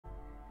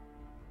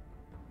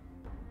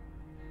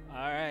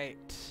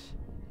Alright.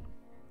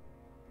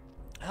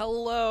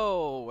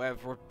 Hello,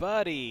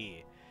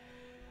 everybody.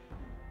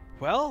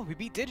 Well, we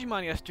beat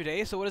Digimon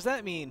yesterday, so what does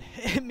that mean?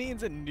 It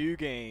means a new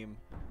game.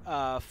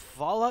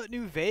 Fallout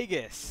New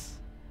Vegas.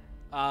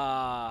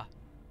 I'm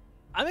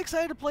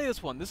excited to play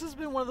this one. This has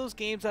been one of those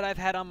games that I've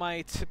had on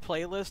my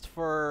playlist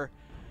for,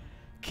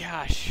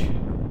 gosh,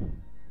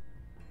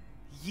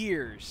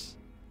 years.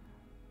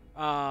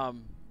 I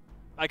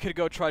could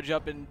go trudge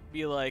up and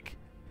be like,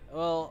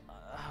 well,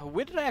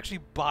 when did I actually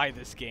buy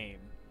this game?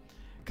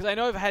 Because I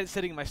know I've had it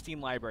sitting in my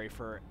Steam library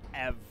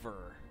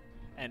forever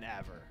and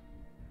ever.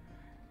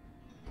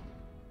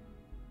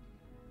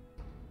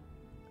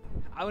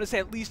 I want to say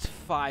at least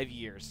 5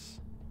 years,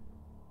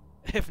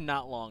 if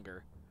not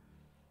longer.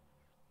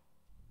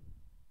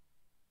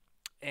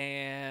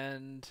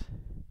 And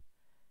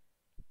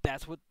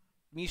that's what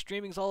me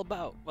streaming's all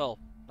about. Well,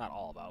 not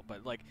all about,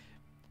 but like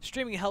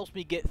streaming helps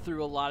me get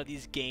through a lot of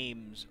these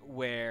games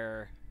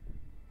where,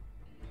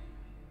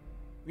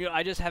 you know,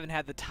 I just haven't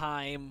had the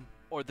time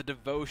or the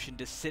devotion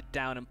to sit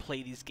down and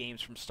play these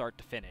games from start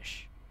to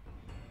finish.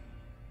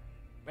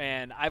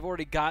 And I've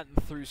already gotten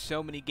through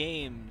so many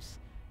games.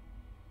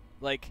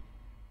 Like,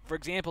 for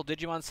example,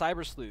 Digimon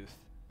Cyber Sleuth.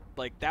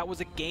 Like, that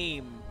was a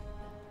game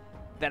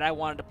that I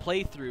wanted to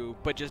play through,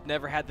 but just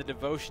never had the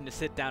devotion to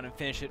sit down and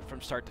finish it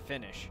from start to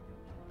finish.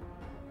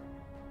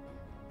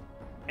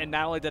 And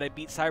not only did I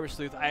beat Cyber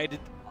Sleuth, I did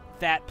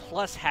that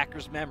plus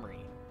Hacker's Memory.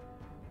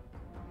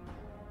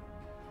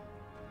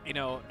 You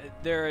know,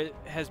 there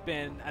has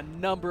been a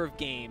number of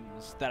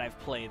games that I've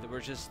played that were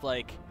just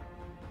like,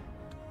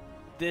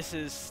 this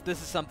is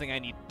something I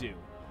need to do.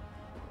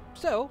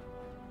 So,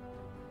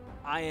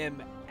 I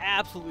am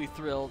absolutely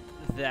thrilled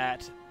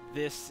that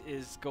this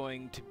is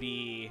going to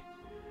be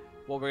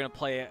what we're going to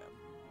play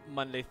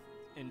Monday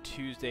and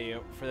Tuesday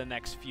for the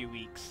next few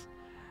weeks.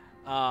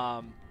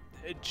 Now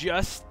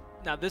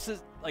this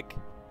is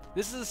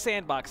a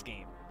sandbox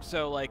game,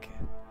 so like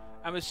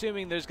I'm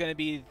assuming there's going to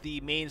be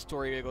the main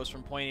story that goes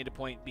from point A to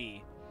point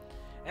B,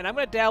 and I'm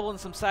going to dabble in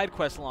some side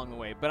quests along the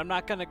way, but I'm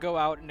not going to go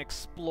out and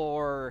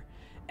explore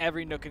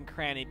every nook and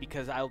cranny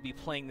because I'll be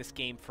playing this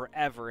game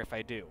forever if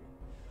I do.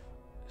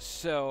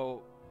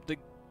 So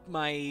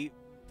my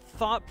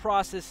thought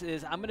process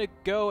is I'm going to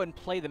go and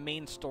play the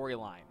main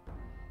storyline.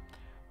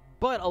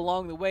 But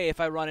along the way,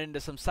 if I run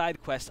into some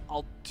side quests,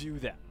 I'll do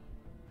them.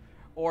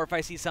 Or if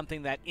I see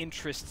something that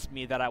interests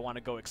me that I want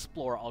to go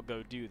explore, I'll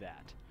go do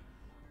that.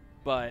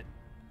 But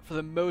for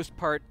the most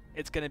part,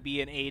 it's going to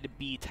be an A to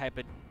B type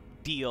of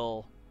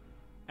deal,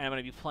 and I'm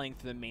going to be playing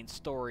through the main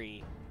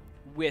story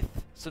with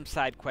some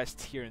side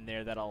quests here and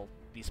there that I'll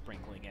be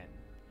sprinkling in.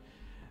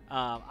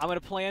 I'm going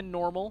to play on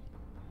normal.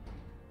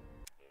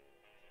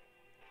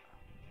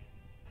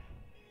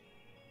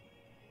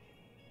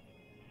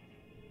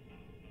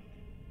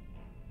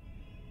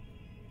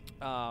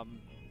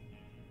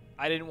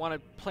 I didn't want to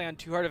play on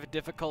too hard of a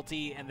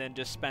difficulty and then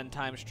just spend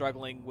time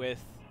struggling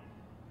with,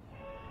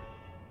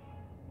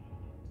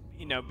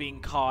 you know,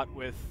 being caught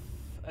with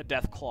a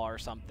death claw or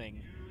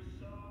something.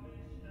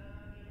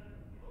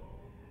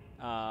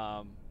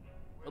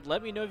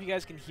 Let me know if you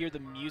guys can hear the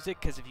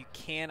music, because if you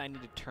can, I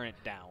need to turn it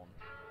down.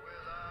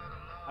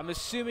 I'm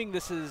assuming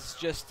this is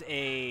just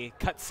a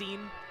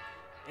cutscene,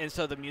 and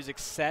so the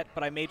music's set,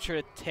 but I made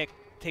sure to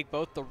take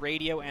both the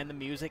radio and the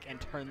music and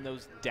turn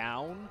those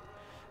down,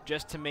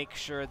 just to make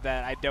sure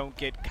that I don't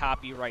get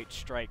copyright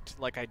striked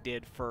like I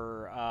did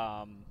for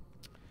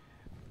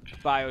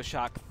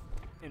BioShock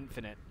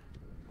Infinite.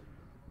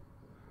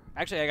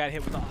 Actually, I got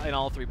hit with in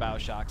all 3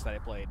 BioShocks that I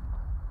played.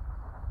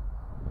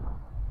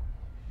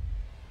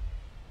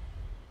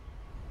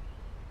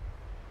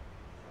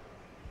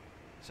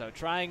 So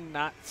trying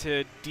not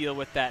to deal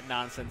with that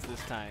nonsense this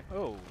time.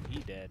 Oh,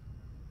 he did.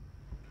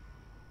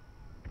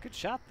 Good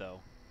shot, though.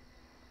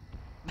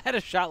 I had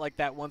a shot like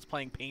that once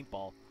playing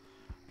paintball.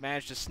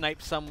 Managed to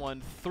snipe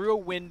someone through a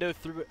window,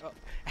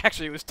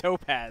 actually it was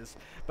Topaz,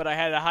 but I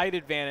had a height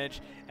advantage,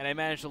 and I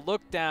managed to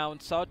look down,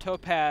 saw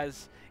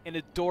Topaz in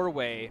a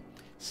doorway,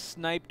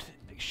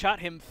 shot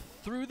him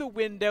through the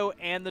window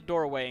and the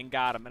doorway, and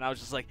got him. And I was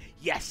just like,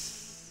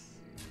 yes!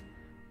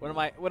 One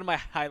of my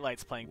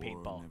highlights playing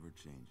paintball. War never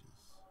changes.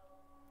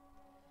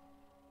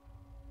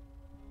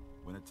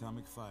 When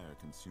atomic fire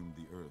consumed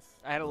the earth,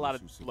 I had a lot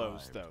of those who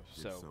blows, survived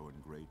though, did so in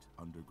great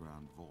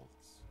underground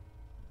vaults.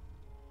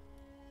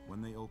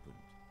 When they opened,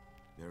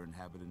 their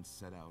inhabitants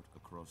set out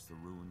across the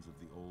ruins of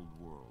the old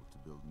world to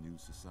build new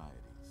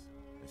societies,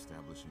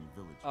 establishing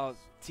villages. Oh,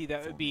 see,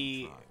 that would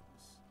be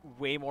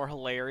way more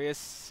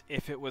hilarious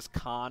if it was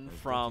Khan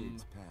from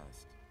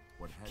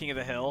King of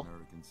the Hill. The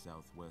American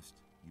Southwest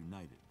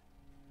united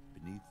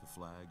beneath the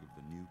flag of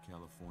the new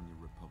California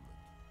Republic,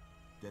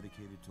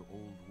 dedicated to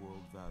old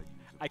world values.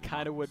 I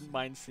kind of wouldn't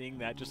mind seeing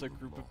that, just a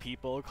group of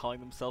people calling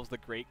themselves the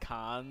Great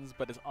Khans,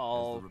 but it's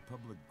all... As the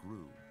Republic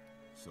grew,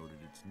 so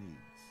did its needs.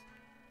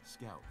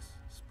 Scouts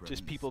spread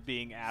just people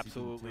being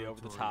absolutely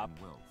over the top,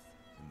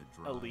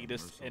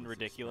 elitist and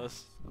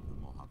ridiculous. Of the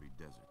Mojave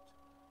Desert.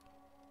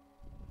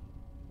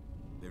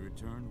 They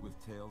returned with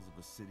tales of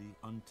a city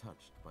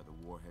untouched by the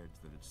warheads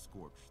that had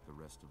scorched the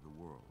rest of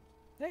the world.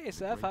 Hey, The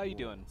Seth, Great how you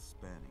Wall doing?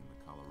 spanning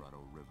the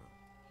Colorado River.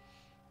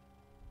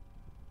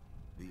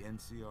 The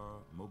NCR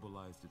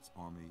mobilized its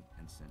army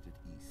and sent it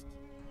east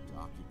to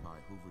occupy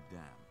Hoover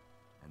Dam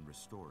and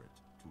restore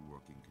it to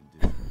working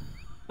condition.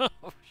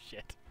 Oh,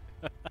 shit.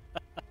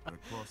 And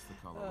across the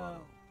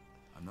Colorado,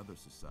 another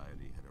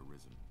society had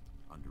arisen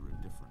under a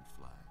different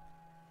flag.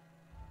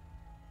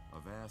 A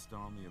vast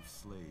army of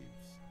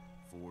slaves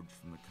forged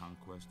from the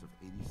conquest of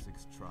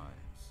 86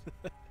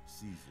 tribes,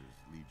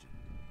 Caesar's Legion.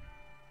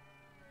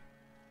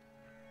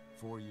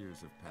 4 years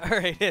have passed. All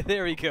right,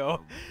 there we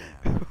go.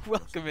 Held the dam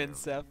Welcome in,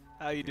 just Seth.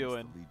 How you against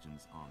doing? The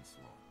Legion's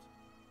onslaught.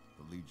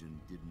 The Legion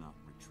did not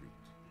retreat.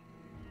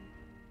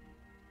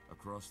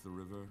 Across the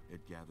river,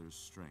 it gathers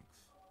strength.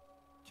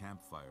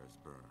 Campfires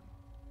burn.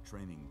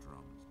 Training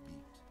drums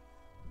beat.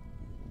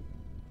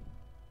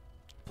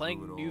 Playing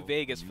Through it New all,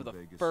 Vegas New for the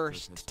Vegas Strip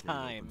first has stayed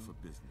time. open for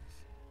business,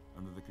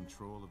 under the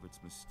control of its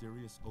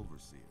mysterious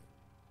overseer,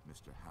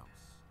 Mr.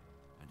 House,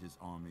 and his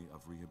army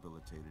of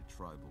rehabilitated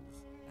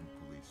tribals and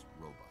police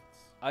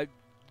robots.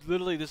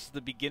 Literally, this is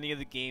the beginning of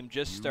the game,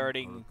 just You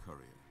starting. are a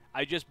courier,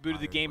 I just booted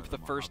the hired game by for the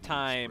first Mojave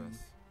time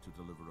Express to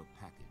deliver a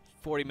package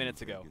 40 to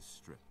minutes New ago. Vegas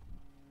Strip.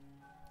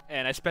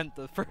 And I spent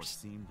the What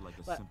first seemed like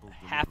a le- simple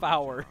half delivery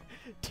hour job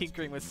has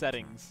tinkering taken with a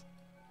settings. turn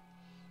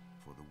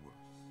for the worse.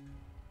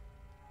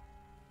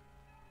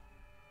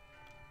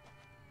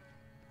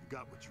 You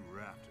got what you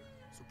were after,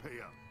 so pay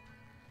up.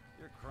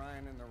 You're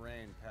crying in the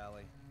rain,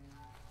 Pally.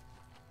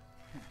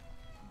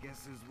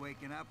 Guess who's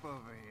waking up over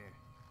here?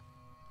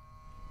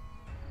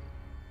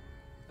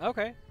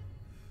 Okay.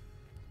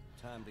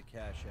 Time to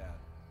cash out.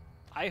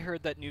 I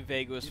heard that New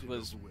Vegas Get it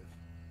was over with.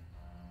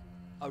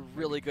 a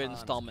really Maybe good cons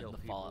installment in kill the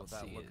people Fallout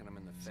without looking them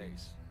in the series.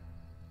 face.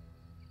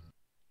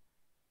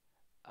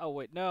 Oh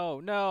wait,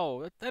 no.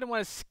 I didn't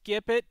want to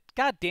skip it.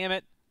 God damn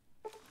it.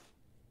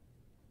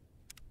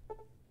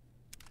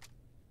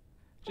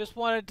 Just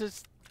wanted to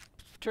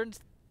turn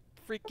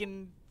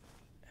freaking...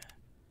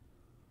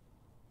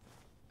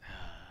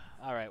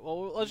 Alright,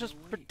 well, let's just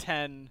Wait.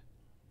 pretend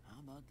How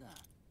about that?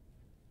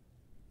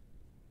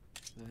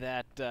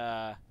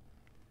 that,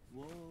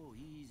 Whoa,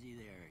 easy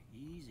there,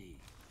 easy.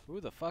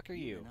 who the fuck are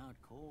You've you? been out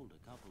cold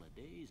a couple of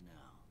days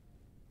now.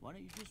 Why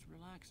don't you just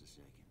relax a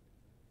second?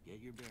 Get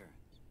your bearings.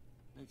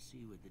 Let's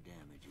see what the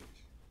damage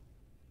is.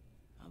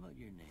 How about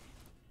your name?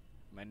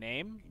 My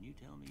name? Can you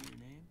tell me your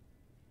name?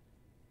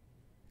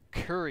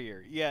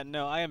 Courier. Yeah,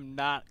 no, I am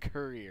not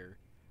Courier.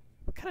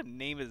 What kind of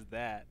name is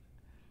that?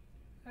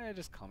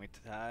 Just call me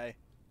Ty.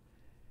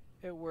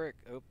 It work.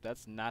 Oh,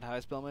 that's not how I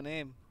spell my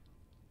name.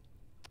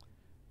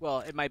 Well,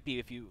 it might be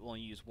if you only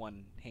use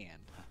one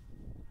hand.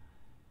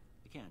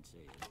 I can't say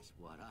it's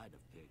what I'd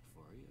have picked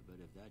for you, but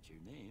if that's your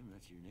name,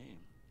 that's your name.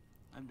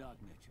 I'm Doc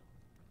Mitchell.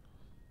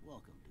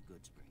 Welcome to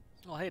Good Springs.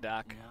 Oh, hey,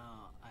 Doc.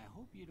 Now, I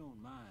hope you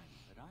don't mind,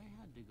 but I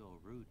had to go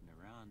rooting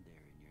around there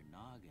in your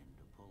noggin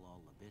to pull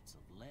all the bits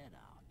of lead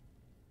out.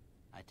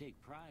 I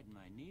take pride in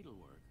my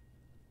needlework,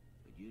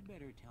 but you'd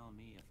better tell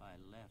me if I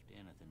left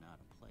anything out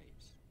of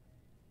place.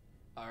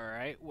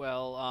 Alright,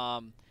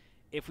 well,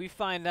 if we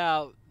find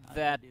out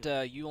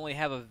that you only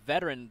have a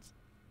veteran's...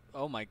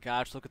 Oh my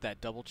gosh, look at that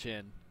double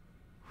chin.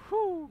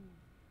 Whew!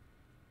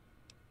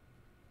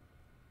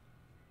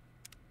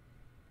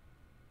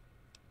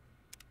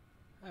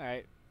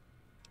 Alright.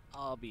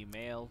 I'll be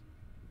male.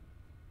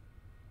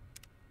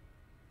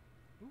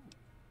 Ooh.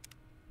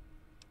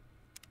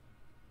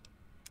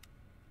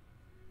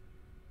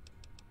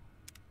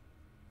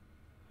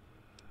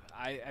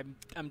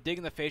 I'm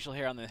digging the facial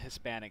hair on the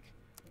Hispanic.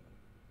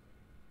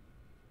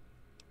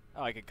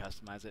 Oh, I can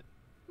customize it.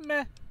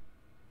 Meh.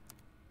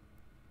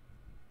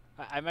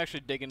 I'm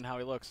actually digging how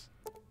he looks.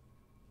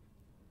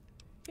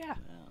 Yeah.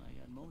 Well, I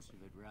got most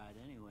of it right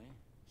anyway.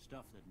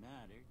 Stuff that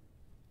mattered.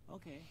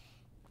 Okay.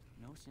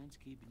 No sense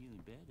keeping you in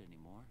bed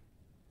anymore.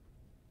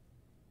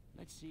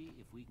 Let's see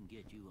if we can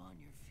get you on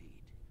your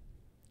feet.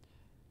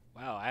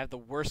 Wow, I have the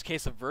worst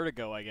case of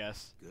vertigo, I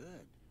guess.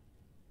 Good.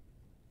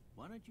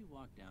 Why don't you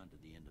walk down to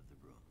the end of the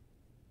room?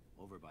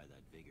 Over by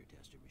that vigor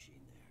tester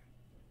machine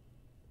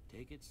there.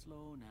 Take it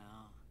slow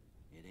now.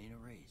 It ain't a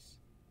race.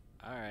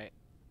 Alright.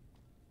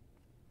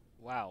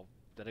 Wow.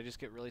 Did I just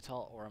get really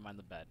tall, or am I in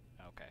the bed?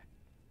 Okay.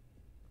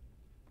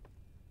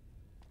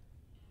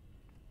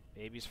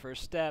 Baby's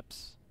first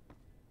steps.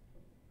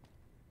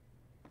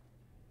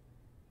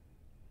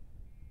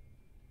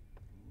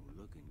 Ooh,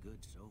 looking good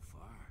so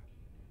far.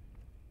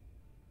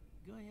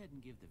 Go ahead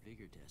and give the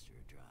vigor tester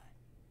a try.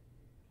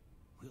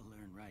 We'll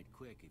learn right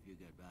quick if you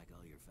got back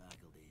all your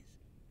faculties.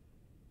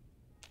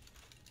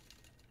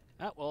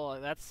 Oh, well,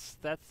 that's,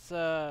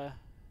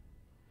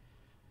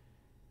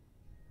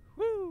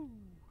 woo!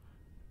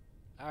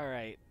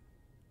 Alright.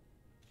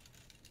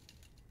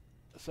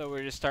 So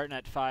we're just starting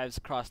at 5s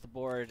across the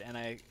board, and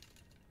I...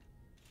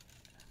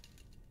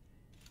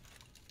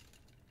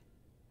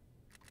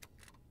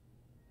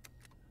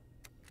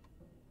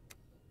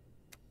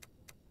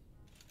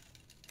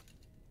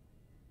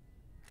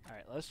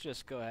 Alright, let's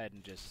just go ahead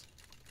and just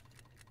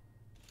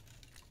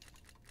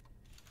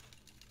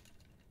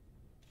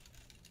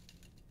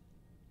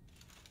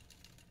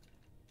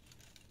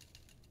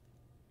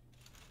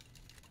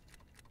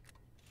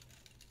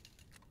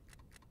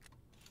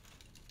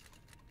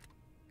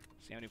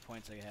See how many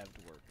points I have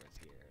to work with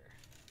here.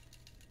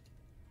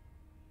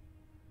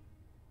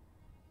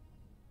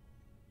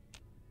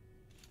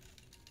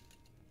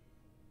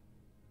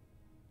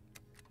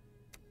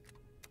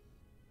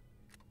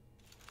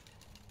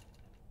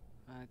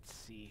 Let's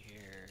see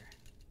here.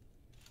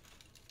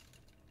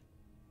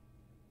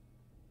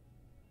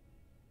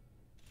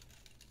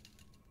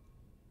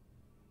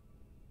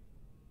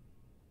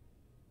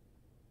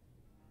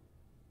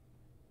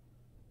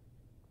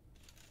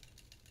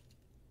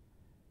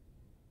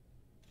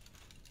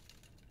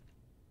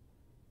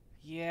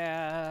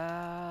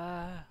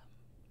 Yeah,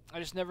 I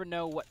just never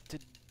know what to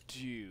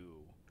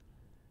do.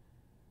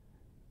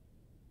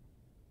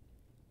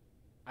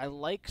 I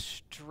like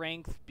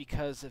strength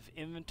because of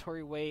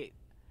inventory weight.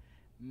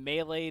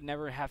 Melee,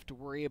 never have to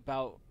worry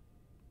about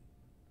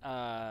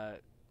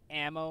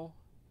ammo.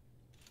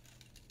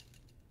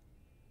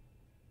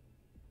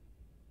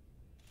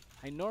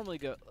 I normally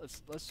go.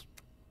 Let's.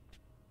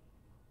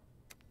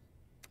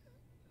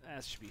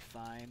 That should be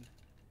fine.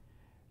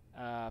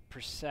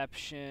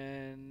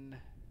 Perception,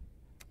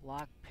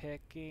 lock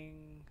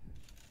picking.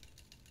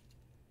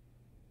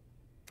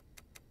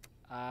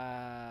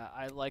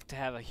 I like to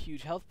have a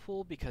huge health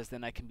pool because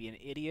then I can be an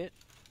idiot.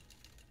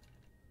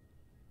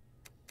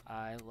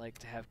 I like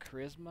to have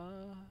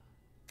charisma.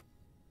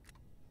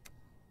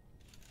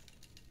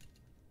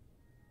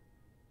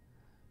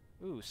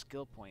 Ooh,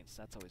 skill points.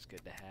 That's always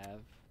good to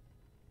have.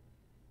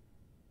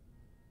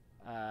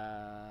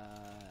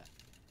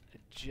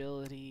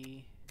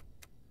 Agility.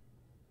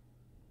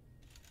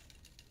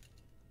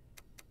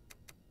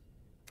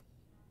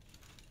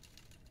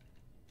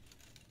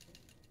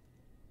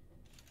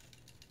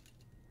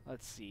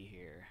 Let's see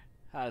here.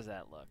 How does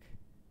that look?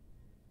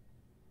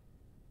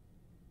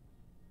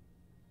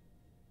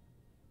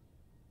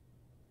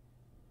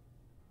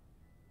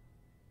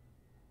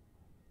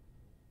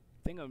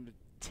 I think I'm going to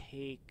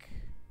take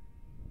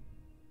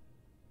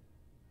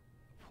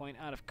a point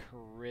out of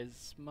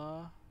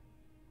charisma.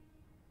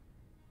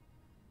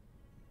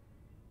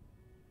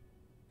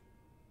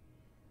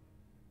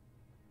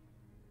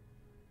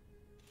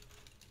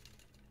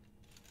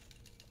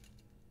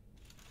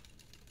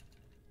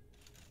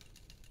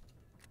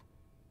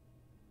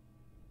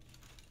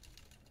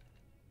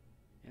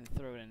 And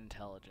throw in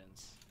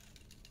intelligence.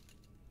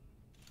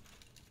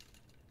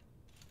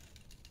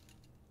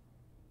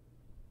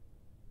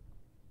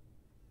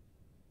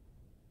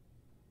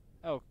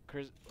 Oh,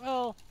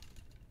 well,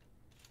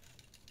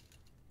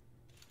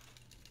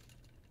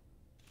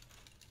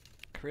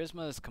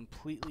 charisma is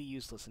completely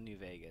useless in New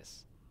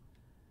Vegas.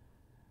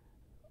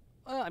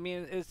 Well, I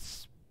mean,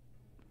 it's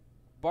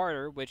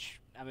barter,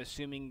 which I'm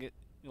assuming it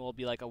will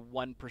be like a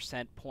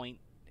 1% point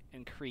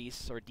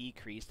increase or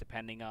decrease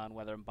depending on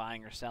whether I'm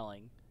buying or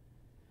selling.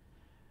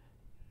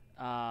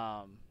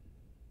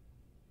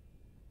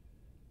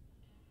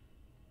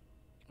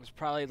 There's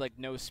probably like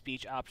no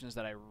speech options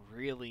that I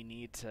really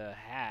need to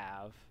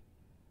have.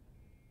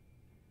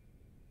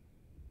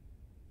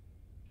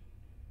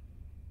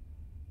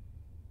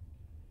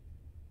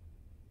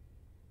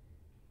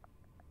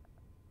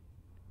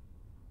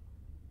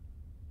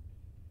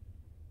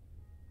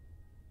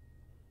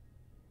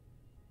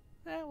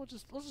 We'll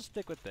just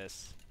stick with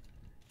this.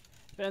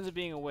 If it ends up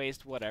being a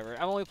waste, whatever.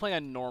 I'm only playing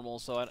on normal,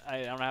 so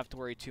I don't have to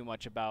worry too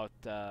much about.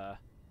 Yeah,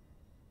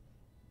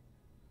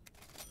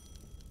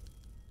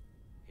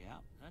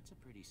 that's a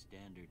pretty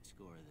standard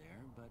score there,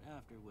 but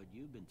after what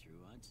you've been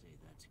through, I'd say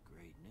that's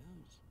great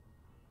news.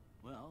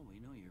 Well, we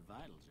know your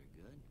vitals are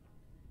good,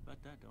 but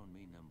that don't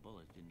mean them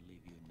bullets didn't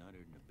leave you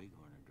nuttered and a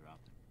bighorn are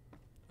dropping.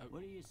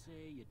 What do you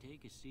say you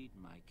take a seat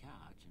in my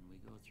couch and we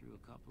go through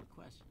a couple of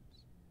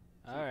questions?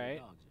 See if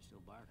Alright. your dogs are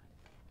still barking.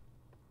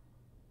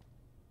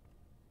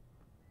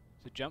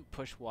 So jump,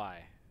 push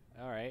Y.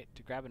 Alright.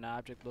 To grab an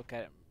object, look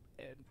at it,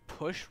 and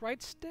push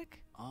right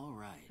stick? All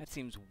right. That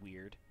seems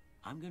weird.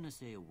 I'm gonna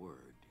say a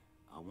word.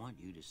 I want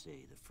you to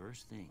say the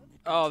first thing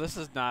that Oh, comes this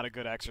to is mind. not a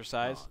good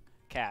exercise. Dog.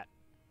 Cat.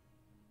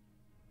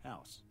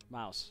 House.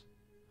 Mouse.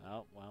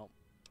 Oh, well.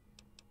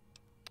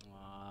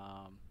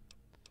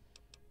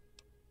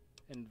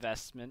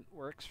 Investment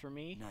works for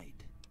me.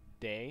 Night.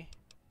 Day.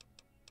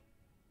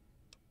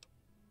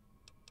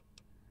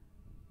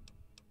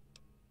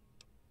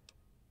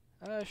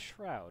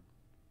 Shroud.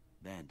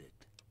 Bandit.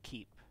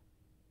 Keep.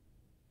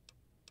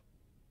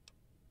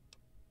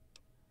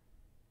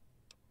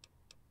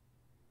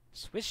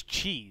 Swiss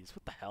cheese.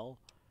 What the hell?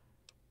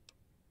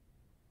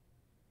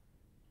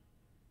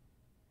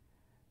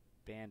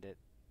 Bandit.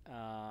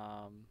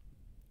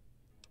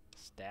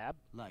 Stab.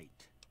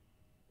 Light.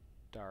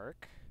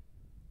 Dark.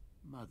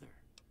 Mother.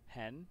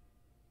 Hen.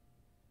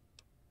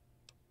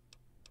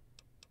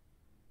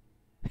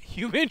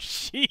 Human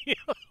shield.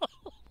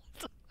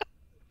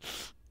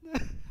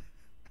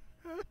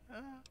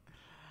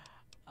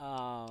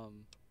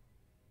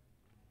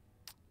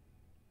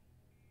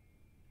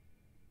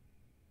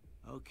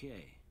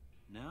 Okay.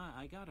 Now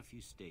I got a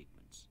few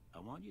statements. I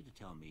want you to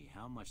tell me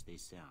how much they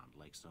sound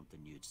like something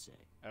you'd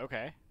say.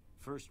 Okay.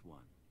 First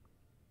one.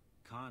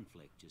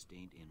 Conflict just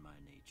ain't in my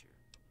nature.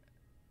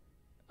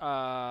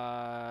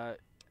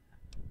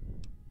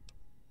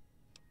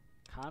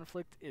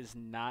 Conflict is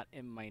not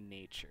in my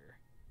nature.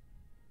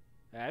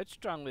 I'd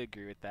strongly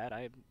agree with that.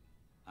 I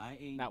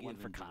ain't not one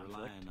given for to conflict.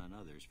 relying on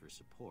others for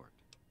support.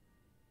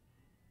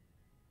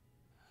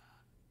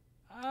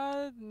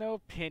 No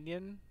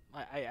opinion.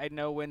 I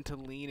know when to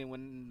lean and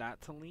when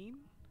not to lean.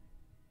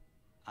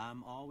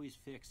 I'm always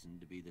fixing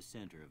to be the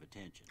center of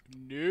attention.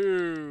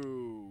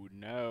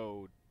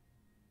 No.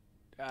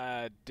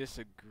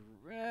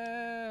 Disagree.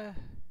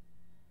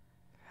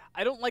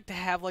 I don't like to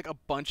have like a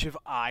bunch of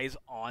eyes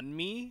on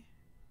me,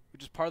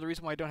 which is part of the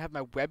reason why I don't have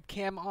my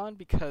webcam on,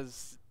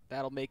 because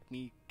that'll make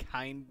me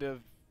kind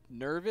of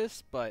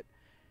nervous, but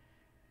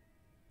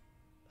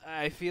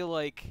I feel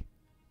like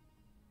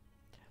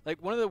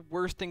one of the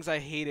worst things I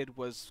hated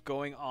was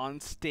going on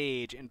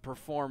stage and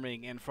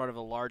performing in front of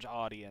a large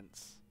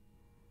audience.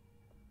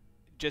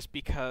 Just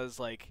because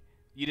like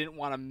you didn't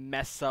want to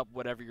mess up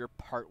whatever your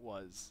part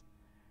was.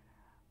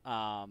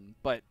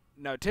 But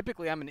no,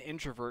 typically I'm an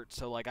introvert,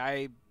 so like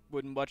I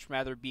would much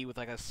rather be with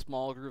like a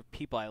small group of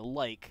people I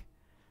like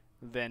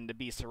than to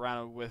be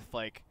surrounded with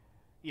like,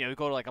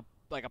 go to like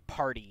a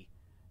party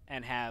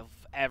and have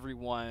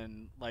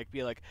everyone like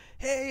be like,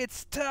 "Hey,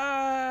 it's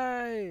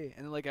Ty,"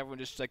 and then like everyone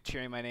just like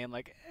cheering my name.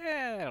 Like,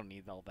 I don't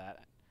need all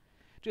that.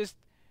 Just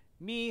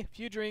me,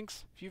 few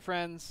drinks, few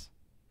friends,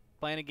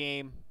 playing a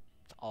game.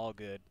 It's all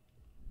good.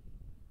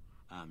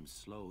 I'm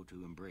slow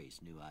to embrace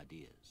new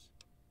ideas.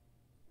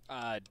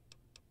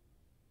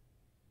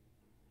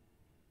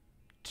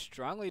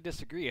 Strongly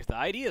disagree. If the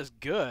idea is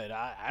good,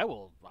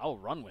 I'll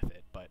run with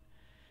it. But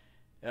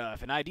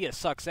if an idea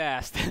sucks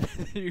ass, then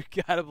you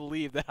gotta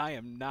believe that I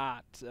am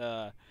not.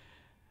 I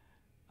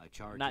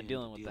charge not in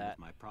dealing to with deal that.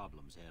 with my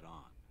problems head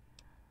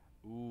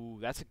on. Ooh,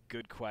 that's a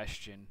good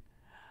question.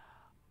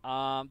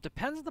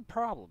 Depends on the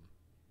problem.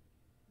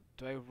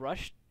 Do I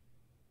rush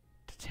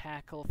to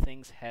tackle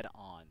things head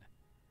on?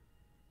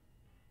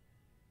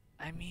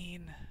 I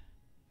mean,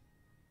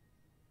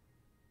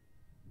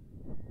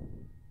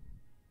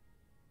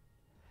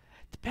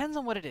 depends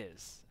on what it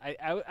is.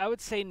 I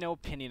would say no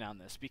opinion on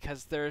this,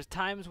 because there's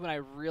times when I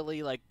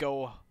really like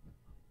go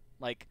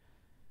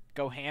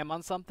ham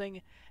on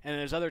something, and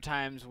there's other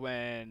times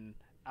when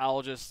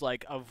I'll just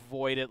like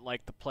avoid it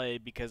like the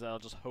plague, because I'll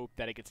just hope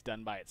that it gets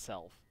done by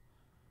itself.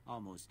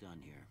 Almost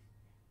done here.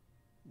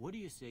 What do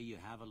you say you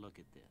have a look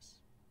at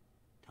this?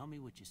 Tell me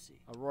what you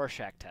see. A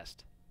Rorschach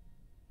test.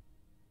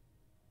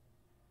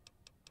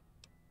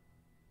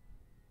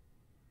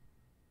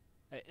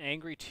 An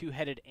angry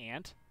two-headed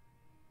ant?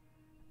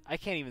 I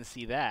can't even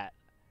see that.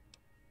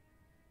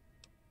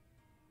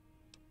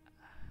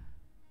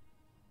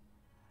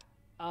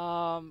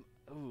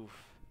 Oof.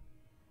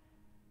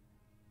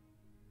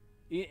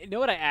 You know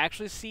what I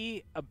actually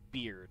see? A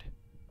beard.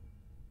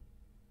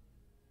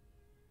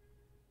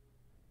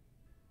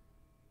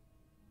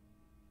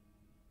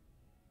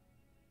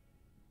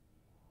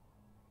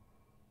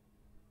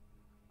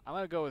 I'm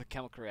gonna go with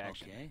chemical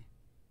reaction. Okay.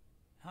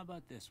 How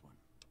about this one?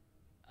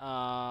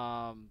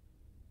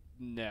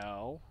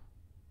 No.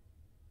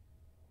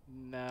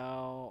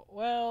 No.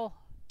 Well,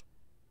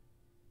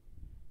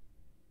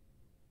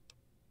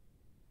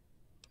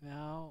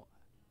 no.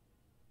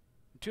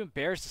 I'm too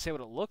embarrassed to say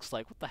what it looks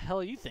like. What the hell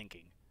are you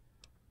thinking?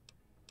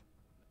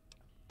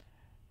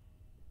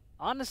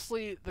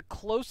 Honestly, the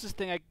closest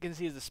thing I can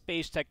see is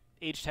the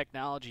age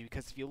technology,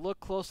 because if you look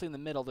closely in the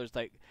middle, there's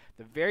like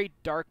the very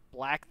dark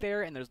black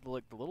there, and there's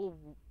like the little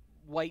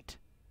white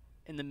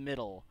in the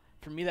middle.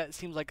 For me, that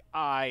seems like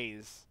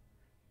eyes.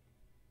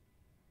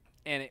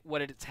 And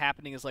what it's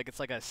happening is like it's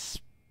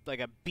like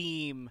a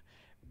beam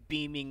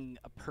beaming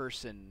a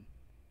person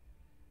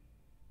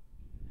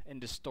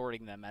and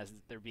distorting them as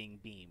they're being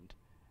beamed.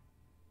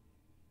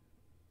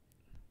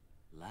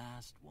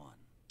 Last one.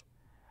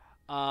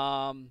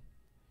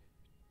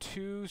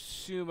 Two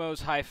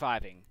sumos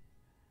high-fiving.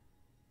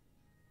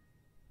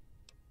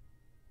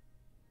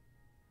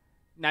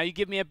 Now you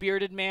give me a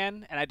bearded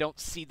man, and I don't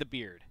see the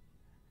beard.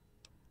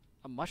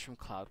 A mushroom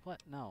cloud?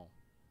 What? No.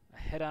 A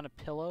head on a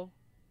pillow?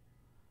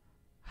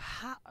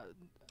 How?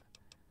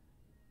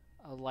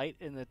 A light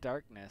in the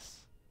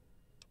darkness.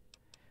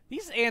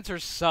 These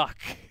answers suck.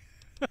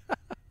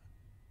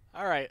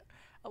 Alright.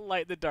 A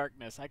light in the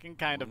darkness. I can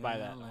kind of buy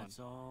that one. That's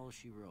all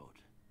she wrote.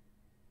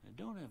 I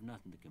don't have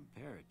nothing to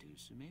compare it to,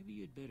 so maybe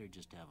you'd better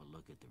just have a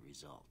look at the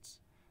results.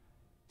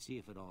 See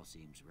if it all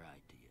seems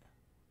right to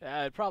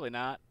you. Probably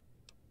not.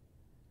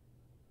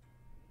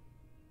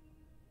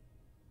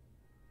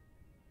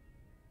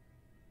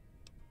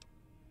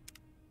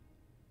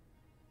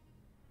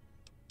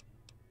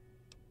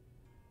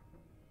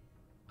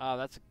 Oh,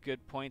 that's a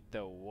good point,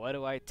 though. What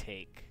do I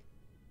take?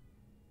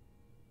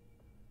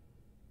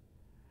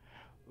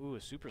 Ooh,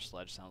 a super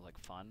sledge sounds like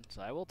fun.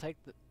 So I will take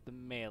the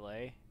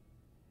melee.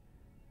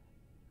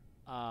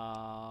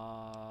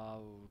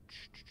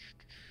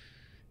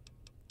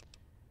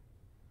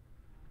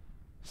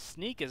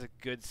 Sneak is a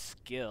good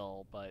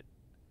skill, but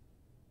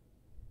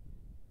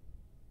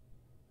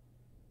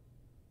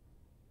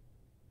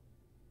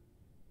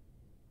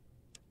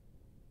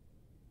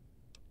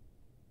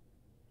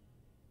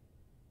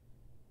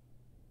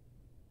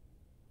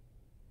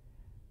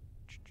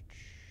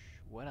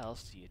What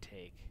else do you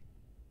take?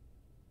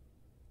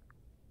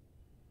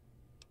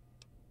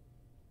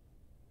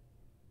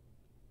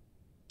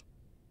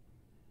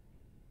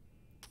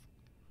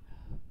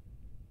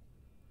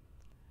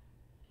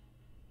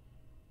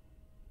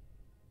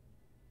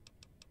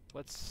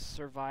 What's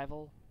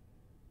survival?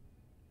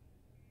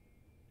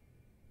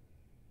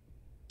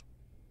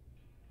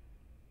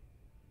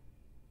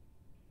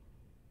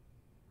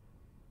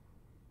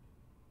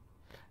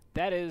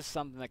 That is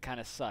something that kind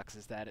of sucks,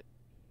 is that it...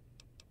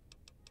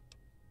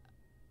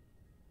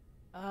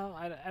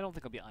 I don't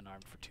think I'll be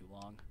unarmed for too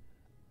long.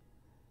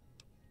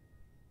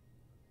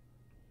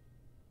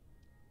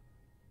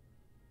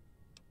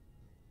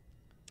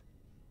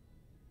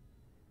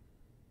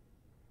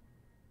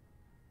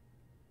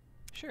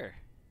 Sure.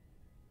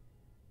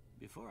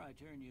 Before I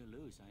turn you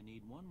loose, I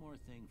need one more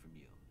thing from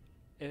you.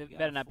 It Got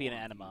better a not be an form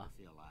for you enema.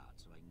 to fill out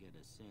so I can get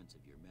a sense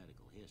of your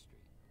medical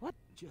history. What?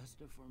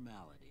 Just a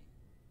formality.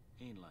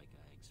 Ain't like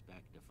I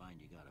expect to find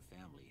you got a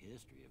family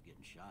history of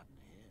getting shot in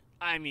the head.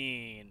 I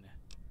mean...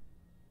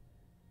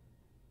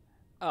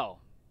 Oh.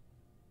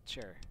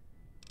 Sure.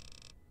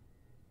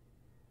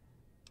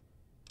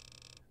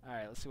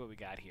 Alright, let's see what we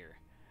got here.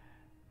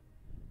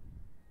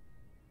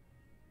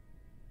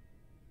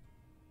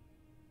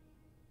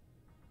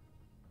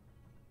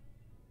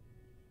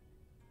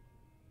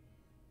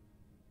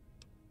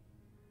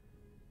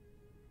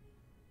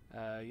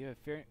 You have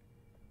fear...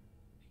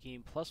 You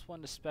gain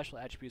 +1 to special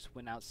attributes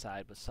when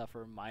outside, but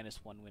suffer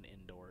 -1 when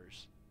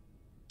indoors.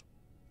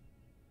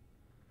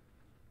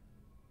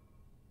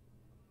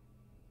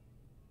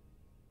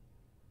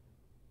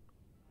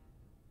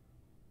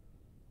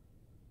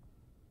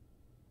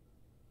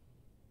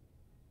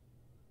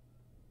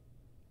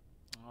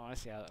 Oh, I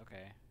see how...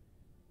 Okay.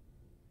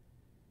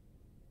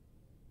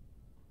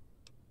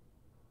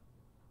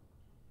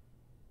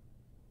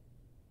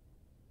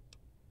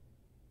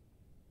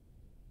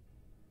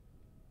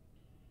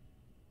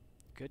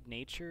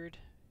 Good-natured?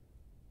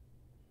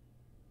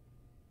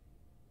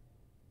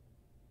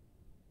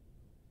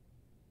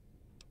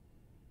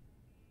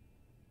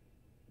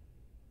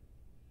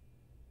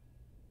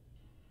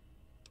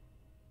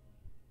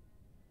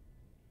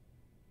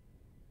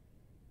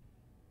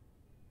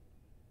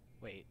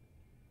 Wait.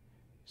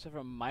 So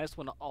from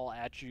 -1 to all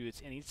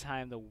attributes,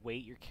 anytime the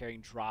weight you're carrying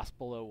drops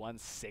below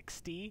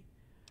 160?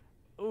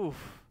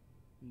 Oof.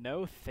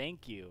 No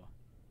thank you.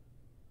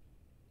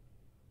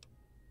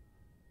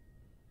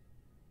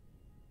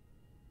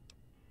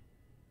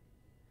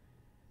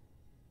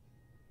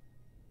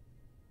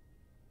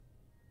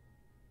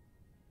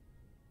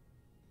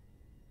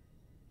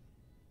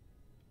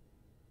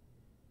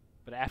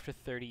 But after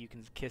 30, you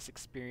can kiss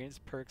experience,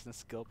 perks, and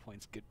skill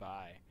points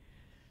goodbye.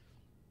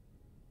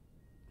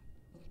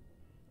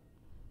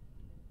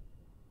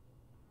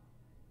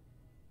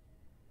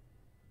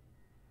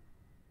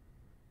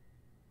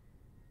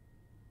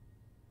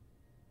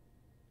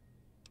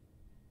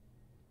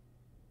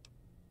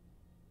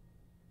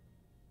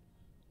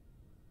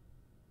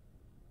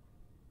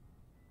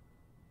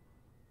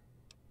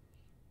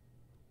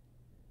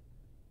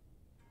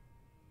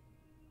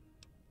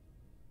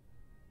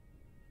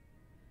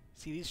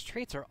 See, these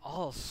traits are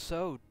all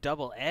so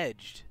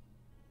double-edged.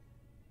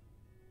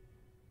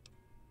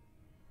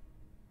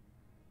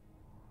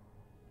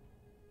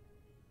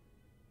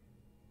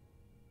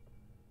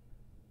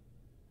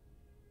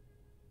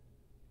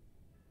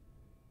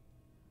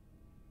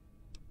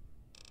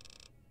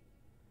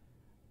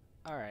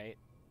 Alright.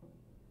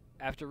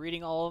 After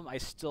reading all of them, I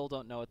still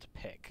don't know what to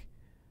pick.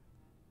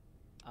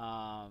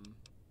 I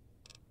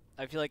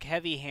feel like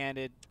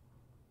heavy-handed,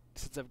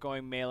 since I'm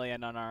going melee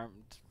and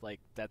unarmed, like,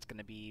 that's going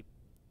to be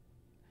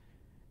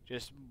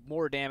just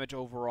more damage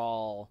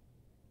overall.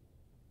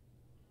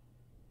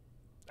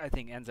 I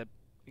think ends up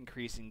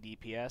increasing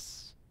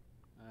DPS.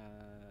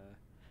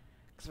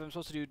 Because if I'm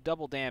supposed to do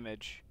double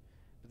damage,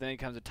 but then it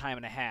comes a time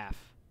and a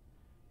half,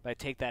 but I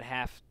take that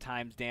half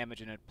times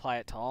damage and apply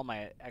it to all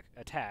my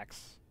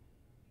attacks,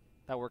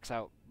 that works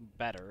out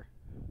better.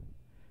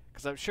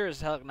 Because I'm sure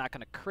as hell not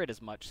going to crit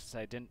as much since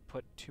I didn't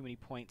put too many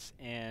points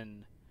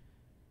in...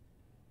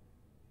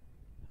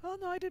 Oh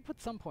no, I did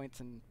put some points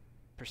in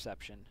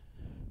perception.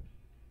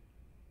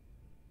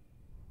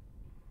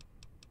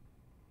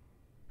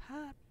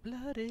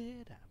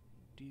 Hot-blooded.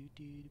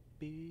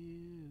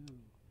 Do-do-do-boo.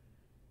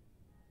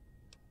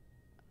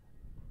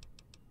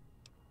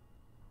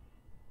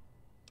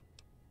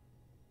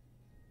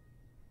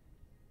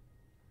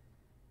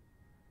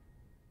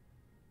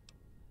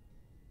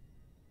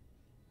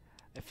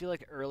 I feel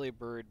like early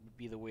bird would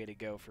be the way to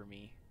go for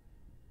me.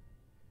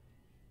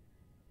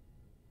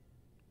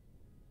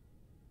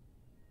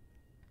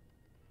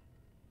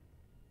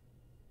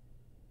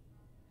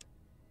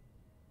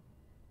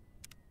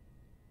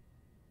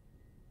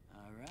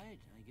 All right,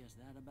 I guess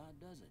that about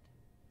does it.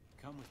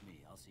 Come with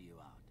me, I'll see you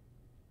out.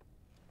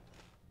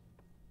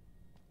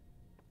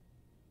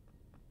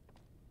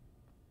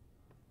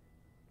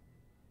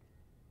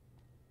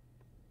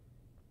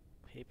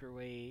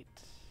 Paperweight.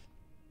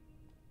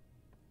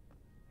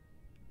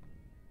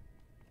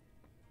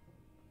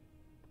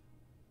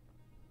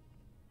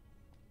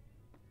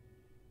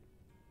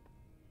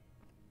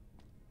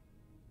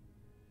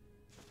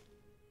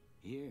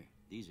 Here,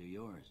 these are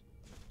yours.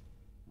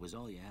 Was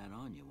all you had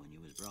on you when you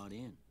was brought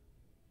in.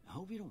 I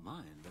hope you don't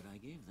mind, but I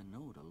gave the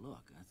note a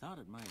look. I thought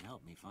it might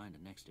help me find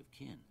a next of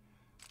kin.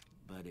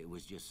 But it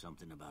was just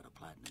something about a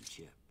platinum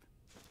chip.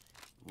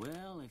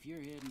 Well, if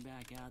you're heading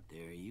back out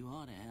there, you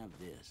ought to have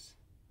this.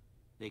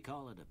 They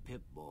call it a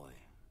Pip-Boy.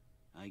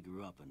 I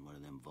grew up in one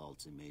of them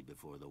vaults they made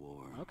before the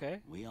war.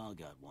 Okay. We all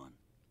got one.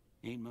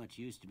 Ain't much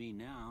use to me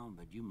now,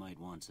 but you might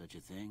want such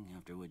a thing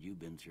after what you've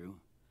been through.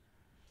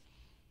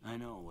 I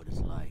know what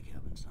it's like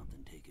having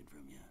something taken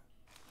from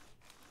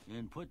you.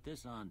 And put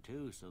this on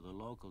too, so the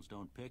locals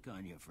don't pick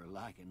on you for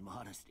lacking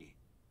modesty.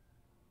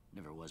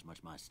 Never was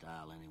much my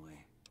style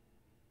anyway.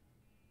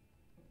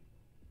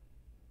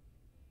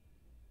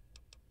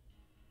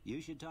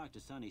 You should talk to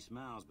Sunny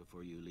Smiles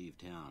before you leave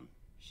town.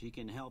 She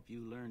can help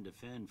you learn to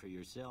fend for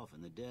yourself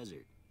in the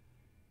desert.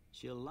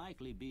 She'll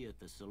likely be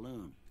at the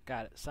saloon.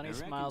 Got it. Sunny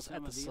Smiles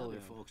at the saloon. Other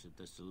folks at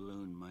the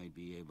saloon might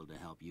be able to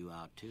help you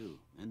out too.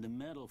 And the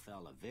metal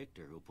fella,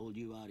 Victor, who pulled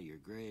you out of your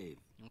grave.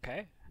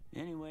 Okay.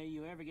 Anyway,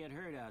 you ever get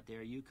hurt out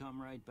there, you come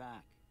right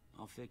back.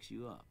 I'll fix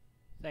you up.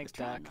 Thanks, But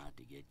try Doc. not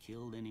to get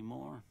killed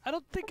anymore. I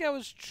don't think I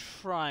was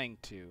trying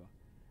to.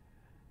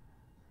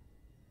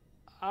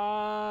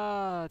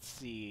 Let's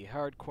see.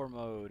 Hardcore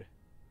mode.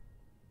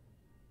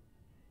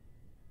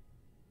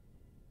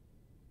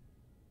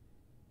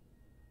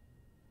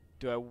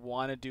 Do I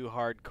want to do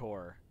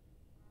hardcore?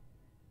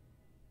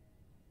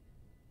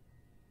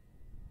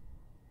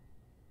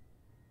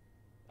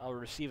 I'll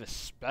receive a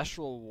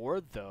special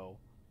award, though.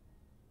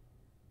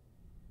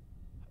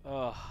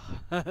 Ugh.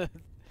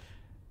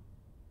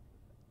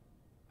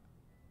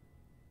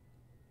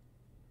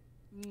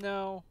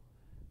 No.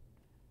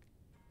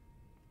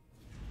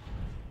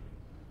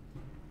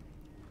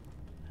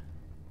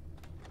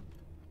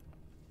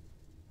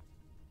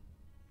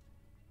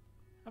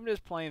 I'm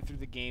just playing through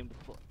the game to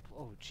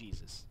oh,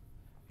 Jesus.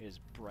 It is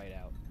bright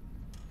out.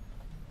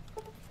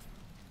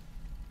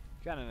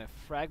 Got a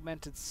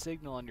fragmented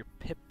signal on your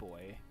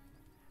Pip-Boy.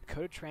 A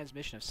coded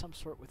transmission of some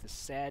sort with a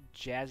sad,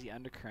 jazzy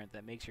undercurrent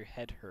that makes your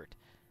head hurt.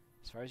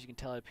 As far as you can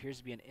tell, it appears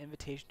to be an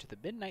invitation to the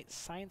midnight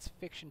science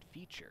fiction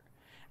feature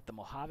at the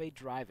Mojave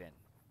Drive-In.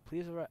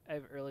 Please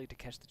arrive early to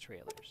catch the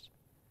trailers.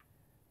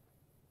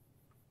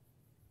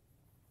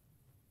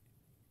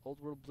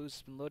 Old World Blues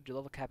has been loaded. Your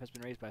level cap has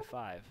been raised by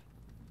 5.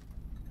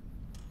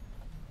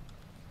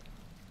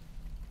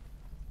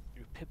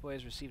 Your Pip-Boy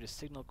has received a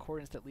signal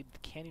coordinates that lead to the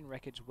canyon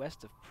wreckage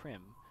west of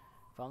Prim.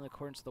 Following the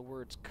coordinates of the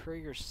words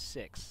Courier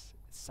 6.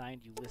 It's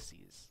signed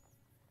Ulysses.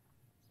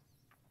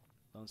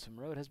 Lonesome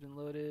Road has been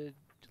loaded.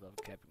 Your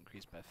level cap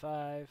increased by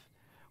 5.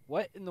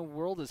 What in the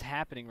world is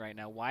happening right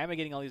now? Why am I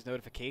getting all these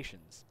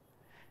notifications?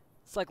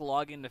 It's like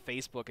logging into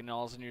Facebook and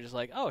all of a sudden you're just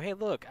like, oh, hey,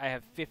 look, I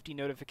have 50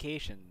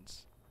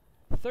 notifications.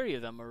 30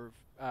 of them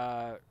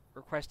are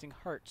requesting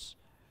hearts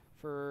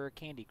for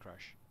Candy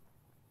Crush.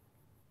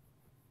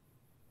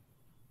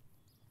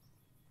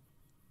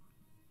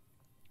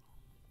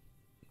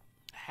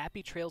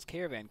 Happy Trails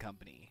Caravan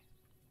Company.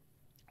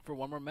 For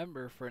one more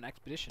member for an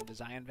expedition to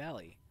Zion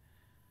Valley.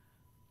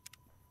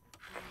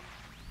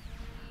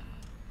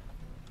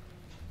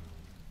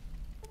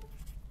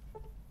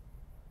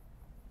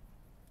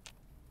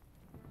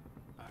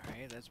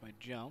 Alright, that's my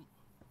jump.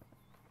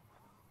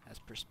 As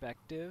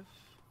perspective.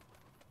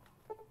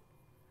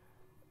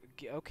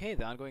 Okay,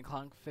 the ongoing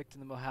conflict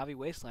in the Mojave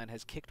Wasteland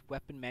has kicked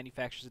weapon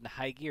manufacturers into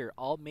high gear.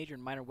 All major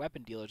and minor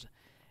weapon dealers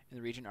in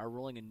the region are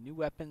rolling in new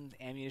weapons,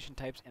 ammunition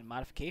types, and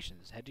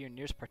modifications. Head to your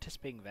nearest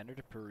participating vendor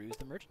to peruse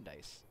the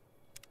merchandise.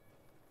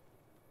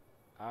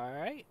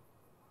 Alright.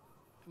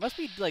 It must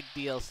be like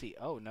DLC.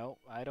 Oh, no,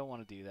 I don't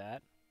want to do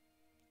that.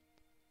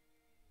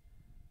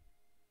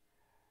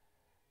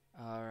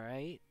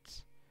 Alright.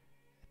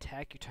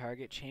 Attack your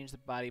target, change the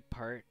body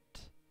part,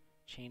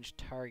 change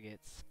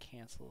targets,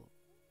 cancel.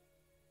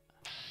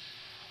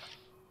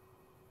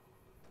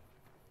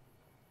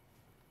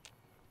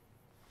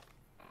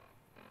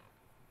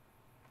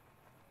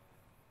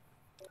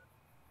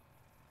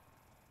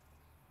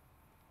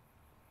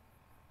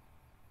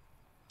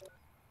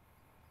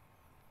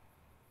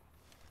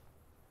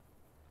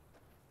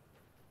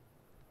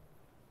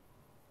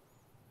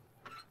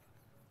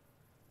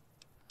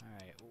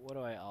 Alright, what do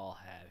I all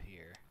have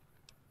here?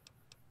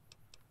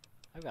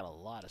 I've got a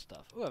lot of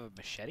stuff. Ooh, I have a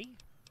machete?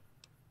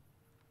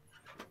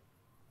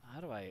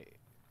 How do I...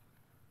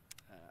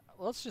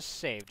 let's just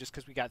save, just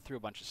because we got through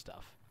a bunch of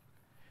stuff.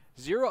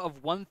 0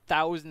 of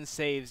 1,000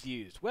 saves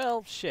used.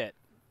 Well, shit.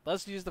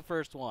 Let's use the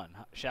first one,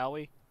 shall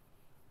we?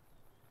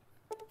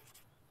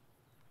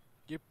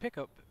 Your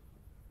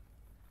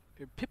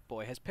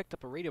Pip-Boy has picked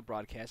up a radio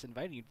broadcast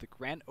inviting you to the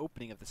grand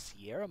opening of the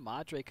Sierra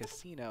Madre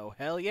Casino.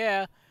 Hell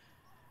yeah!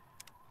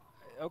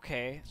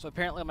 Okay, so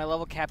apparently my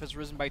level cap has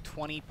risen by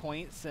 20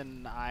 points,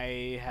 and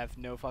I have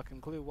no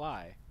fucking clue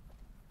why.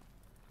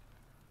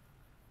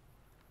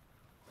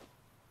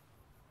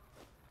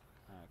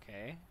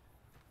 Okay.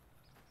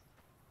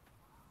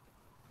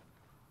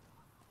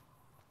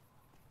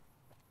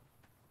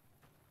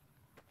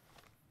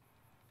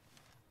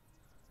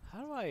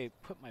 How do I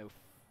put my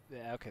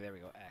Yeah, okay, there we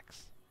go.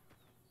 X.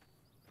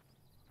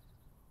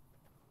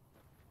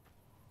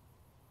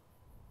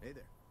 Hey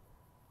there.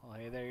 Well,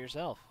 hey there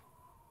yourself.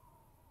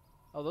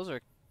 Oh, those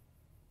are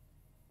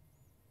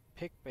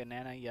pick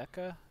banana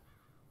yucca.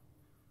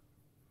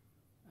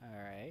 All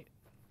right.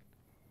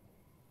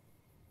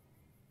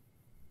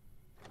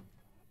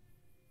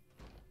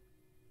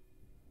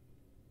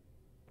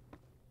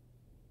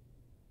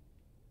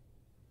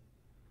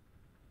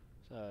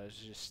 So it's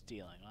just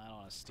stealing. I don't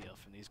want to steal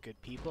from these good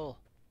people.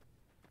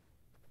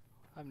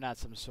 I'm not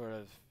some sort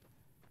of...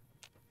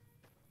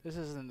 This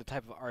isn't the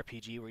type of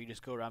RPG where you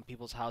just go around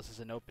people's houses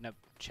and open up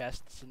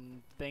chests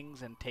and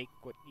things and take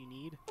what you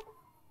need.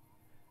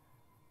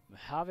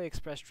 Mojave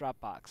Express drop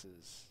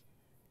boxes.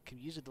 Can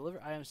be used to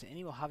deliver items to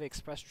any Mojave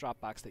Express drop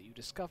box that you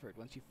discovered.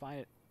 Once you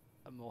find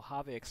a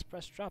Mojave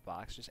Express drop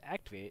box, just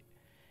activate it.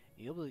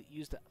 You'll be able to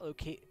use the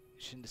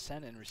location to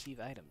send and receive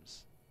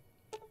items.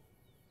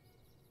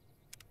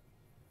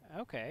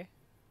 Okay.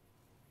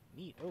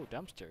 Neat. Oh,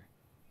 dumpster.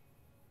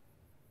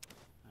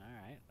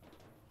 Alright.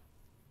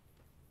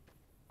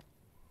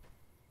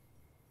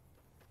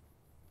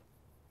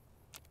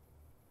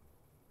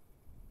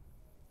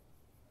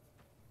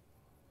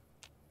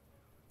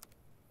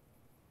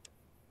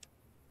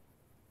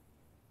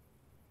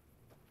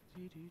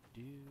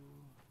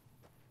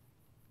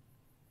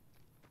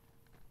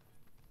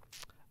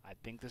 I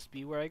think this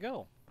be where I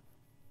go.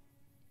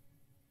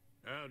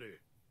 Howdy.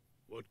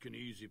 What can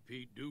Easy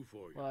Pete do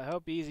for you? Well, I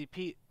hope Easy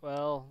Pete...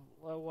 Well,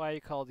 why are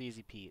you called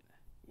Easy Pete?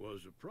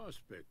 Was a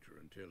prospector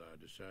until I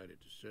decided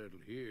to settle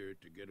here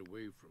to get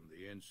away from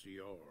the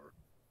NCR.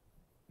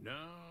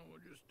 Now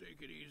we'll just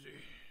take it easy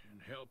and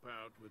help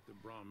out with the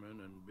Brahmin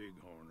and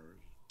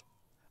Bighorners.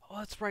 Oh,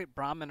 that's right.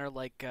 Brahmin are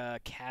like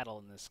cattle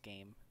in this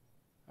game.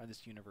 Or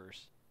this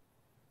universe.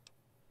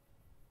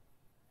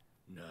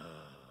 Nah.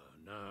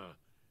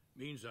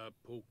 Means I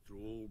poke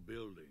through old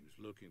buildings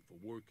looking for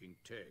working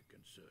tech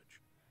and such.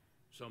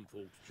 Some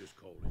folks just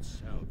call it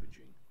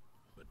salvaging,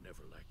 but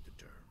never liked the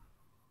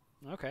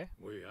term. Okay.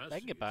 Way I can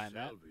see get behind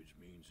that. salvage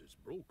means it's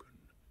broken,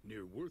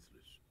 near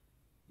worthless.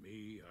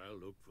 Me, I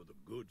look for the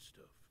good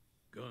stuff.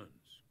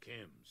 Guns,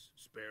 chems,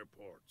 spare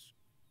parts.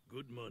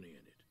 Good money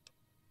in it.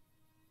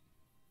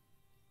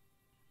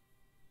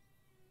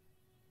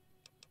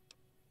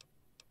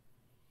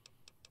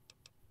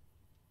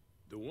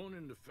 The one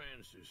in the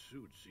fancy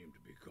suit seemed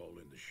to be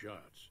calling the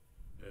shots.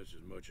 That's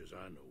as much as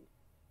I know.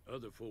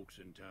 Other folks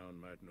in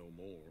town might know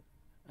more.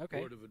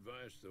 Okay. Word of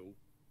advice, though,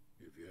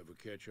 if you ever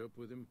catch up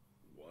with him,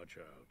 watch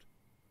out.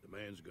 The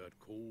man's got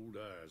cold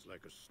eyes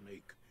like a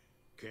snake.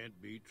 Can't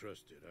be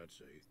trusted, I'd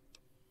say.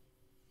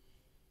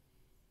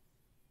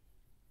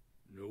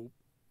 Nope.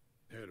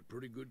 Had a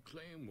pretty good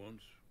claim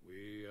once,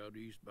 way out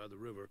east by the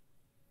river,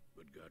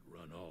 but got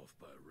run off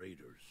by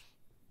raiders.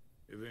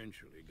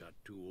 Eventually got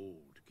too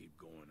old to keep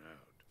going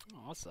out.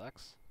 Oh, that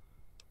sucks.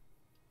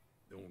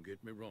 Don't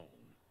get me wrong.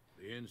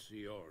 The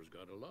NCR's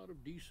got a lot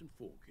of decent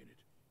folk in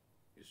it.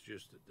 It's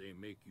just that they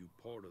make you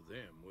part of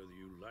them whether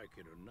you like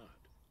it or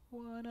not.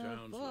 One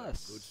Towns of like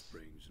us. Good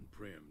Springs and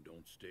Prim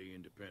don't stay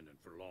independent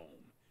for long.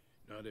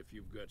 Not if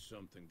you've got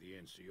something the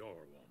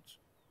NCR wants.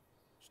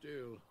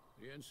 Still,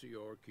 the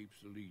NCR keeps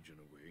the Legion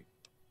away.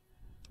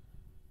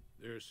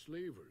 They're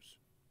slavers,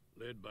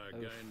 led by a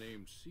guy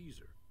named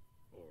Caesar,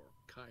 or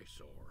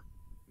Caesar.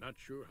 Not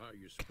sure how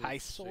you're supposed to say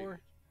Caesar? it.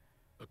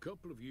 A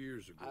couple of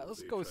years ago, Let's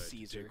they go with tried to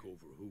Caesar. take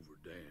over Hoover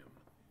Dam,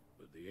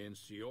 but the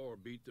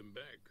NCR beat them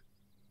back.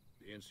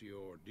 The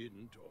NCR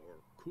didn't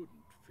or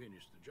couldn't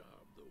finish the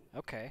job, though.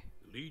 Okay.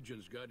 The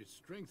Legion's got its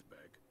strength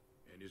back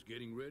and is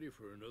getting ready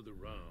for another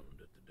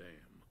round at the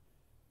dam.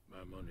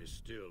 My money's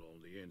still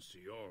on the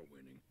NCR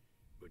winning,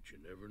 but you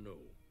never know.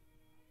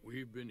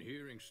 We've been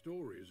hearing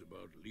stories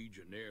about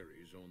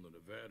legionaries on the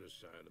Nevada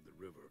side of the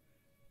river,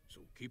 so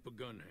keep a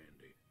gun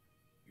handy.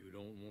 You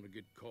don't want to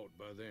get caught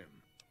by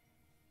them.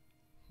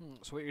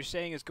 So what you're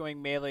saying is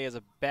going melee is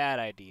a bad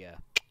idea.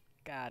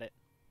 Got it.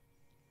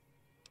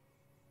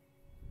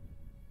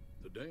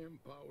 The dam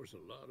powers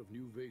a lot of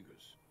New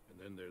Vegas, and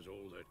then there's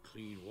all that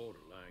clean water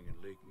lying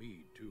in Lake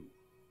Mead, too.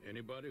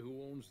 Anybody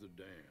who owns the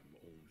dam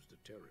owns the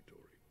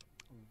territory.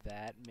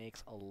 That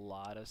makes a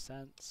lot of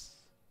sense.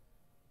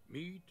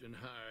 Meat and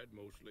hide,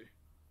 mostly.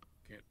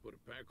 Can't put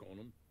a pack on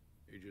them.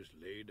 You just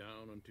lay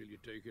down until you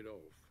take it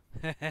off.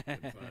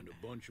 And find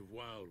a bunch of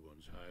wild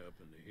ones high up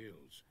in the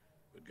hills,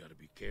 but gotta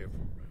be careful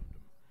around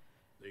them.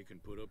 They can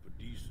put up a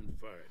decent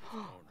fight if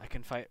cornered. I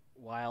can fight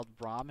wild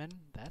Brahmin?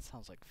 That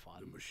sounds like fun.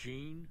 The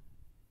machine?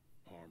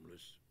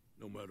 Harmless,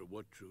 no matter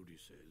what Trudy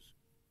says.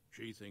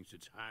 She thinks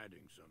it's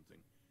hiding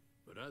something,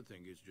 but I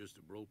think it's just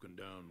a broken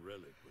down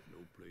relic with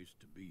no place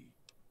to be.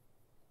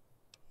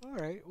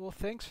 Alright, well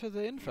thanks for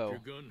the info.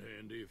 Keep your gun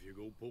handy if you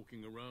go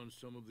poking around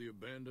some of the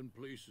abandoned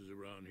places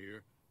around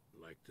here,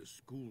 like the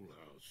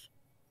schoolhouse.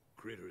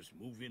 Critters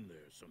move in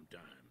there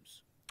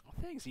sometimes.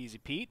 Thanks, Easy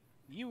Pete.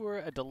 You were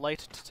a delight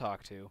to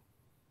talk to.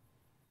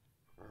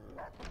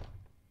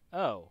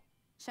 Oh.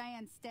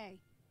 Cheyenne,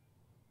 stay.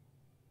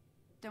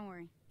 Don't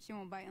worry. She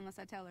won't bite unless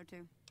I tell her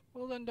to.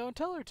 Well then don't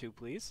tell her to,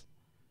 please.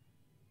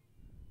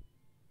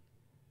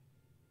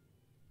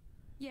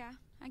 Yeah,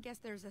 I guess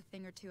there's a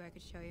thing or two I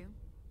could show you.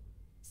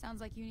 Sounds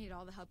like you need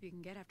all the help you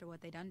can get after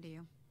what they done to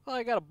you. Well,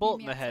 I got a Meet bullet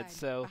me in the head, outside,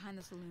 so behind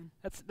the saloon.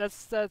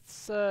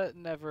 that's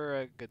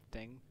never a good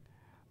thing.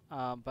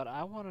 But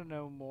I want to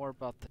know more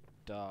about the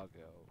doggo.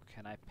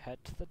 Can I pet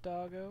the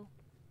doggo?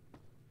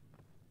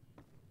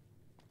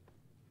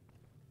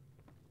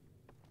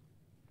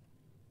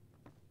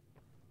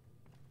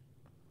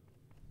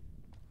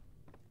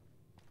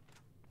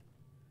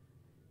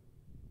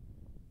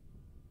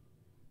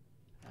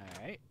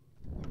 Alright.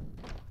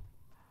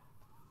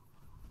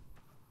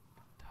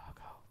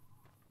 Doggo.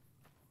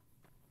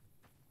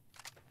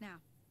 Now,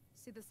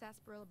 see the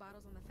sarsaparilla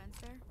bottles on the fence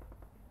there?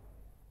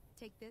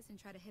 Take this and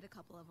try to hit a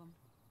couple of them.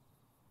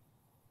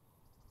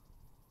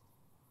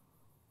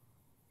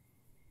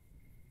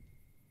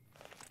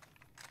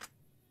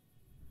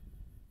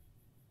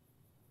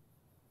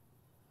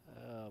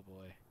 Oh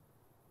boy.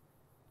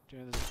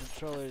 Doing this with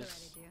controller's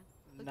That's the right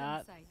idea. Look not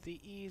on sight. the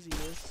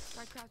easiest.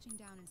 Try crouching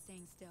down and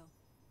staying still.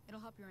 It'll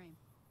help your aim.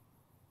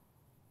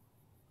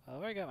 Oh, I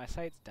already got my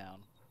sights down.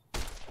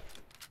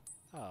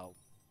 Oh.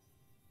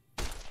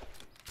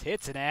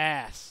 Tits and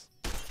ass!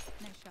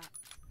 Nice shot.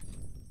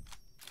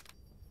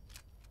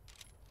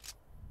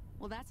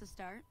 Well, that's a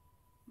start.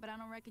 But I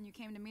don't reckon you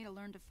came to me to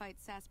learn to fight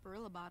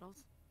sarsaparilla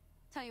bottles.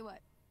 Tell you what,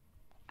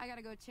 I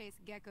gotta go chase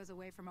geckos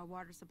away from our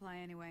water supply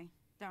anyway.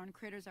 Darn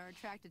critters are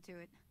attracted to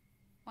it.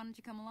 Why don't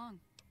you come along?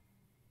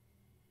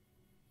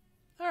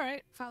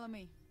 Alright. Follow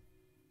me.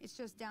 It's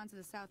just down to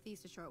the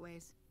southeast a short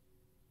ways.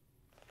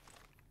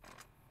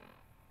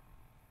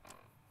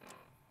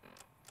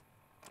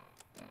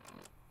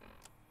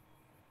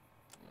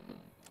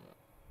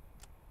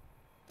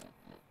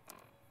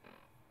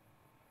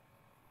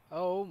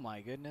 Oh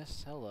my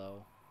goodness,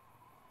 hello.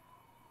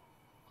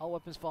 All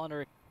weapons fall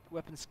under a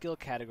weapon skill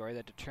category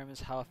that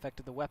determines how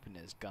effective the weapon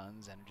is.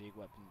 Guns, energy,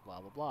 weapon, blah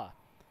blah blah.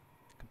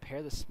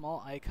 Compare the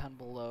small icon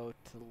below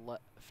to the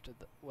left of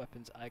the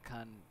weapon's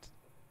icon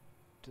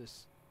to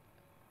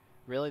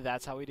really?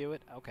 That's how we do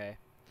it? Okay.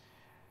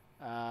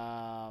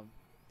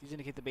 These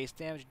indicate the base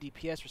damage and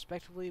DPS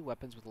respectively.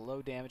 Weapons with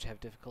low damage have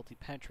difficulty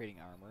penetrating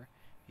armor.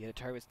 If you hit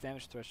a target's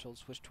damage threshold,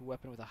 switch to a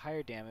weapon with a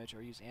higher damage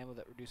or use ammo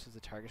that reduces the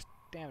target's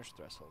damage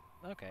threshold.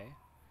 Okay.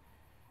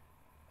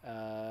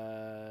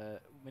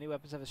 Many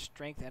weapons have a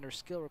strength and or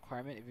skill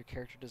requirement. If your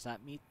character does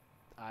not meet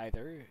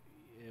either,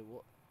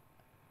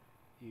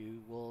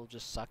 you will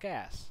just suck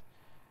ass.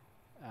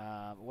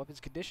 A weapon's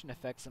condition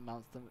affects the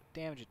amount of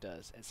damage it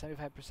does. At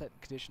 75%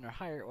 condition or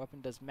higher, a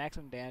weapon does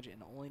maximum damage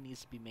and only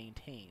needs to be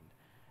maintained.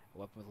 A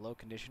weapon with low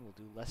condition will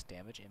do less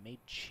damage and may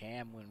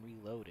jam when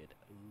reloaded.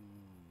 Ooh.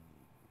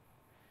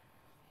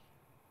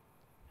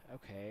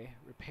 Okay,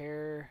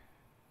 repair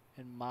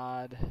and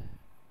mod.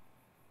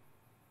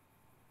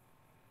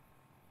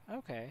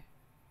 Okay.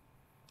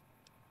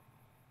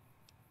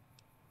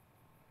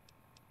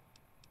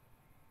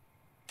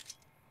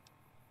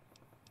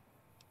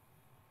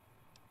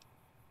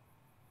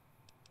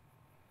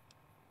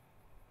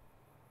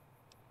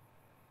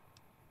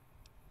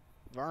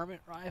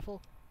 Varmint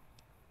rifle.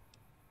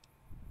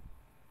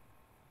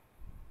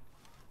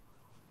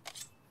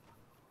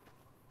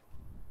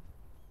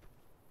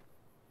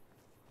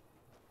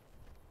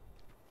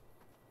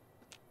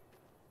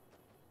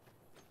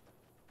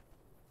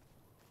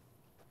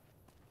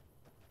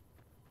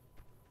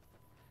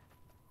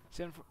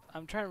 See,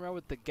 I'm trying to remember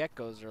what the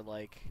geckos are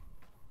like.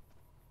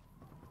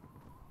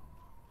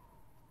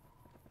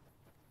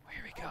 Where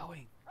are we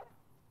going?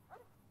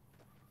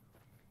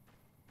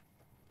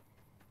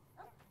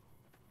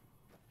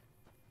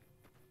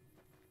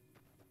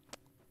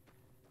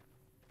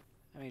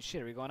 I mean,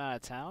 shit, are we going out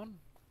of town?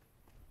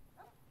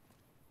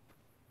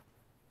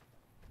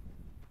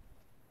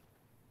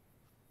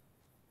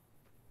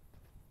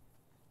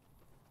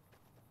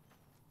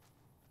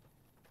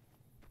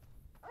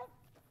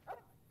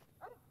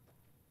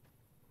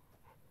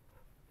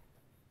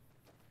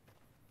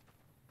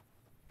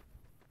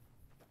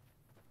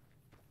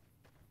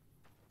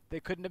 They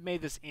couldn't have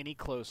made this any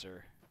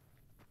closer.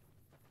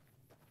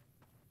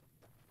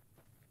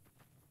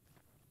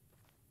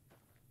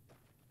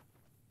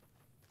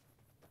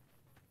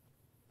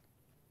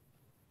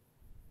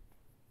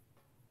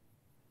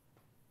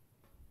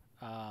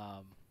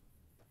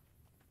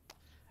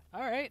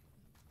 Alright.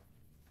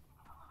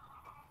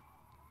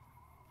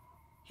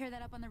 Hear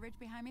that up on the ridge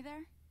behind me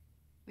there?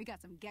 We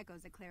got some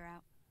geckos to clear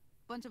out.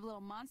 Bunch of little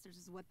monsters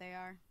is what they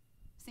are.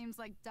 Seems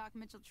like Doc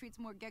Mitchell treats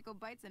more gecko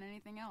bites than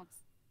anything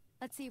else.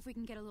 Let's see if we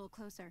can get a little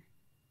closer.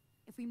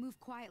 If we move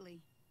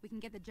quietly, we can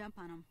get the jump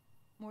on them.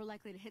 More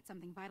likely to hit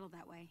something vital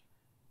that way.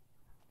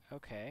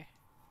 Okay.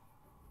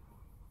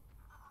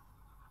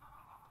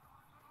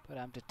 But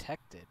I'm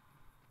detected.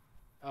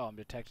 Oh, I'm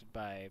detected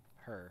by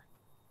her.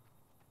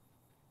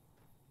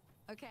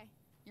 Okay,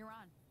 you're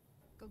on.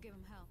 Go give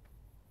him hell.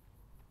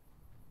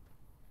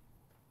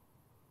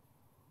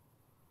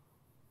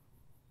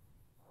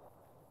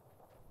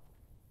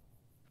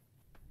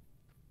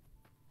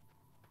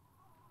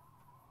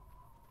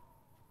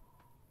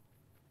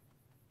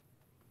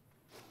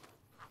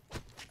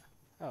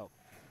 Oh.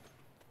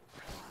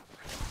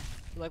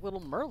 They're like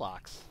little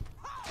murlocs.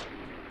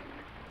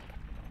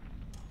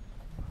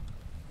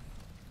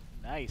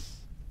 Nice.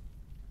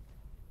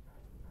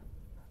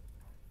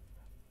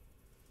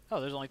 Oh,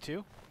 there's only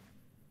 2?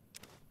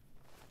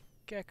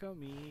 Gecko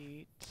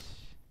meat.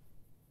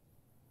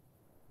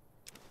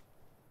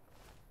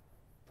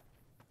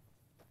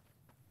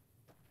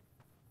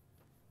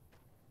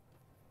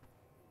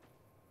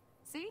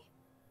 See?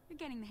 You're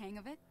getting the hang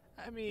of it.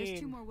 I mean... There's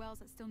 2 more wells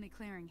that still need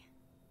clearing.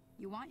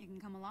 You want, you can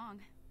come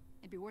along.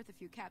 It'd be worth a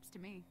few caps to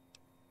me.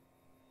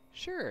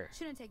 Sure.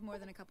 Shouldn't take more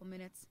than a couple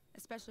minutes,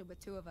 especially with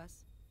 2 of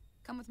us.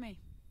 Come with me.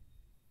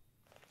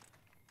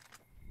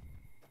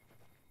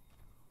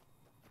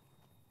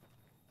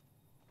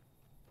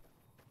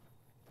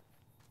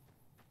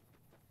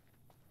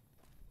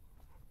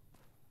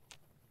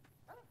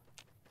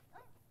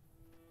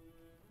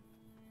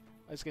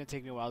 It's going to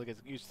take me a while to get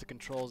used to the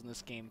controls in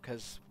this game,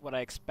 because what I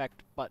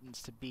expect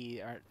buttons to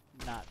be are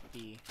not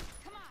be.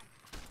 Come on!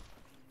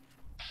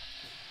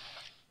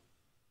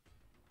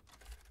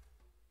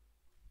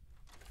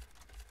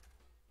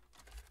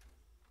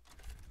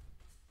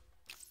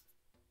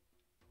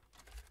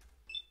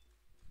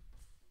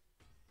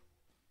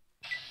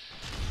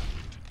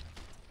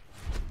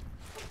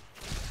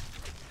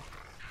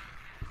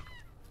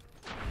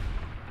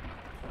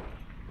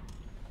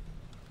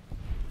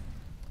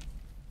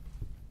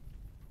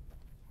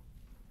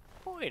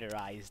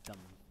 Pointerized them.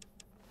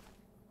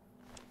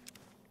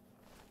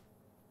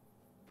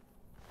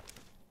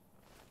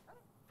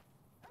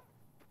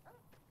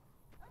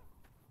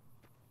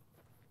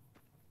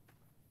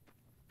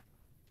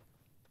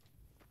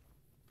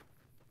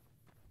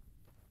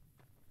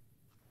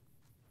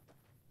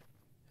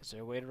 Is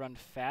there a way to run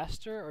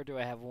faster, or do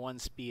I have 1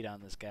 speed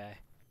on this guy?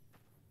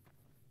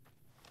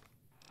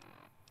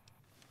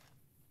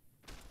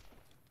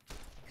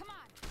 Come on!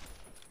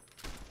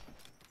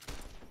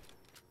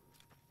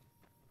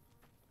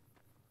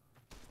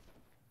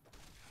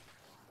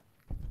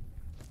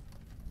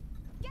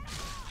 Get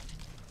off!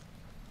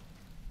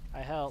 I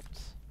helped.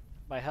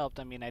 By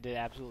helped, I mean I did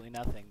absolutely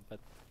nothing, but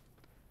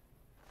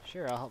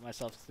sure, I'll help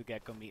myself to the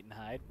gecko meat and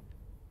hide.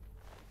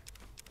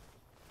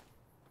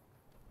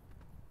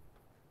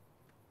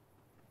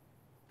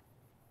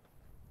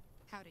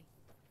 Howdy.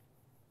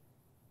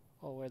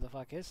 Oh, where the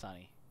fuck is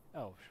Sonny?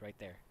 Oh, she's right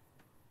there.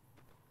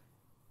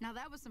 Now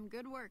that was some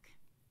good work.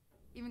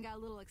 Even got a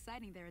little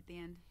exciting there at the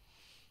end.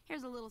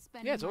 Here's a little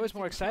spending. Yeah, it's always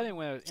more money for the exciting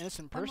when an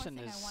innocent One more person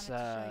thing I is, wanted to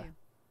show you.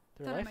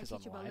 their Thought I life might is on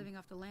teach the you about line. living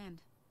off the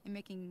land and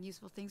making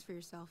useful things for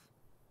yourself.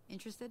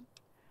 Interested?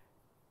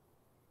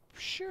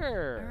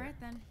 Sure. Alright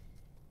then.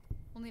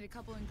 We'll need a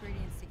couple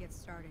ingredients to get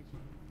started.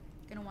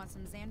 Gonna want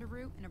some xander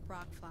root and a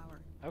brock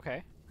flower.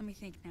 Okay. Let me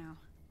think now.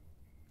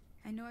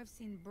 I know I've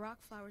seen brock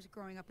flowers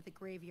growing up at the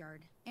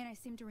graveyard, and I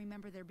seem to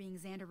remember there being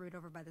xander root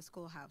over by the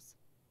schoolhouse.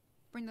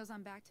 Bring those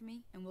on back to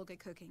me, and we'll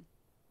get cooking.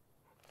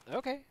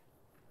 Okay.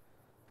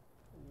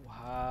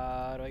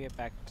 How do I get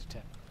back to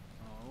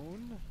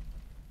town?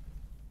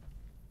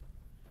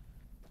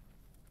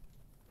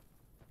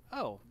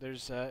 Oh,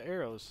 there's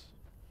arrows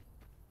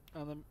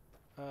on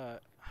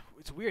the.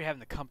 It's weird having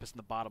the compass in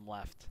the bottom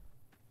left.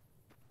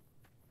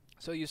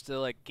 So used to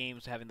like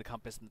games having the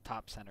compass in the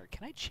top center.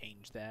 Can I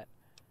change that?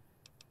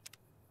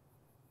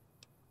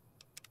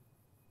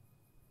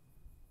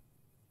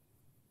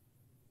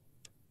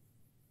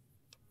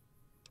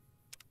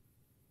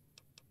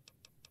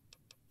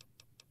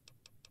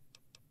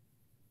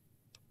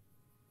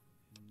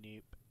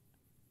 Nope.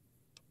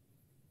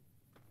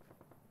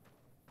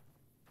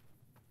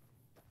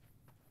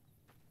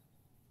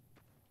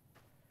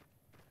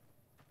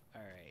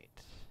 All right.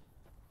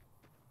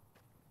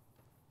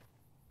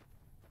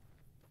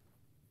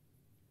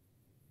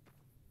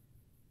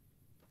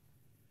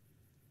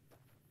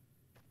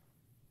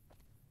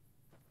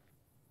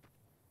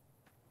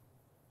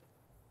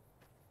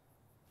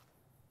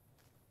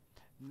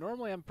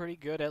 Normally I'm pretty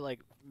good at like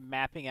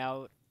mapping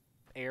out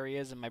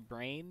areas in my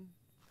brain.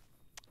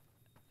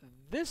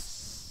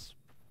 This,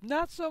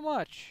 not so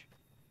much.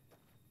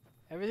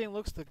 Everything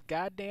looks the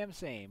goddamn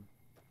same.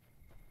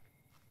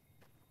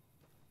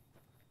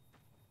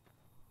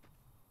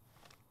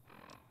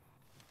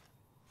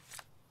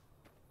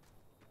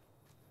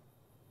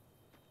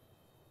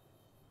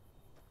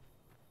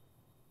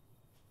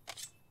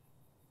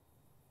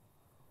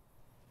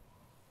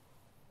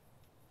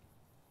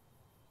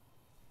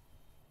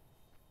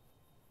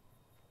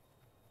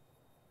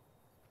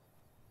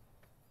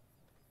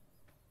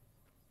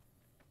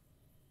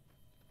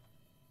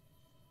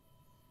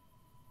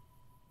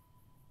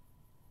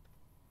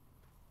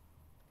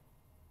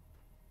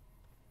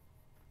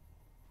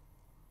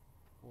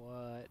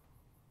 What?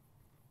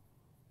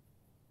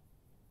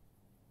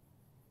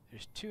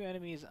 There's 2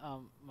 enemies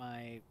on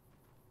my...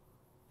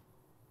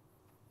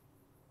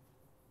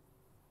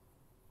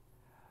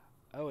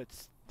 Oh,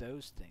 it's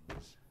those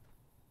things.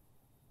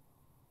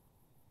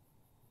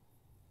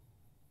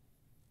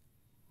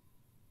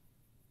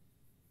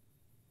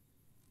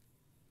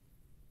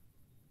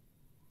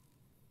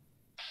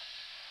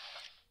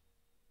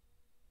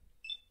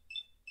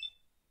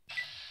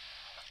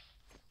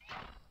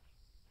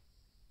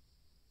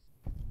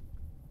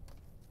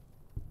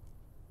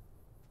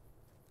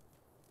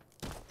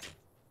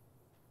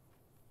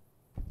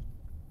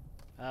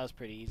 That was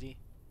pretty easy.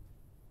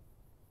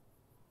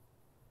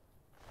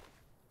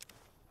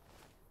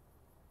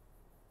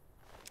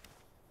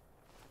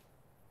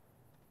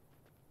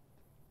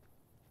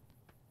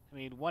 I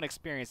mean, one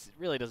experience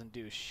really doesn't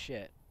do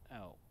shit.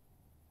 Oh.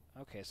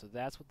 Okay, so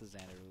that's what the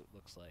Xander loot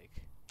looks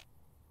like.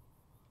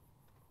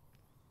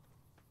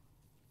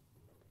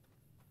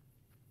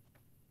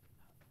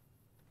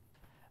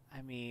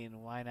 I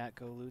mean, why not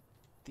go loot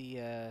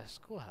the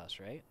schoolhouse,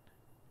 right?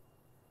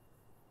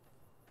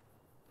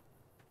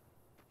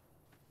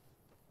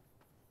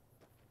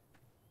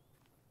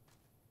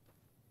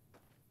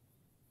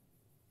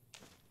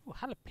 Ooh,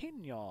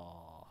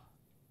 jalapeno!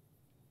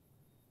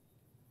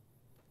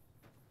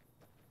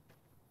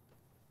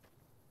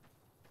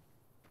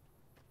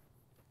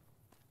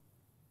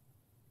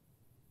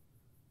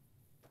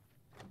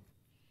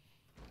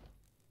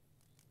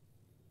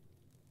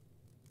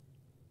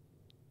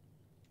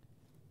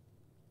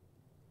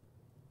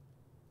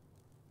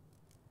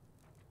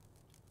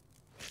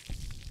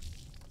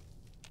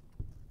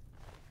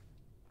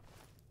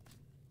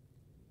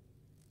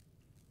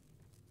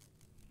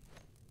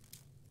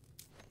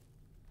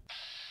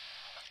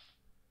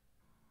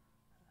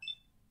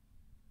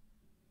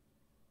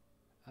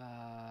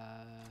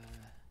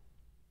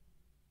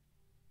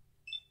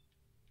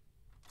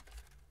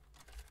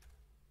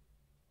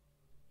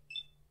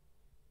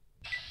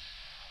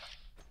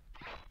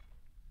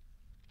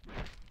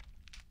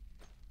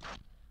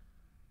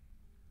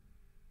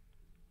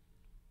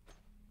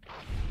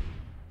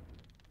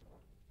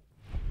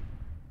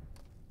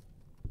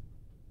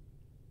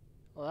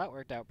 Well, that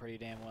worked out pretty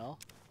damn well.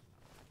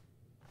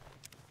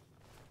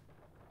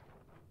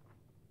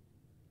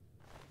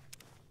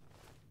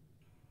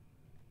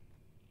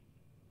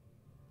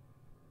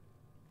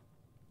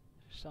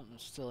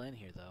 Something's still in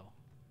here, though.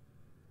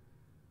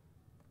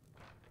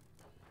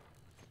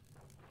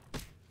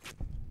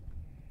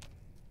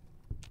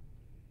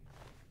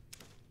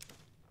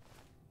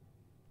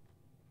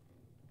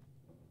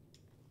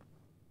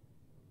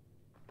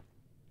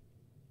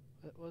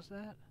 What was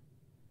that?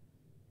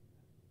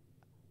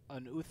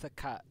 An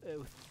Utheka.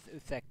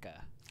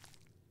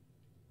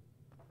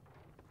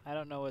 I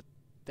don't know what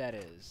that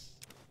is.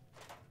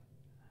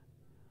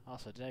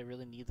 Also, did I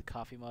really need the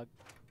coffee mug?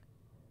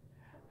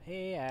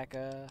 Hey,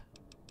 Akka.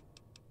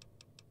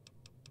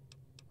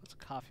 What's a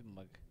coffee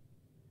mug?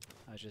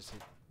 I was just...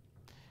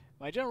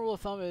 My general rule of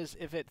thumb is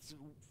if its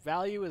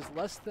value is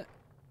less than...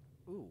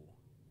 Ooh.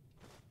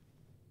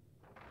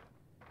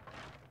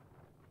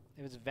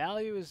 If its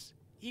value is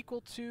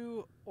equal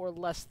to or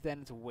less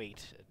than its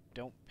weight,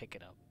 don't pick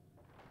it up.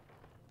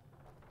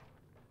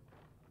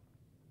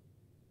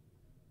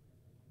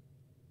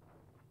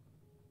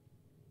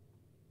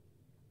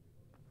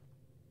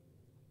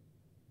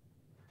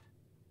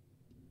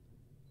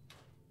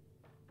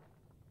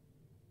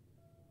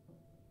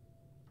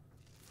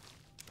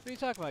 What are you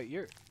talking about?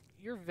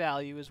 Your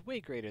value is way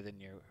greater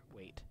than your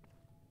weight.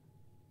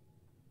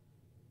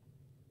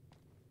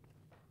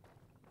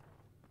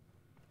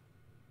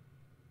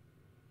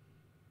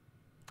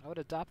 I would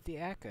adopt the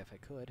Akka if I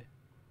could.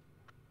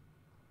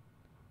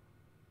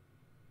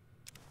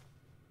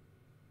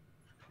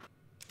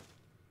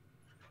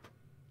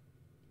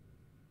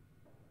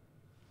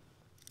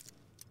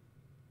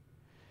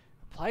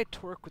 Apply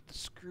torque with the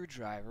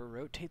screwdriver,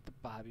 rotate the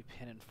bobby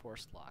pin and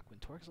force lock. When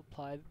torque is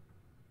applied...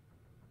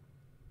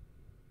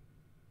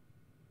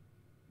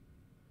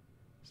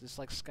 Is this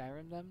like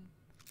Skyrim then?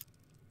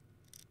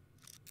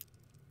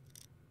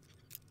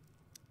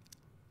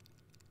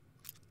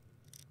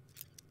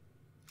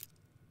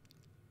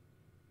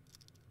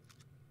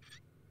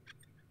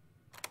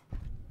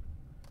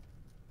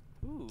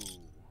 Ooh.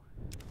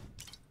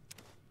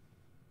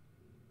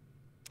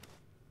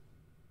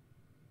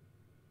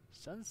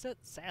 Sunset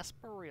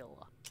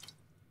sarsaparilla.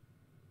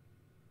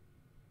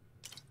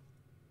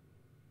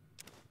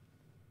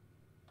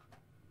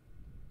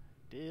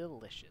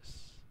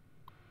 Delicious.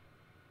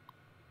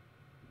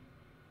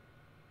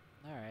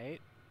 Alright.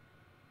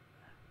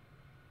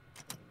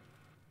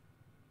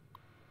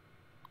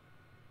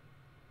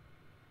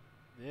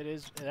 That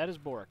is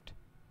borked.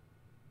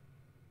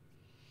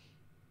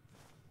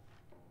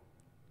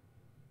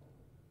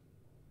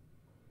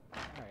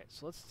 Alright,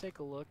 so let's take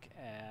a look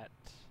at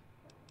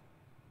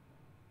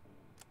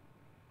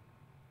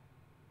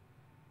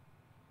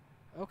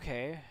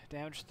okay,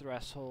 damage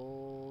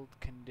threshold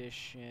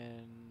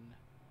condition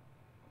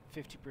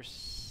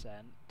 50%.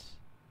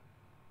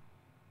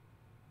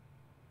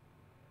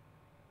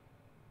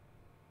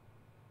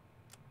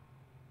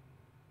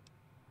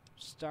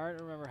 Starting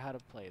to remember how to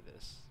play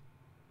this.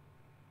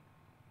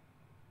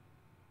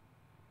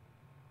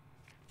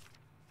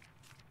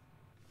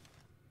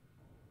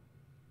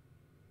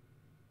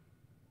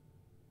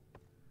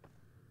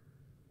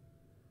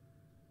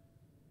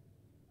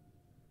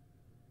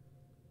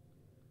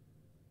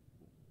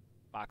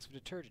 Box of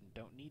detergent,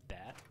 don't need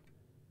that.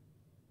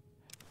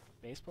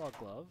 Baseball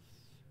glove.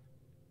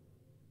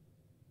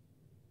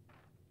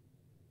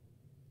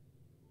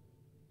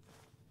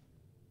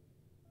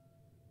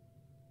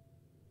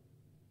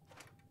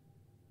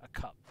 A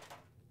cup.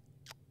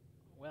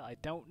 I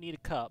don't need a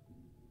cup.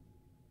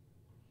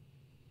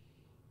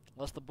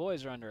 Unless the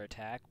boys are under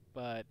attack,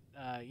 but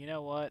you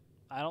know what?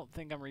 I don't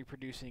think I'm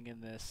reproducing in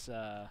this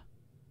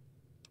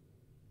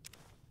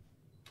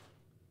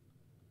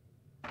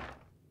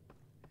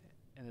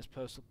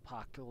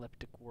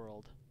post-apocalyptic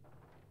world.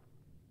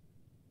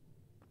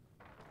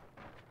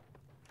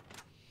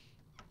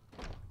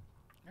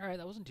 Alright,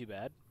 that wasn't too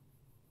bad.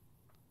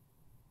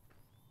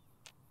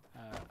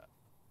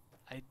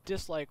 I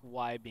dislike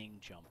Y being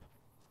jump.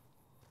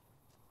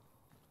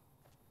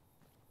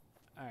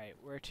 Alright,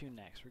 where to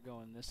next? We're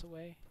going this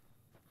way?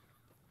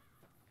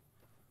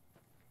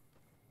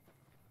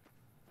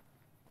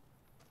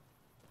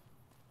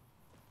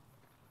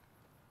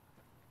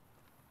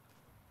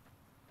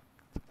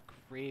 The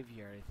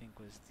graveyard, I think,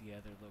 was the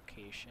other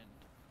location.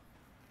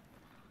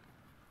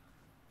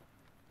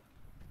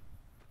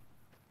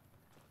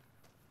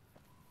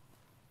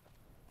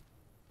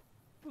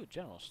 Ooh,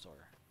 general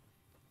store.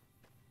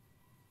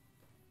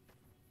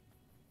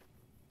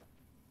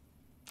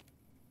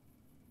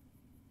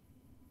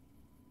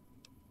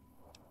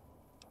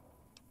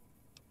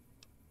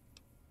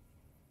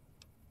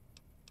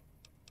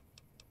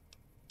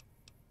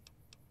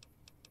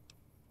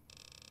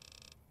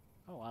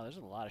 Oh wow, there's a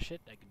lot of shit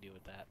I can do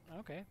with that.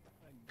 Okay,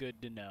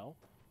 good to know.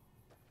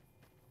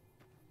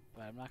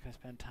 But I'm not gonna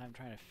spend time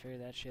trying to figure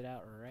that shit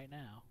out right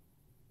now.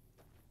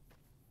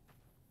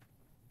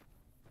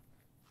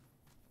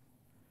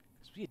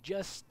 Cause we're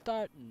just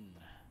starting.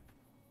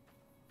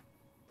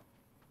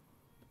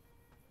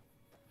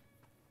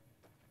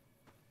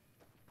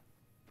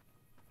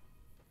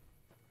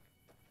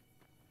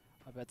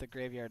 I bet the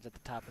graveyard's at the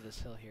top of this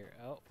hill here.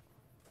 Oh.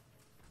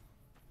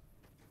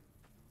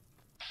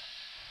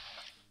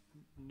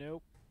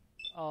 Nope.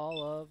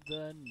 All of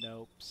the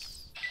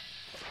nopes.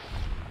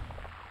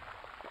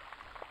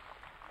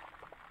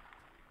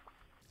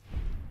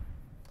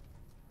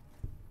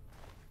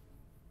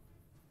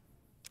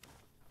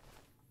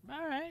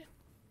 Alright.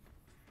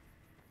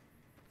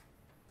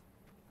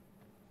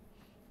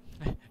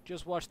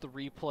 Just watch the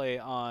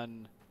replay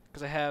on...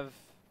 because I have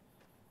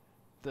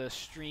the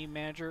stream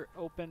manager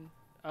open.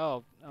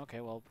 Oh,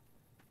 okay, well,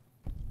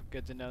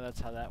 good to know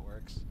that's how that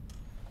works.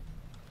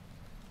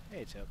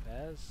 Hey,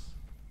 Topaz.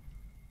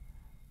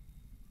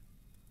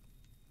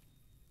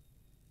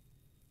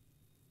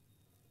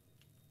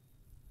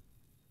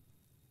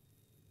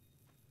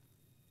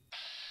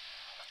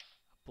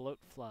 Bloat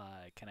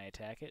fly. Can I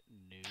attack it?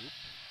 Nope.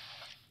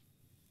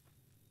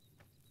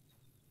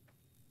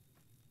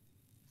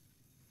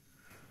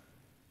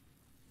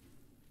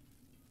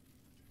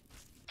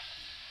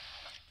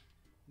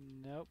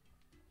 Nope.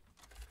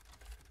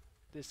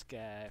 This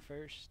guy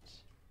first.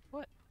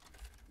 What?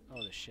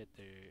 Oh, the shit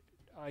there.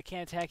 Oh, I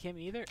can't attack him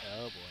either?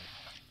 Oh, boy.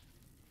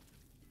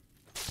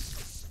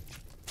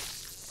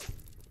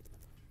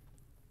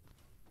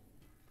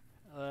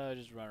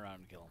 Just run around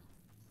and kill him.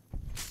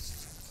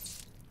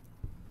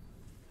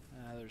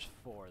 There's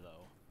 4,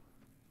 though.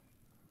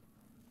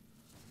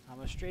 I'm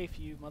gonna strafe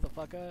you,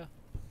 motherfucker.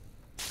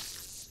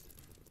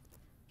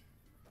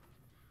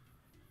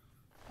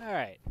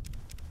 Alright.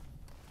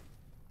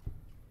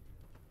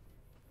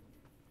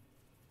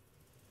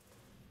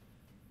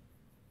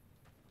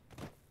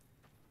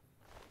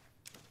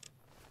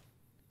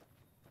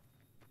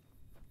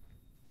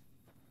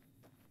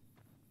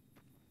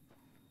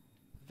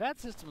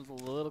 That system's a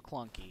little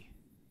clunky,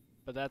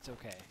 but that's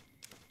okay.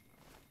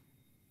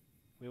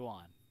 We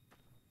won.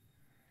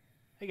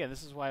 Again,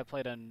 this is why I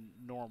played on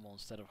normal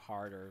instead of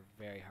hard or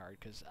very hard,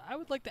 because I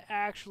would like to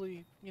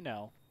actually, you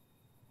know,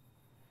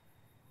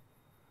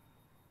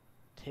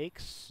 take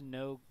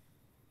snow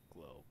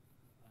globe.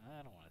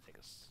 I don't want to take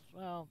a...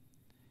 well,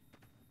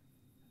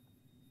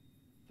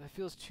 that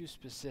feels too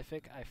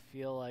specific. I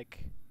feel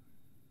like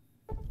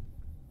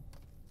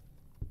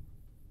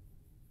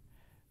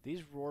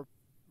these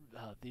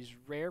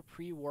rare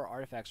pre-war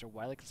artifacts are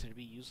widely considered to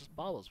be useless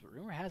baubles, but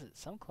rumor has it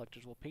some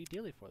collectors will pay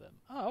dearly for them.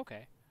 Oh,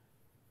 okay.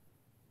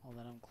 Well,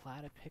 then I'm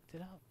glad I picked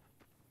it up.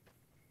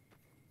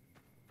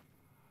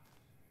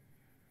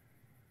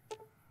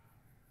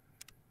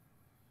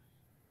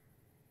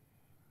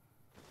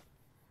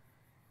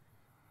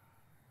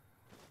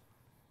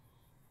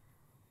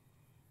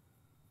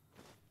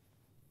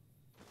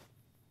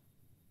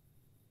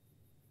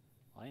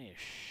 Well, I need a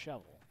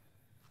shovel.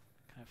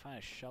 Can I find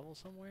a shovel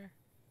somewhere?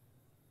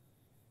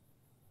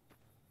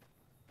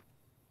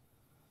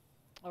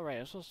 Oh, right,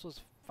 I'm supposed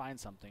to find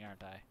something,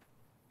 aren't I?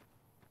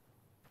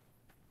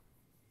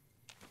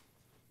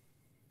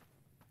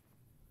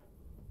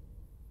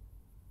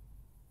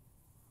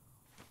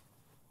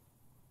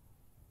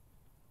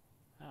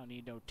 I don't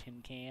need no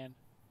tin can.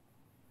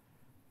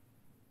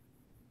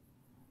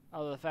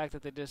 Although the fact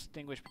that they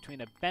distinguish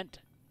between a bent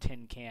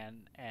tin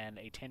can and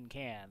a tin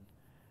can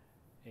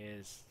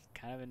is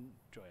kind of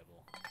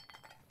enjoyable.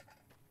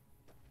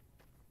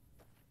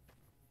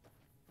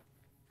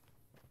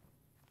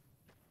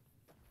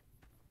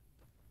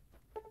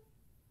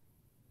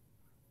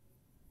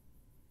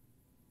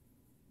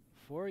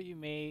 Before you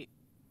may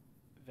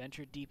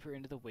venture deeper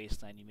into the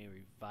wasteland, you may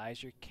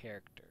revise your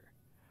character.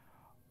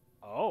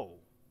 Oh.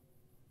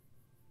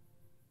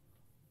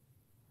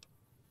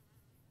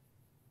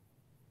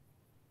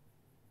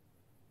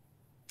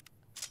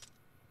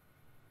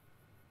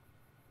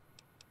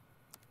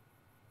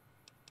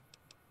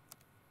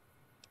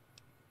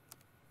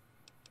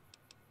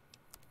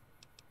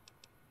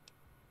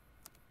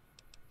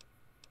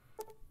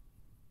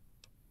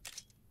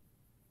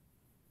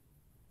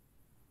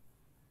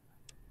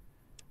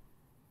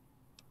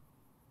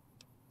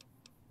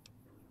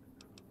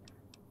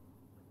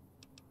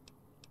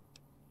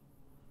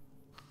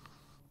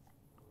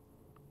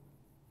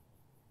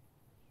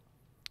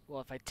 Well,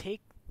 if I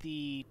take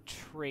the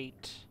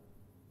trait,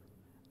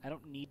 I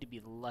don't need to be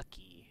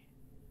lucky.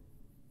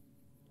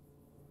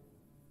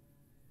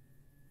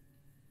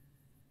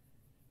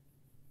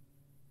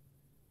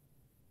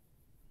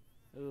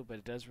 Ooh, but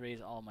it does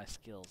raise all my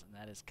skills, and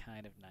that is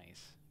kind of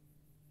nice.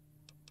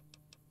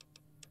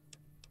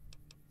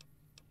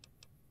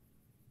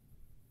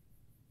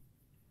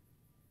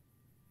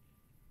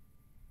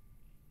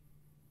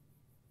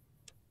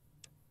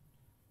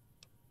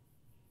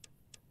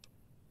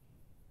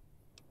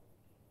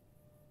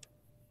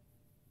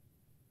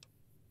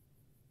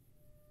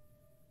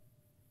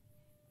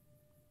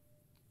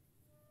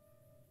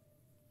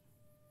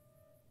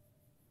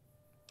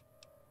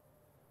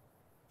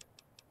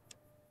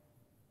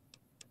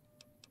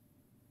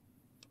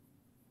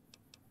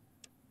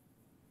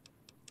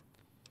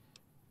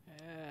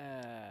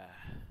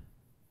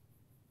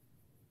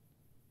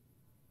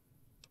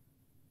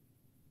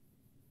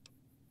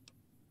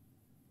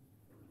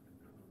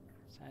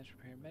 Science,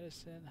 repair,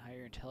 medicine.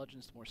 Higher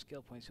intelligence, the more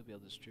skill points you'll be able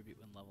to distribute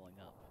when leveling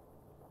up.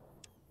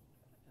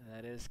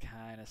 That is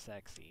kind of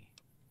sexy.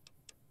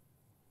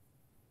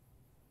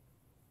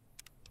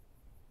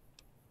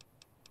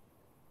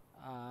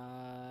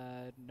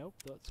 Nope,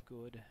 that's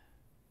good.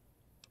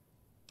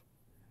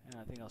 And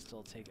I think I'll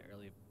still take it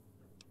early.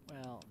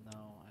 Well,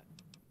 no.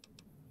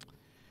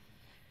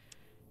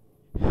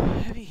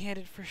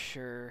 Heavy-handed for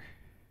sure.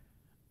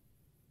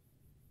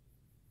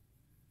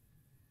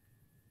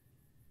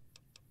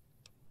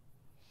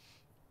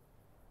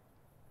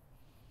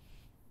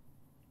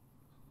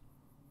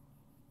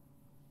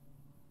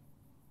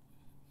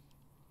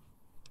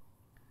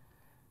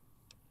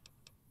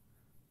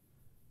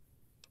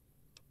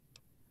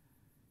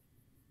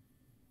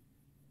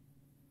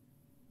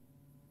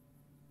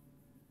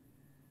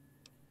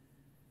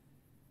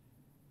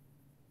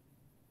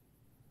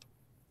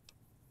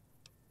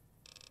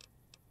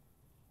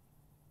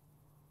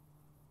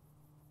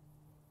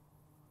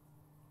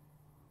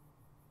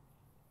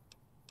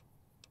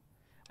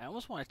 I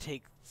almost want to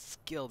take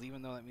skilled,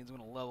 even though that means I'm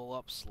going to level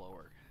up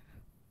slower.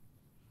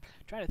 I'm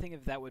trying to think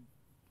if that would,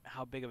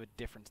 how big of a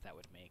difference that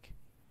would make.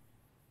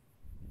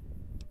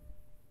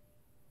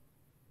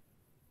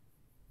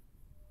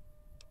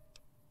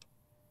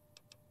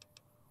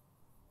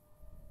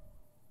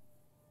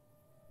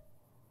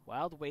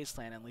 Wild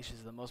Wasteland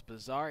unleashes the most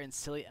bizarre and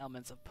silly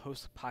elements of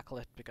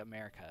post-apocalyptic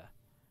America.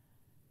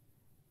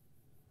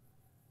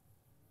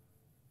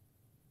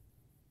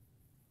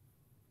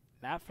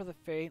 Not for the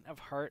faint of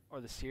heart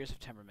or the sears of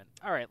temperament.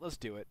 Alright, let's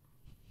do it.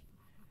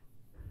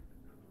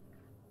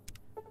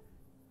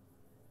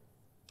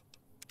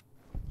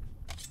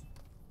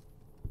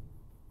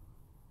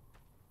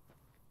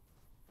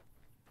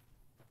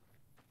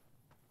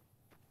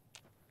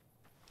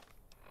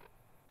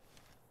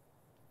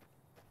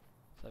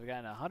 So I've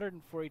gotten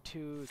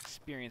 142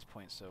 experience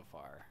points so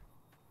far.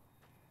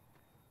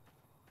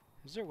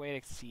 Is there a way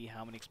to see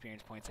how many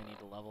experience points I need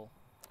to level?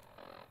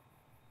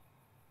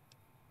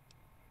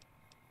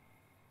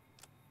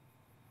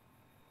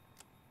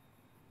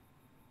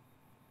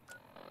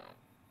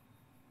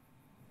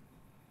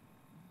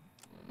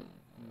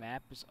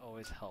 Map is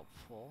always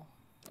helpful.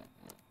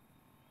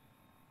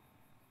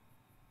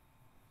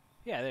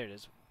 Yeah, there it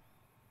is.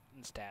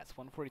 In stats,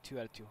 142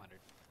 out of 200.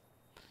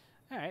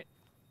 Alright.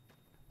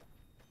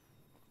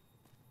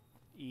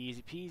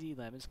 Easy peasy,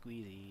 lemon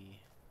squeezy.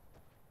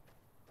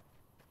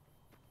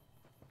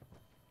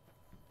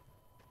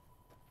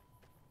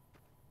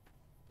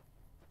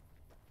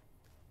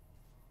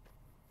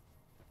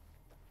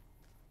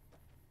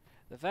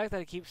 The fact that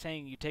I keep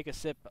saying you take a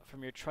sip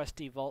from your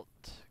trusty vault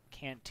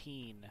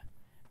canteen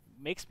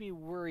makes me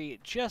worry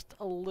just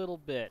a little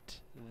bit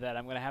that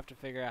I'm going to have to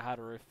figure out how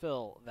to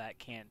refill that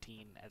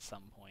canteen at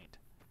some point.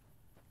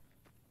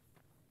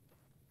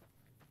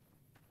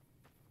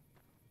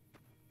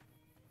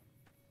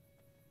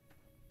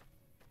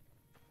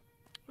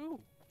 Ooh,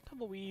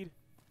 tumbleweed.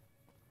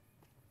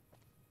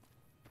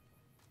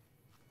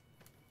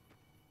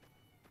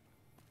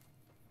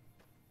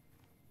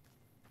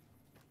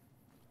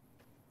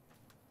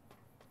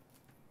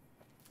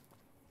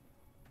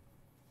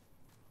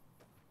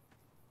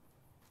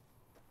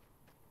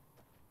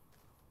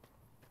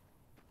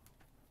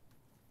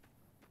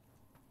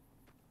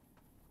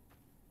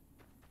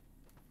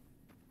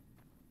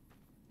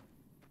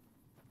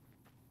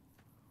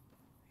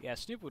 Yeah,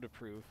 Snoop would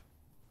approve.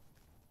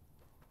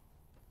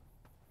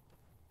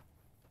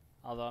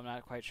 Although I'm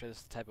not quite sure this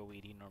is the type of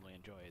weed he normally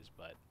enjoys,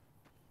 but...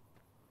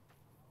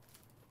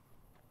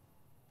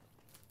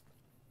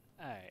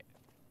 Alright.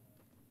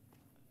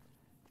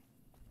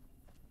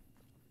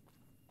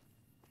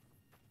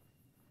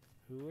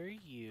 Who are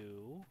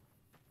you?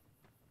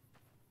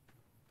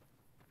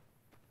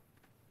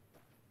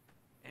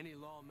 Any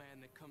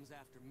lawman that comes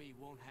after me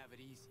won't have it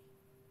easy.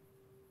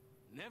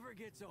 Never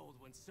gets old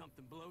when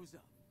something blows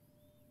up.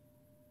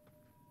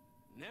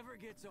 Never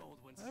gets old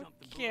when something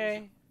blows up.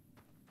 Okay.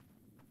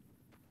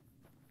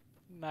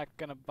 Not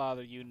gonna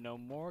bother you no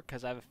more,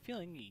 because I have a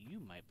feeling you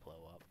might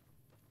blow up.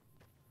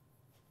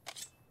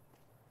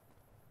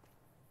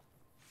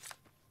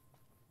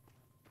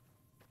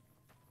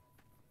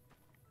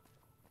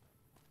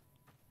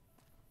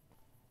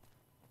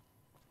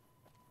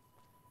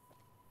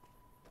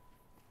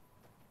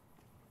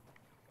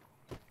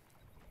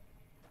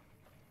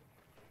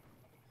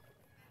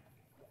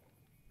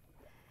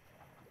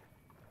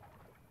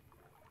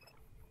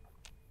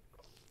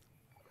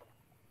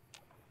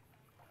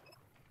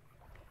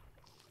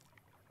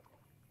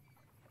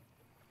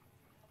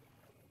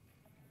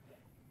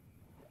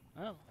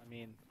 Well, I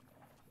mean,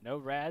 no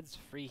rads,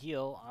 free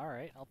heal.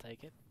 Alright, I'll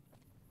take it.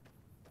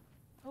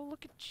 Oh,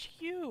 look at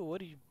you! What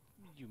do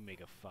you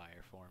make a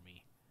fire for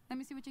me? Let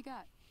me see what you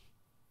got.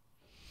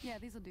 Yeah,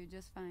 these'll do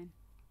just fine.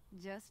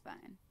 Just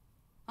fine.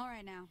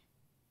 Alright now.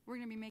 We're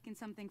gonna be making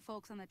something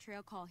folks on the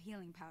trail call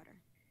healing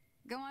powder.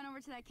 Go on over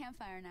to that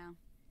campfire now.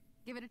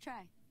 Give it a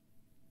try.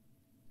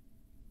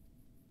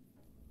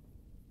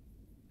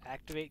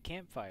 Activate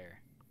campfire.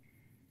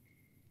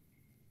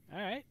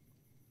 Alright.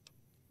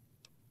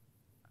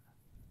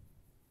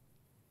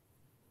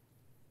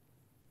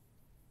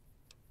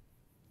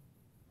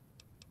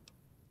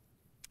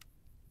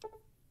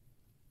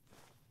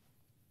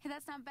 Hey,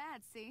 that's not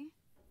bad, see?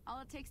 All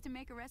it takes to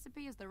make a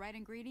recipe is the right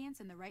ingredients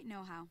and the right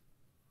know-how.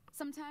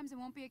 Sometimes it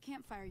won't be a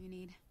campfire you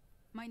need.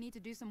 Might need to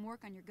do some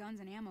work on your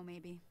guns and ammo,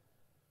 maybe.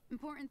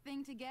 Important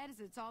thing to get is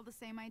it's all the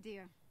same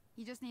idea.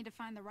 You just need to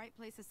find the right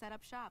place to set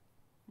up shop.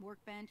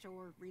 Workbench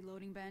or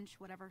reloading bench,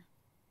 whatever.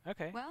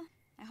 Okay. Well,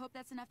 I hope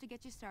that's enough to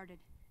get you started.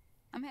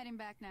 I'm heading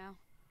back now.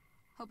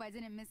 Hope I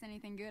didn't miss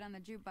anything good on the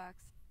jukebox.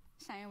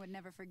 Cheyenne would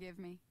never forgive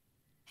me.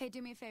 Hey,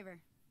 do me a favor.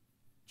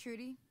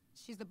 Trudy,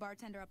 she's the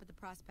bartender up at the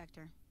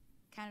Prospector.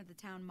 Kind of the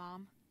town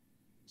mom.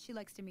 She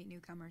likes to meet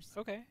newcomers.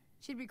 Okay.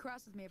 She'd be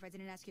cross with me if I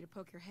didn't ask you to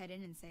poke your head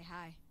in and say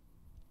hi.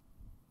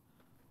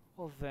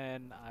 Well,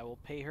 then I will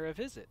pay her a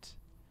visit.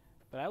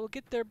 But I will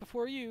get there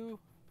before you,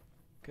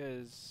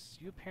 because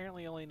you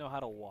apparently only know how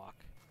to walk.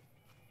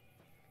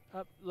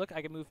 Oh, look,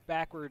 I can move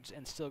backwards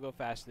and still go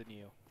faster than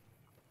you.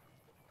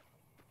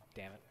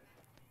 Damn it.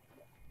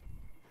 I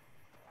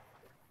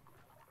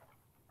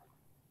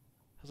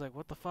was like,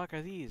 what the fuck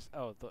are these?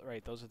 Oh,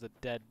 right, those are the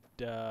dead,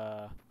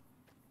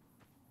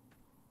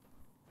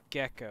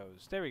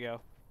 geckos. There we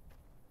go.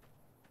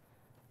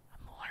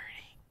 I'm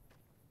learning.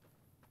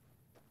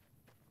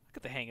 I'll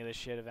get the hang of this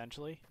shit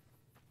eventually.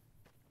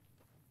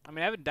 I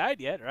mean, I haven't died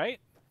yet, right?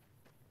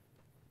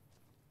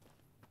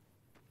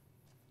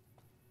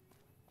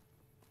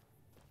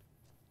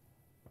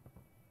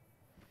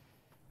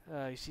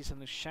 You see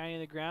something shiny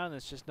in the ground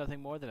that's just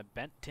nothing more than a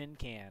bent tin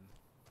can.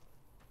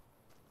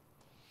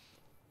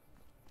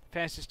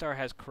 Phantasy Star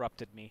has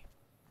corrupted me.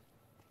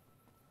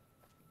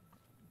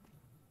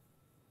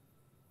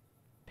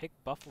 Pick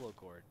buffalo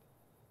gourd.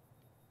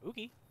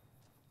 Oogie.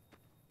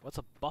 What's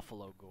a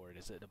buffalo gourd?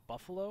 Is it a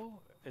buffalo?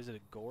 Is it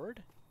a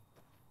gourd?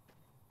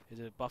 Is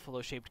it a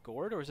buffalo-shaped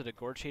gourd, or is it a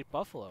gourd-shaped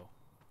buffalo?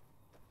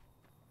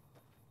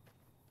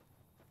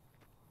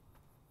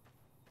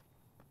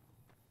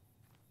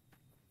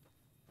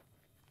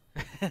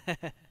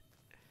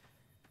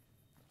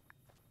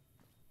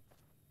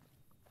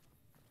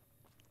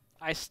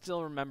 I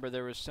still remember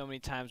there were so many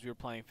times we were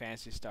playing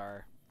Phantasy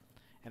Star,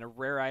 and a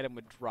rare item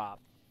would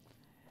drop,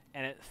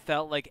 and it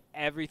felt like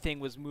everything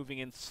was moving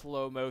in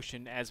slow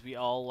motion as we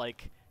all,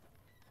 like,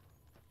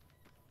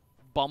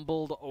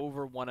 bumbled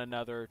over one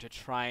another to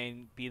try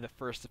and be the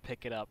first to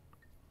pick it up.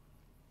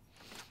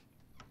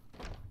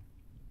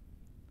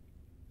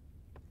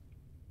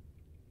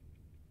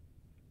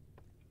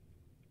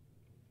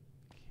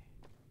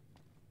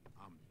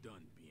 I'm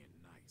done being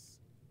nice.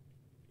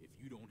 If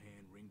you don't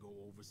hand Ringo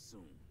over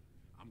soon,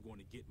 I'm going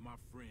to get my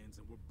friends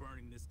and we're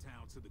burning this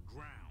town to the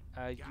ground.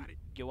 Got it?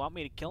 You want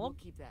me to kill him?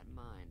 We'll keep that in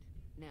mind.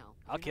 Now,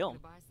 I'll if kill you're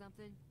him. not gonna buy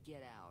something,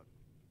 get out.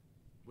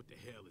 What the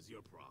hell is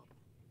your problem?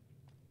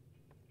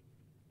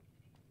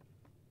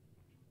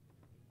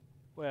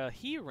 Well,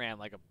 he ran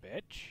like a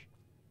bitch.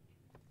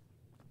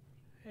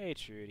 Hey,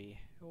 Trudy.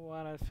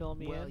 Wanna fill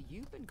me Well, in?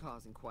 you've been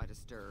causing quite a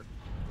stir.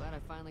 Glad I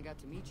finally got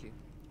to meet you.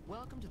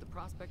 Welcome to the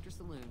Prospector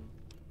Saloon.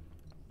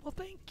 Well,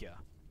 thank ya.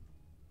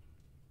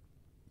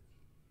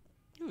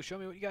 Ooh, show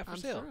me what you got for I'm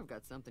sale. sure I've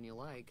got something you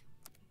like.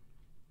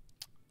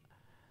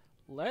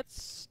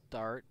 Let's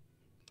start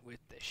with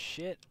the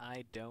shit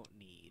I don't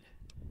need.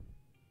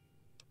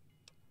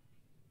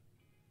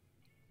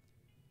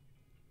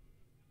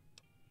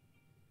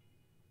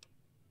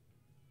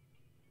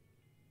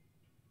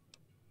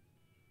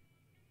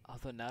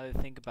 Although now that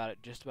I think about it,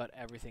 just about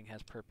everything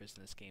has purpose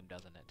in this game,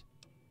 doesn't it?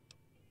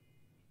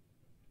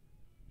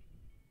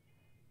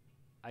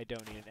 I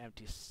don't need an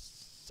empty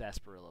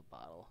sarsaparilla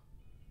bottle.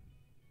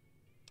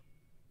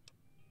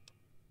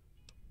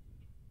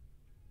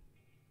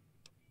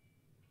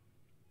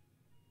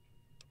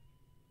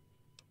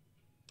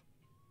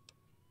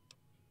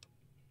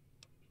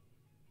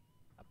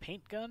 A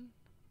paint gun?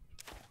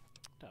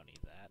 Don't need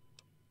that.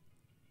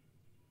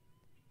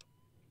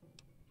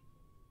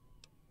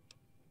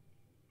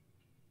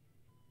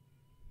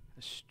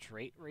 A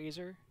straight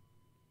razor?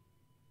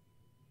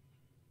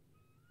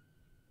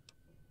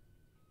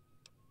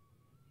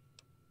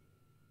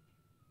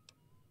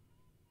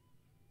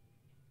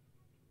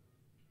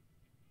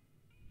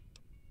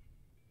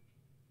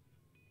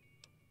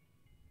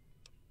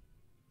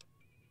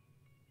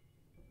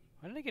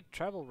 Why did I get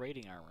travel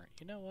rating armor?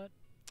 You know what?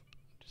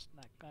 I'm just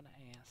not gonna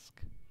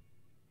ask.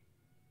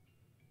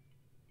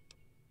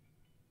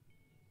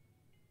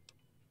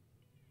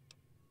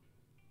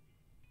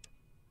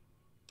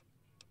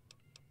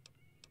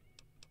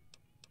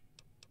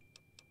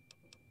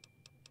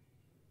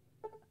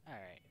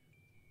 Alright.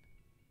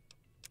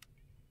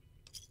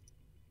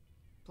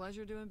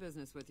 Pleasure doing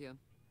business with you.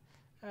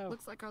 Oh.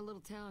 Looks like our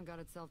little town got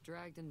itself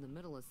dragged into the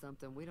middle of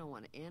something we don't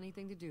want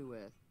anything to do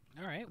with.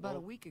 Alright, About well,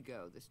 a week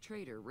ago, this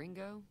traitor,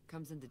 Ringo,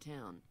 comes into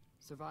town.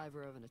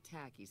 Survivor of an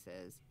attack, he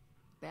says.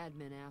 Bad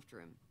men after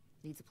him.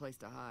 Needs a place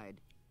to hide.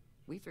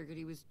 We figured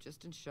he was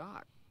just in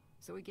shock,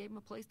 so we gave him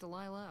a place to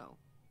lie low.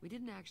 We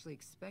didn't actually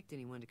expect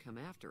anyone to come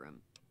after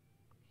him.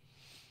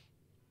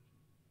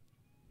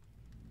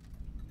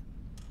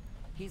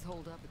 He's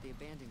holed up at the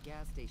abandoned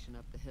gas station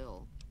up the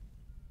hill.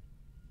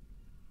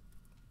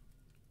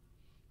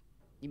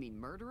 You mean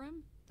murder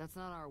him? That's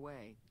not our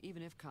way,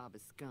 even if Cobb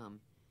is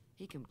scum.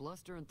 He can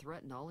bluster and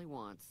threaten all he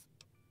wants.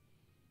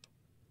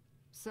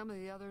 Some of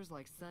the others,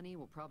 like Sonny,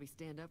 will probably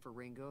stand up for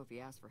Ringo if he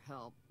asks for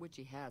help, which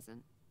he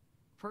hasn't.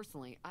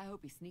 Personally, I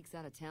hope he sneaks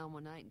out of town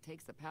one night and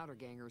takes the powder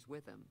gangers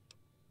with him.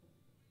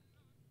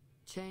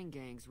 Chain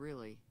gangs,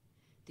 really.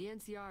 The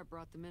NCR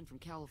brought them in from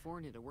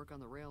California to work on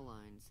the rail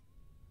lines.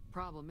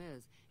 Problem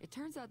is, it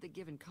turns out that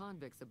giving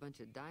convicts a bunch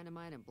of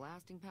dynamite and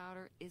blasting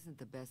powder isn't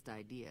the best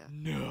idea.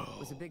 no. It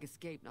was a big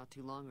escape not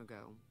too long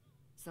ago.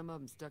 Some of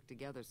them stuck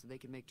together so they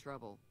could make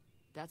trouble.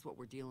 That's what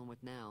we're dealing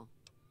with now.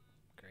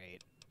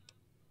 Great.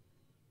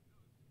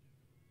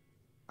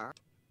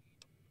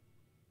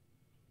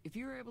 If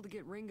you were able to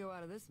get Ringo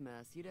out of this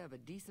mess, you'd have a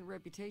decent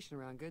reputation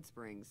around Good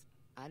Springs.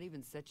 I'd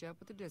even set you up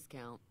with a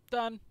discount.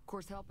 Done. Of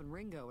course, helping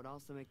Ringo would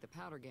also make the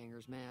powder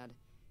gangers mad.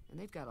 And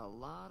they've got a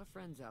lot of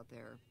friends out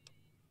there.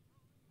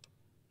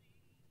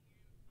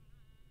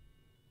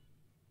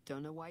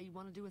 Don't know why you'd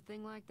want to do a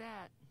thing like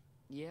that.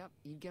 Yep,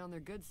 you'd get on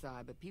their good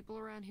side, but people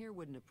around here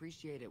wouldn't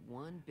appreciate it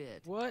one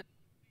bit. What?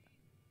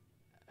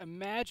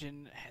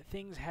 Imagine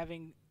things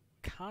having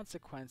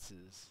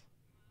consequences.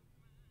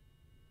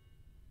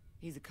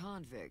 He's a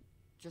convict,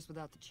 just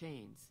without the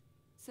chains.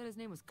 Said his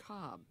name was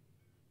Cobb.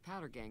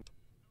 Powder gang.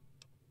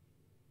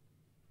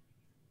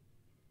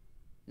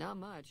 Not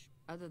much,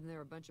 other than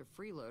they're a bunch of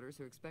freeloaders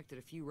who expected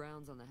a few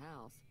rounds on the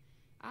house.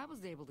 I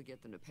was able to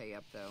get them to pay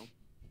up, though.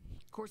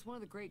 Of course, one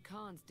of the great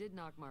cons did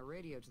knock my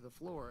radio to the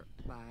floor,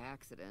 by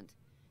accident,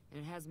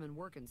 and it hasn't been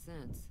working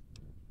since.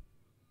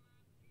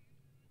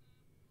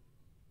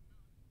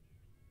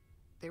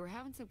 They were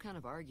having some kind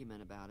of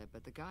argument about it,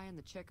 but the guy in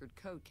the checkered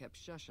coat kept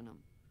shushing them.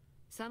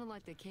 Sounded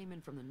like they came in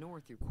from the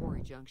north through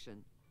Quarry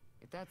Junction.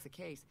 If that's the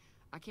case,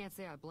 I can't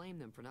say I blame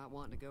them for not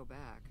wanting to go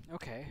back.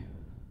 Okay.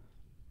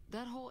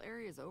 That whole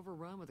area is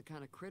overrun with the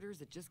kind of critters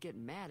that just get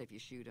mad if you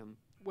shoot them.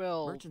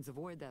 Well, Merchants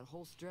avoid that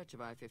whole stretch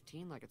of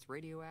I-15 like it's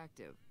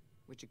radioactive,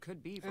 which it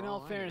could be for in all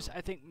all I fairness, know.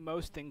 I think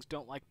most things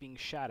don't like being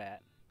shot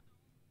at.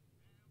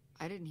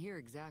 I didn't hear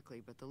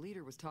exactly, but the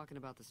leader was talking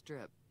about the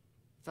strip.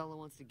 Fella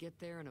wants to get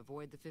there and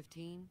avoid the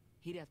 15,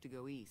 he'd have to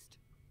go east.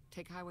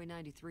 Take Highway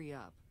 93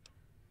 up.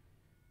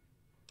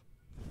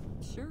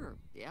 Sure,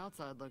 the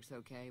outside looks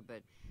okay,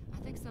 but I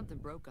think something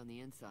broke on the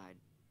inside.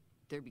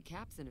 There'd be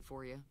caps in it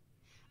for you.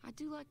 I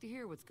do like to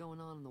hear what's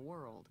going on in the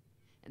world,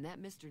 and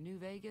that Mr. New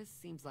Vegas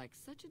seems like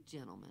such a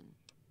gentleman.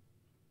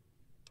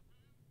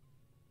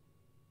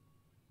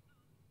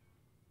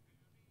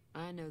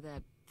 I know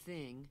that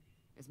thing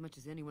as much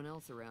as anyone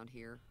else around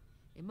here.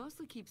 It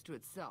mostly keeps to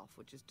itself,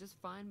 which is just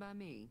fine by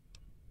me.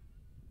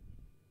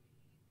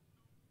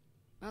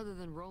 Other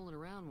than rolling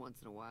around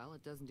once in a while,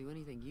 it doesn't do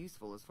anything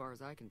useful as far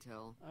as I can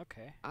tell.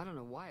 Okay. I don't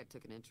know why it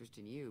took an interest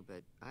in you,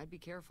 but I'd be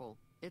careful.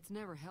 It's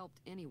never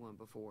helped anyone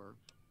before.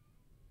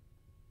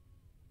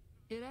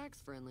 It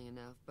acts friendly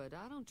enough, but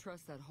I don't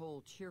trust that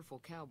whole cheerful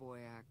cowboy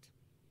act.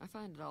 I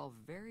find it all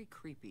very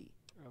creepy.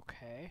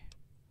 Okay.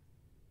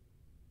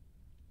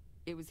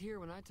 It was here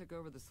when I took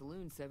over the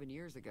saloon 7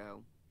 years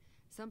ago.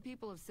 Some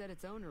people have said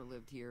its owner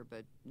lived here,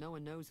 but no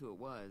one knows who it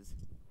was.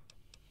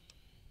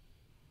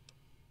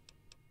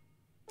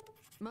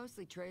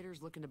 Mostly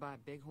traders looking to buy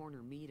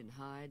bighorner meat and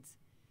hides.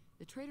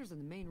 The traders are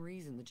the main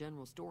reason the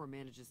general store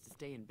manages to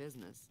stay in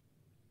business.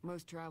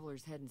 Most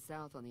travelers heading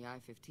south on the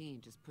I-15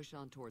 just push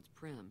on towards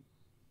Prim.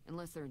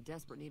 unless they're in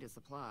desperate need of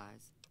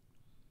supplies.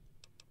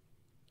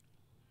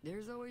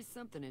 There's always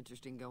something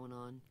interesting going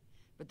on,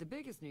 but the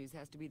biggest news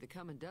has to be the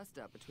coming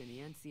dust-up between the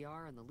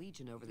NCR and the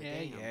Legion over the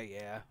dam.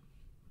 Yeah.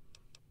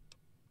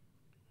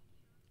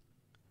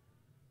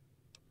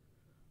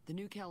 The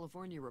new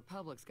California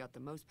Republic's got the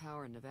most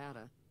power in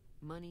Nevada.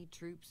 Money,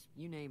 troops,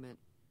 you name it.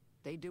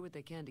 They do what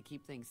they can to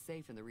keep things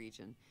safe in the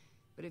region.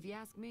 But if you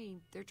ask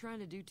me, they're trying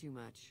to do too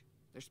much.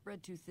 They're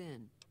spread too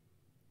thin.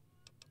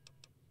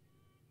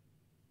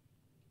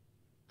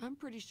 I'm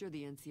pretty sure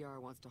the NCR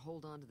wants to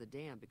hold on to the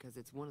dam because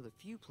it's one of the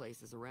few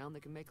places around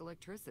that can make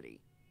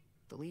electricity.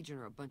 The Legion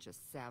are a bunch of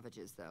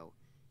savages, though.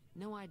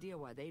 No idea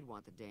why they'd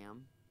want the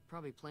dam.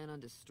 Probably plan on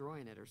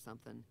destroying it or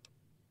something.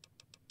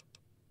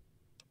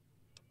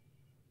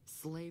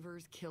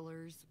 Slavers,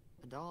 killers,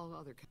 and all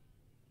other kinds.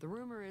 The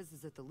rumor is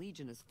that the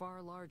Legion is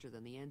far larger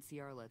than the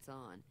NCR lets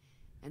on,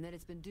 and that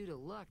it's been due to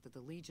luck that the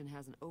Legion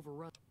hasn't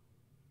overrun.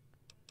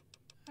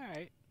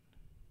 Alright.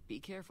 Be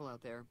careful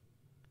out there.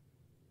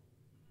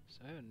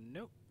 So,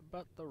 nope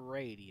about the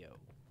radio.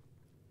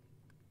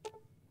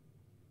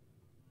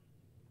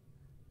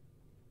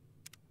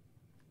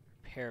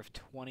 Pair of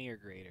 20 or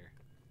greater.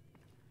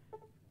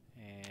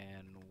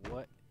 And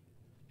what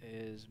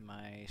is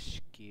my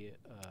skill?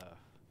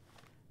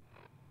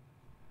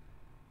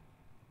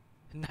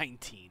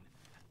 19.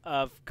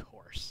 Of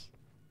course.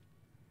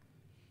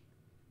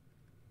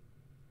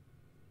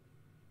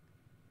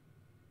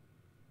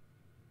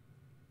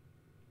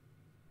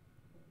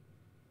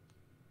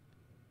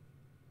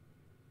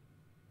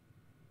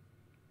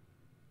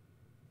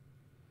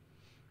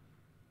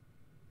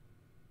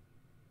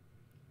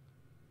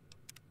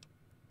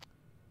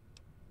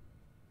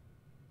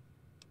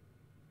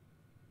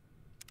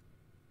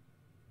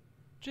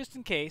 Just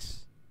in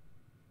case.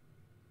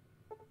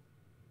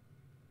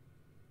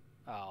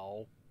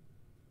 Oh.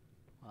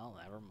 Well,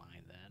 never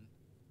mind then.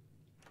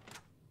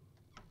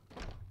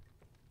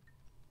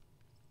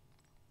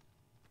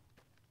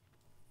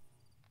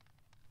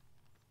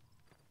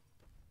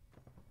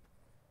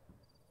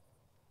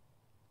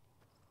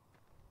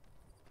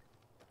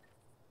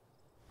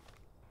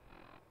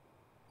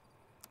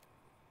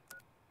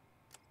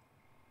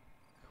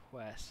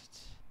 Quest.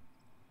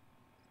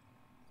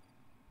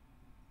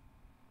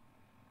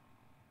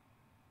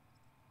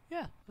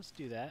 Yeah, let's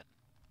do that.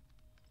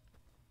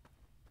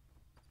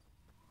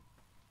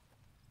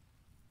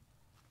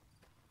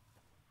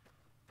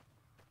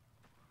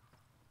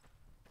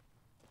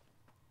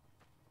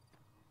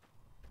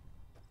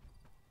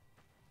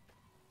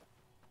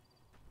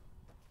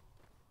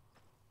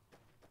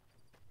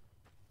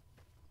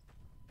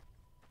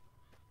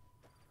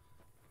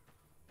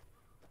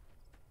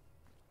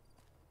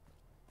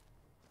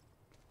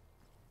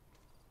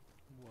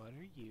 What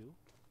are you?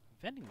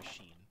 Vending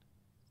machine.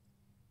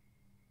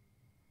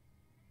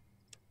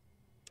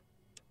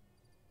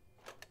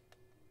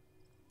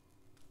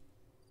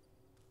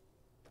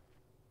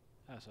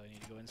 Oh, so I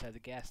need to go inside the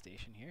gas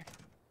station here.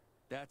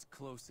 That's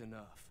close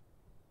enough.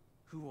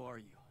 Who are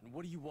you, and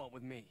what do you want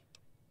with me?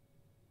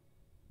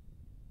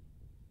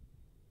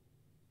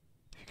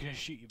 If you're gonna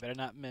shoot, you better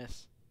not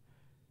miss.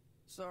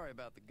 Sorry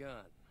about the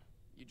gun.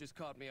 You just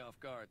caught me off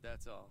guard,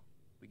 that's all.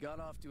 We got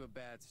off to a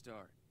bad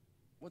start.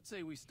 What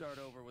say we start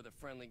over with a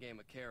friendly game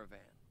of Caravan?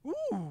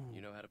 Ooh!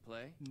 You know how to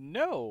play?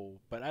 No,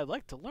 but I'd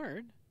like to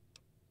learn.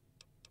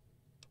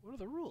 What are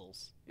the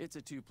rules? It's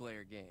a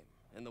two-player game,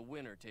 and the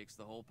winner takes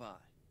the whole pie.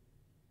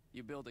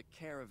 You build a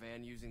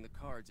caravan using the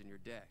cards in your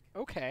deck.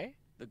 Okay.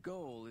 The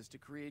goal is to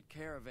create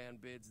caravan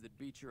bids that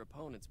beat your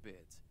opponent's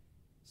bids.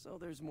 So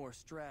there's more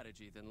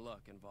strategy than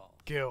luck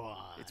involved. Go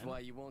on. It's why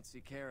you won't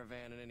see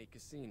caravan in any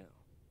casino.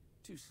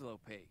 Too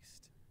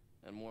slow-paced.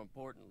 And more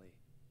importantly,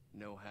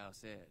 no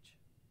house edge.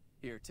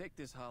 Here, take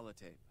this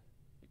holotape.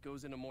 It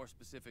goes into more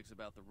specifics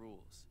about the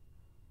rules.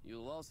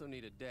 You'll also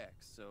need a deck,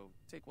 so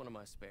take one of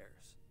my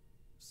spares.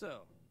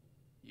 So,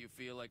 you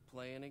feel like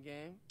playing a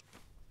game?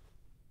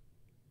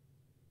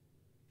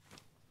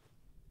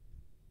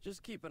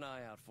 Just keep an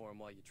eye out for them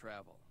while you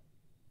travel.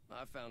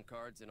 I've found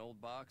cards in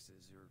old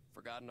boxes or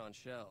forgotten on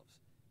shelves.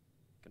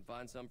 Can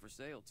find some for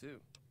sale, too.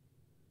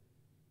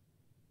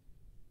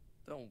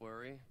 Don't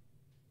worry,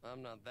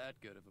 I'm not that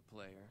good of a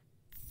player.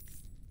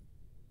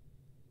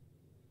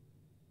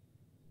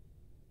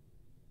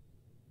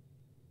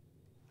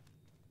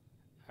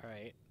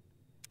 Alright.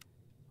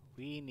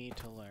 We need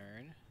to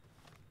learn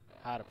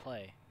how to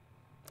play.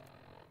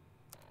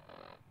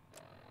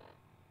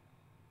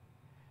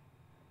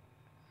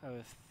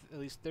 With at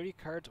least 30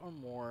 cards or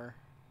more,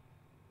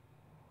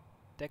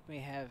 deck may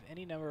have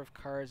any number of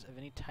cards of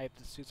any type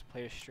that suits a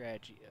player's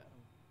strategy.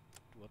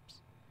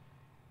 Whoops.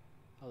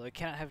 Although it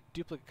cannot have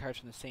duplicate cards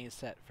from the same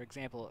set. For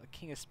example, a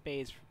King of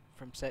Spades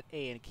from set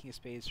A and a King of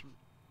Spades from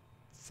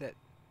set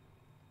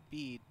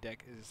B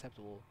deck is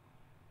acceptable.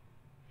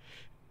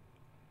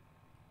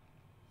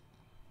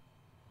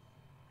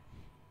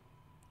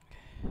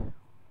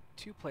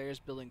 Two players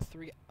building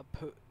 3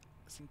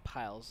 opposing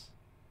piles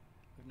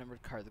of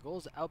numbered cards. The goal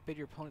is to outbid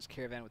your opponent's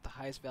caravan with the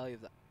highest value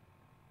of the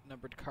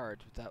numbered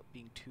cards without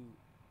being too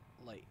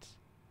light.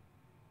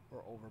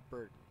 or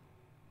overburden.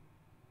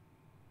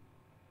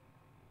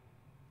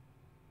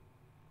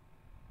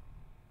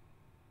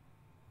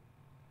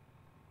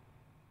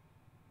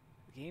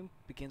 The game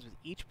begins with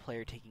each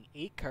player taking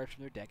 8 cards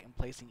from their deck and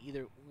placing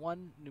either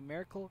one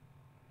numerical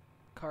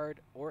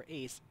card or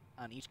ace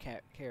on each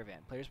caravan.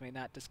 Players may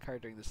not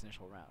discard during this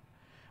initial round.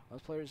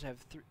 Once players have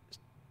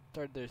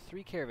started their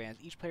 3 caravans,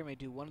 each player may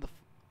do one of the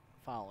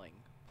following.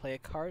 Play a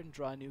card and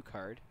draw a new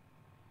card.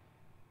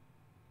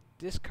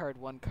 Discard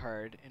 1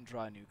 card and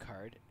draw a new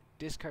card.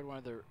 Discard one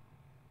of the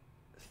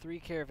 3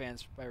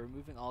 caravans by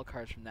removing all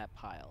cards from that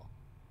pile.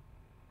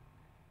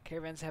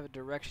 Caravans have a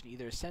direction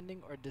either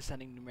ascending or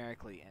descending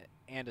numerically,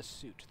 and a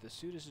suit. The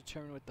suit is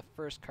determined with the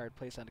first card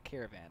placed on a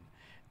caravan.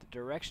 The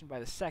direction by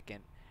the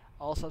second.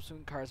 All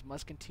subsequent cards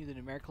must continue the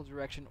numerical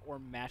direction or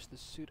match the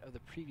suit of the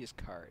previous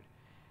card.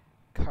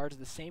 Cards of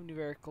the same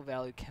numerical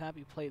value cannot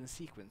be played in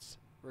sequence,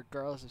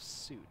 regardless of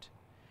suit.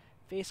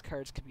 Face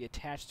cards can be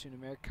attached to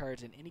numeric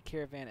cards in any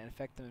caravan and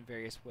affect them in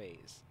various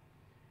ways.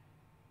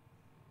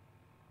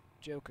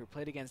 Joker,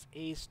 played against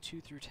Ace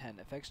 2 through 10.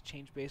 Effects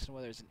change based on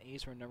whether it's an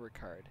Ace or a numbered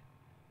card.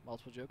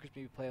 Multiple Jokers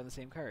may be played on the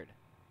same card.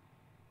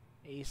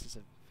 Ace is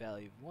a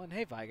value of 1.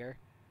 Hey, Vigar.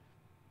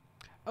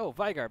 Oh,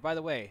 Vigar, by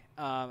the way,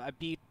 I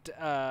beat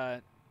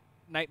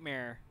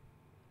Nightmare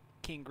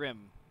King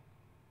Grim.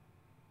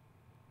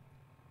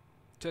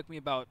 Took me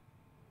about...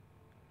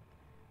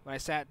 When I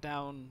sat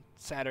down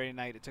Saturday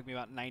night, it took me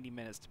about 90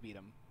 minutes to beat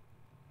him.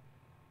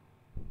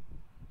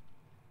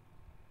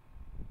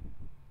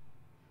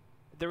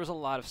 There was a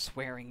lot of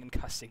swearing and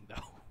cussing,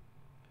 though.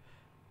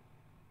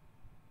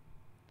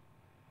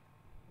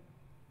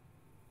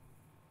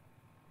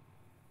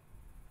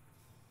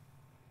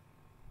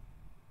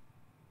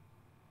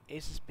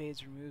 Ace of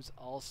Spades removes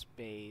all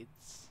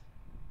spades.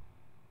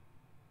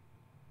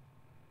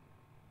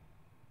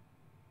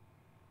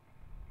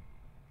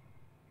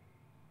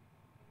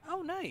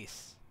 Oh,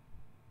 nice!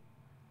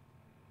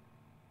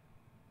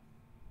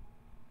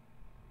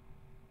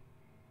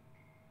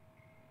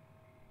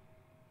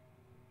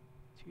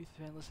 Two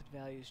unlisted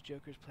values.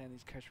 Jokers play on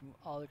these cards. Remove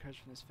all the cards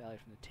from this value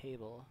from the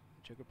table.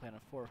 Joker playing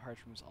on 4 of hearts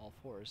removes all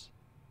 4s.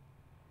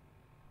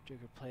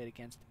 Joker played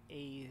against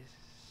Ace.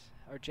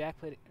 Or Jack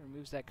played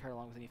removes that card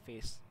along with any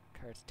face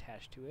cards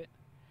attached to it.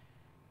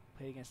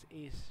 Played against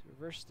Ace.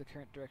 Reverse the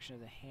current direction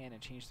of the hand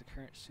and change the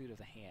current suit of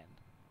the hand.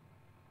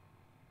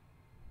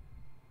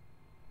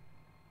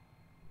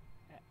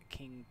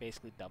 King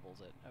basically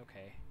doubles it.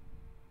 Okay.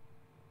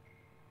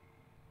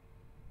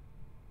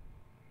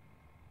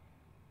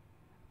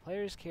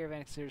 Player's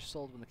caravan considers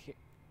sold when the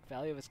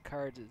value of his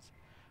cards is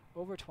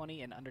over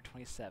 20 and under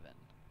 27.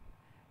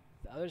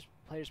 The other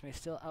players may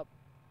still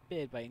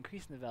outbid by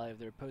increasing the value of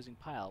their opposing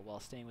pile while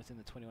staying within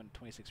the 21 to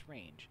 26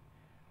 range.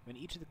 When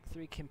each of the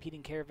 3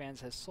 competing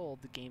caravans has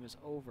sold, the game is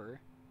over.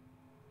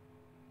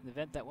 In the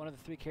event that one of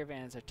the 3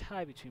 caravans are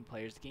tied between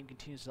players, the game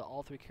continues until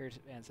all 3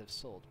 caravans have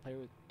sold. The player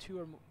with 2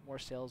 or more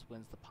sales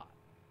wins the pot.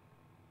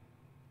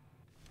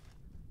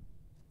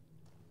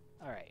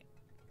 Alright.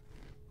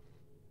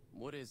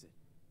 What is it?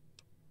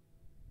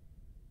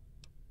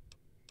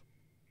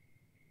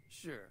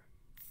 Sure.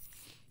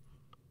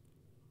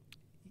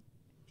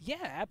 Yeah,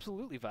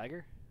 absolutely,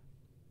 Vigar.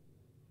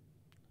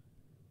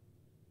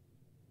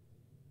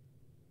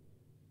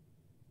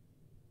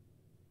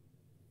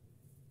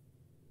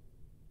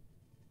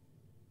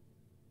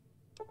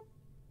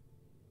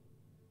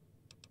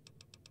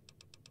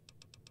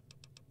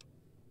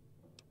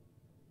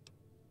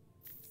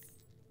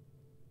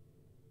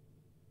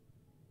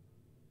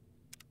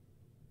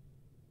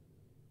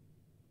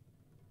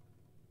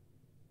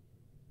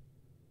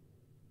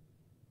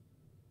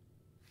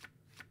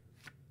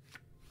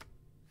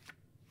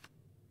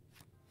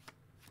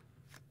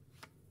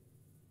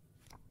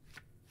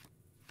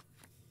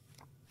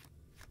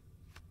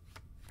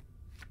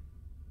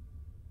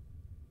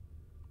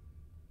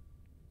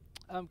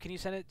 Can you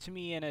send it to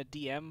me in a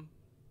DM?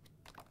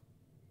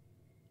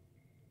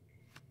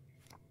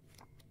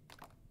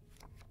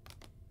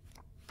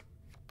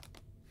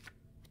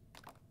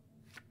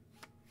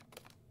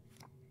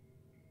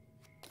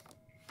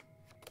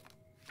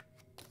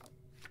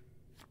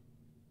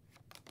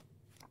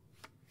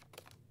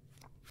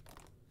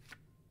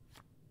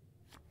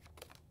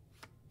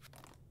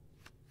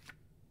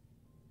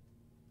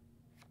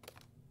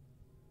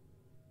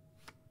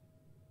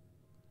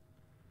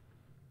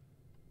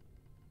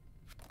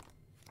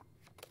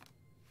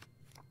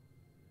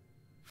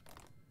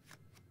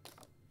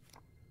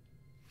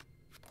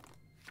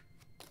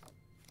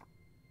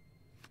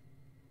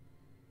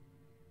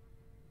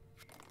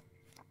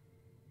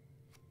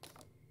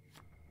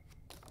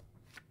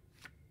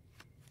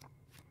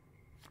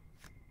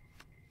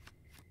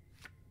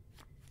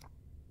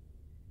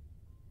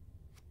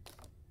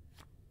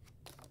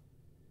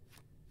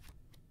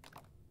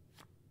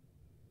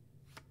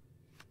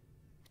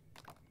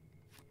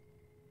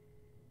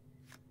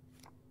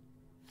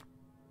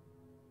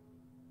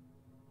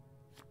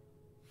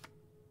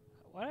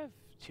 Why do I have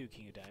 2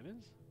 King of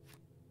Diamonds?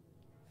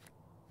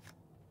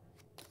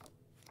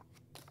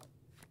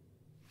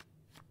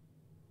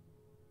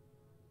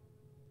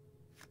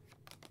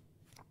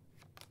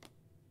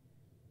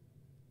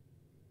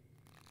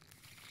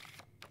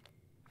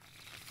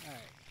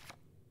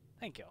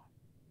 Thank you.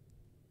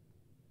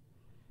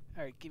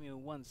 Alright, give me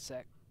 1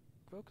 sec,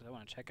 folks. I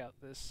want to check out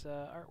this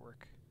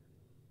artwork.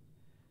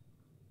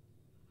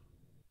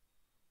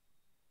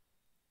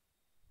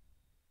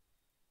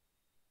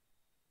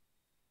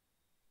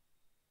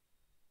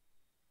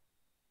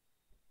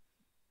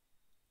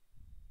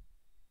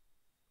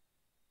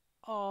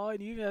 Oh,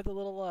 and you even have the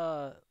little,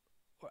 I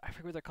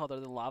forget what they're called. Are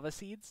the lava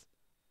seeds?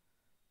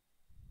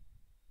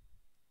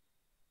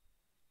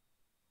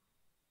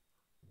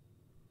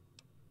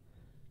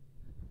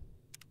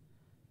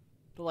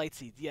 The light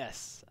seeds,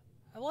 yes.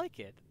 I like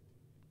it.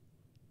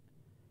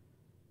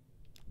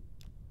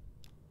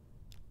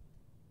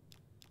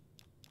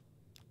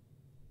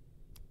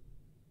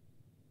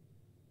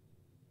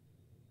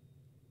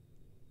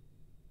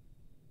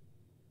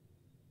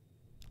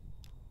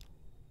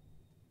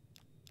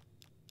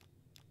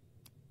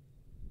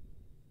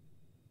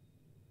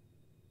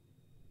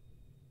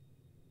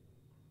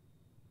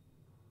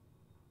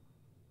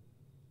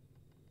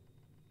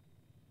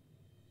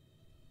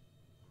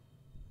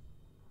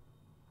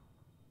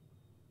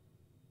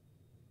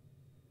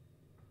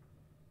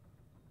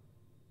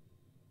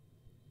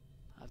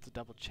 I'll have to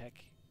double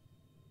check.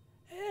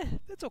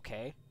 That's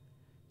okay.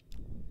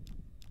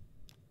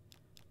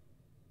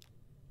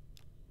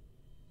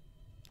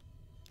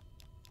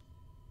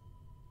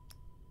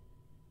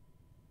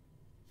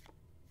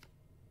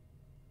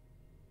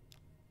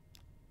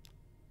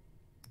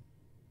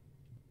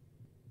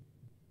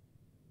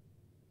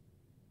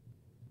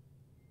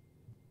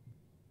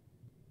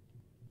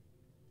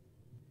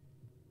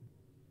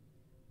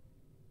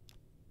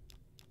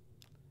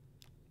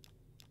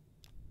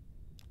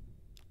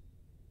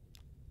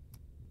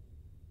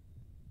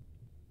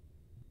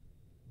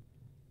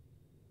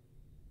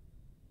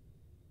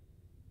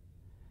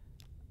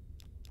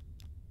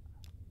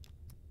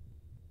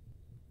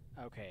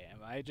 Okay, am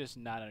I just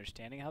not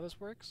understanding how this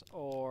works,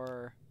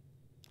 or...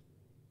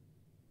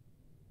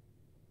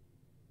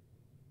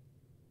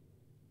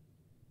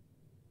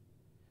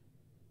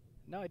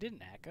 No, I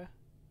didn't, Akka.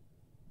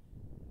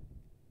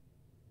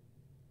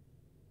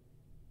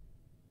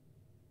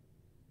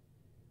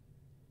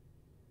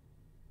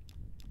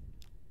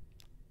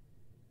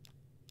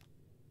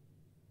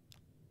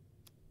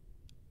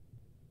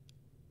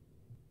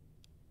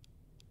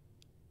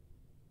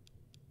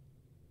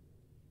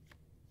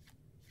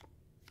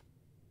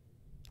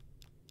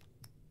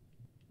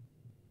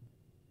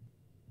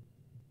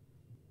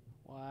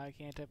 Why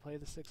can't I play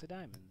the 6 of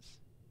diamonds?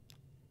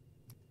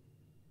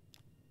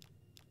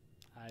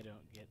 I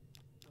don't get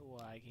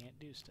why I can't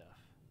do stuff.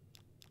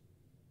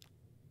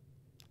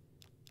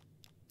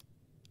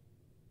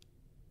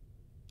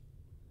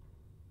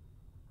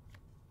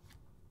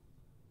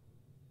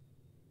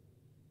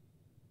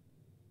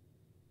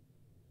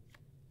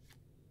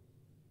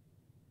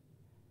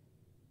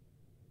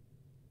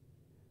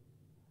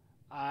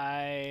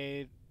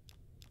 I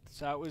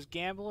saw it was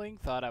gambling,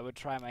 thought I would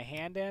try my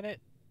hand at it,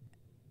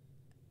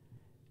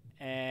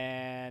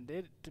 and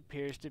it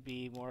appears to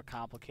be more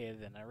complicated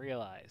than I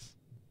realize.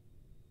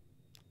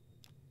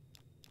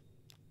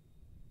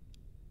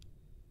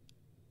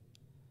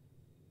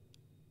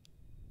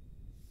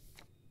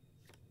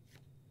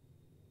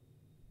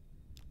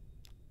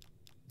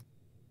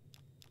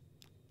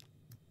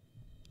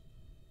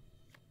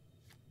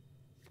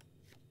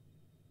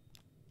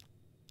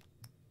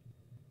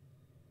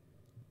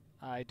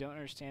 I don't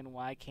understand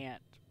why I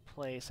can't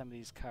play some of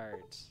these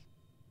cards.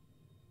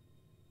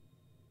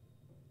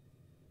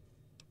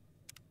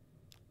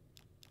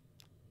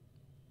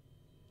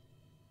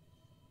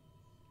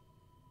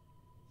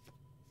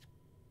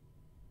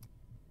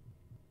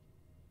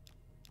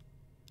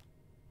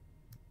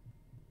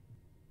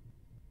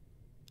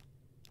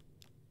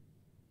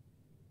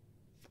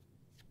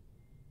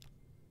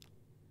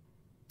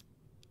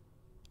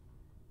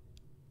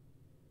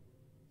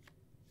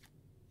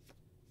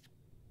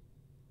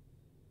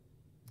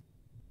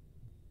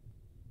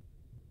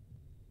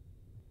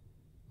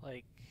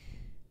 Like,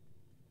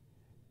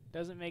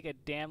 doesn't make a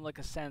damn lick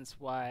of sense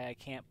why I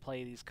can't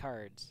play these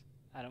cards.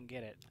 I don't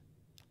get it.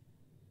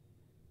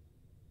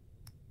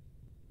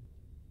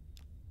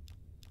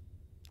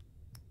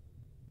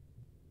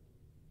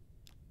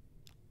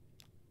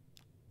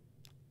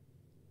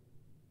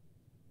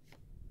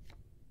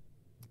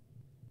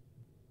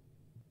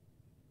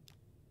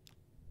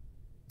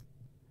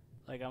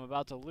 Like, I'm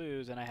about to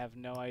lose and I have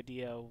no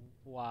idea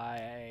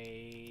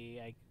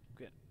why I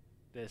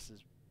this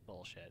is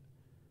bullshit.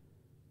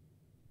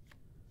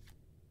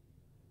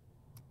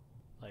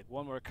 Like,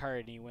 one more card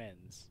and he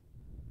wins.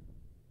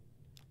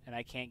 And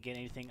I can't get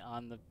anything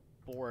on the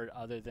board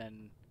other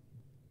than...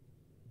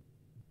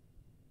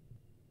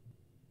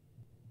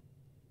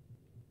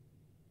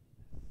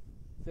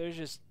 There's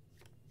just...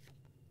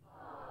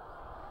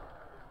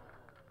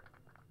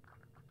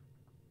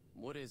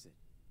 What is it?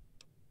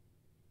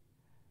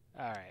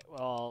 Alright,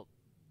 well,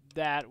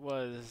 that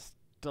was...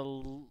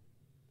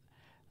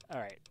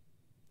 Alright.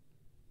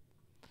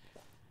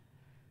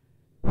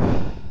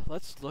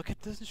 Let's look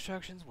at the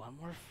instructions one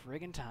more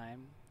friggin'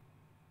 time.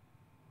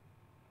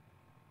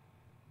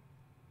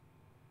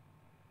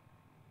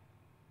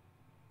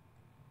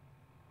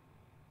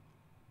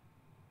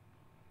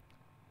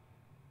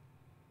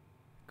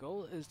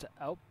 Goal is to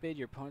outbid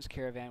your opponent's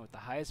caravan with the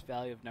highest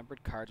value of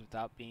numbered cards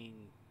without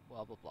being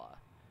blah blah blah.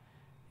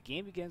 The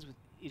game begins with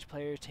each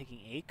player taking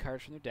 8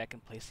 cards from their deck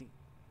and placing...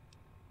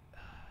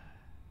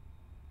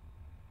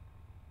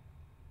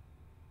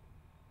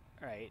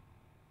 Alright.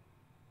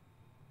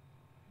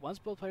 Once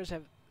both players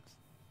have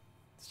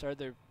started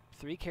their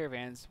 3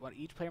 caravans,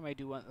 each player may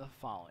do one of the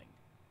following.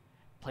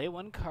 Play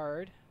 1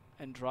 card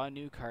and draw a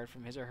new card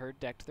from his or her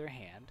deck to their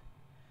hand.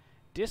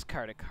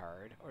 Discard a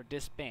card or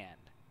disband.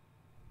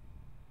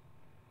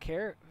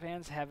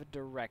 Caravans have a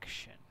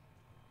direction,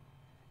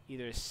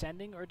 either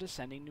ascending or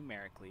descending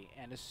numerically,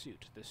 and a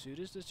suit. The suit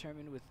is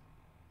determined with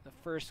the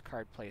first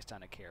card placed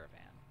on a caravan.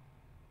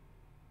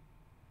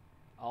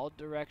 The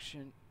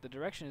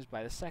direction is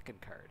by the second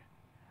card.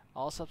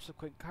 All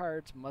subsequent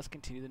cards must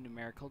continue the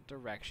numerical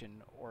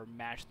direction or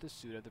match the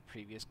suit of the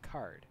previous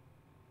card.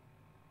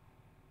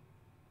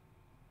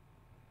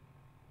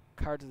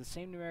 Cards of the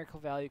same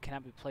numerical value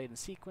cannot be played in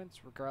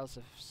sequence, regardless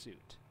of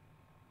suit.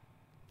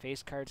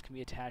 Face cards can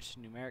be attached to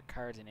numeric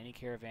cards in any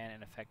caravan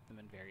and affect them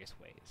in various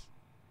ways.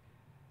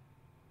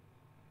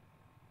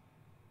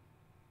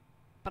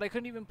 But I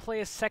couldn't even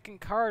play a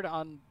second card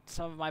on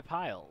some of my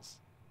piles.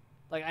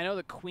 Like, I know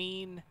the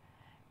Queen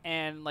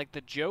and, like,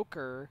 the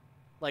Joker,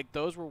 like,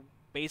 those were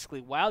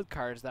basically wild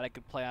cards that I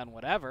could play on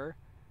whatever.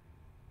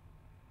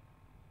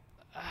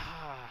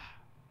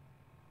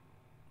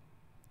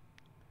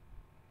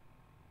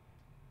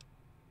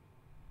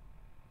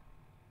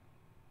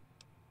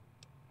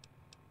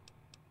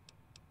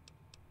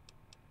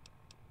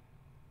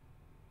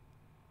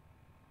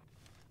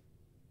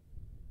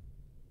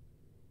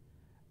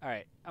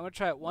 Alright, I'm going to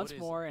try it once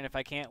more, and if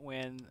I can't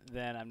win,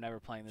 then I'm never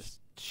playing this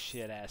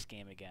shit-ass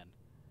game again.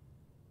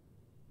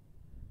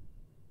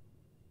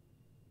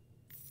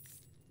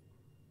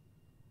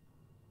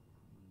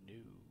 No.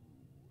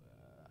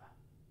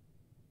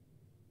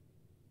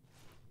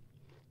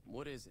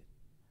 What is it?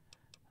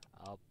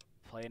 I'll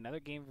play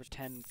another game for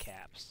 10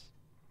 caps.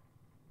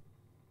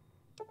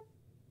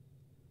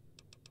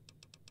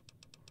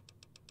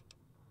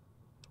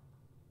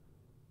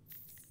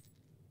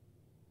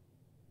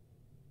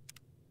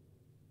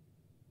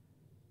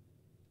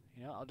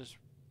 You know, I'll just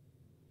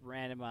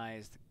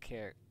randomize the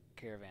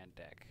caravan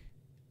deck.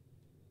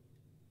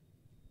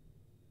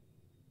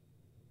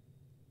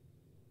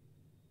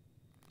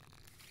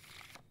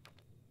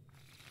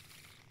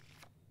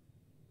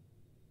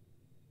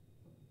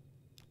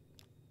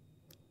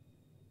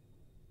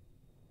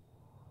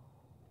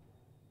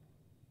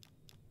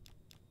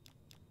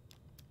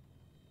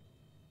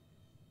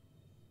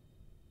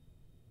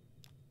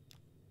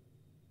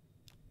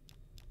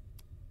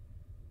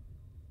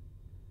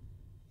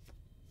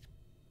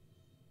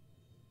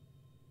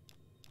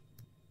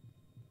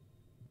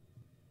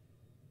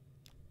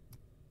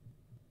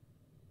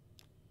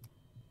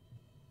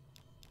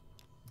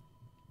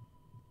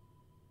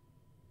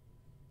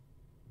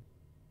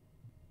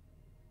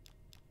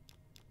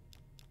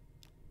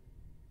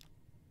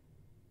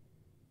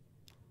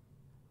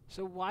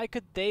 So why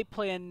could they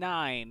play a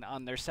 9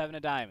 on their 7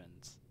 of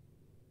diamonds?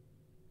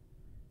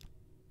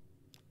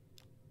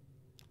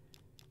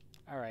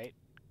 Alright.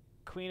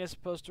 Queen is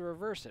supposed to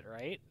reverse it,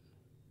 right?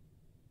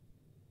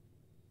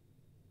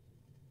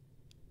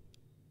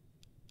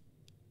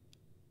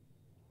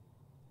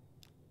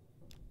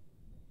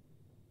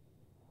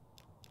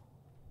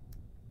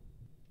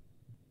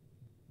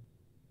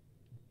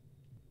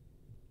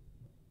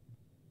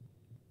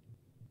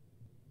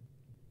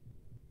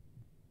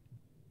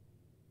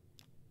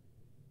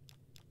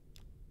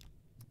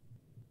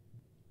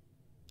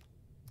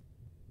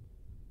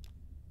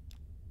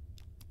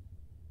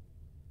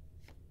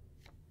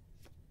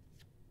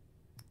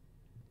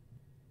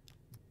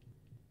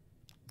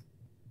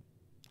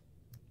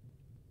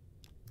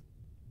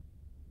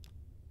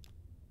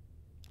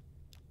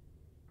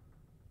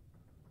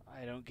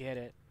 I don't get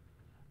it.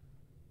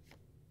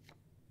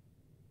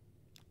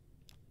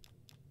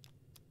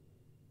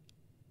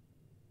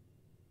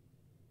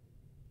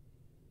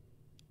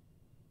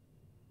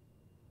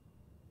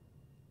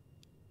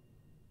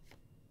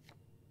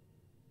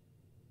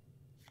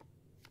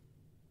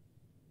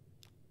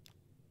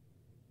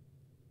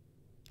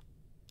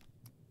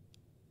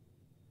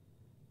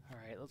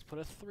 Alright, let's put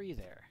a 3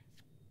 there.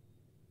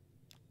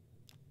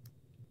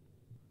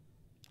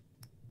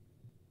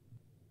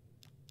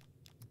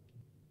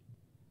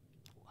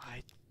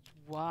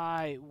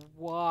 Why?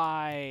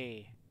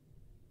 Why?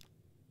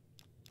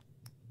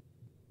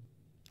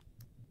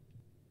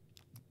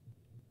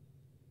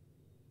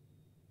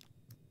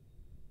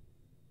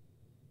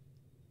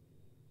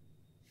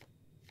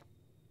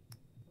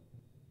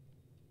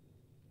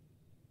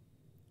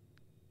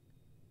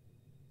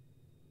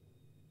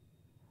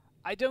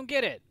 I don't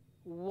get it.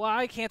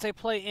 Why can't I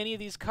play any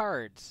of these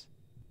cards?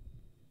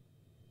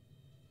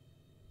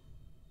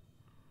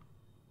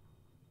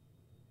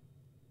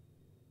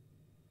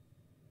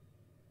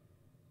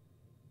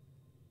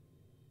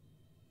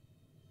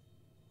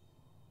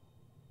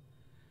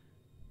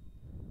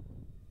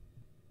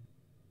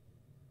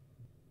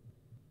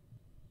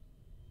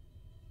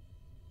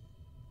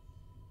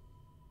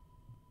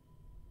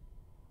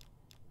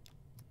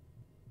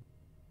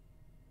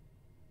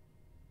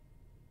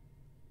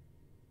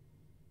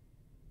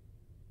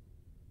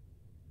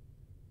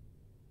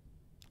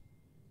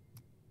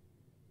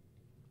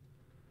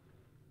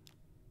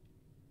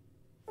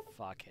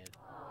 Fuck it.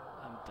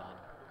 I'm done.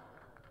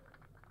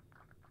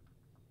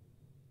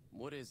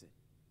 What is it?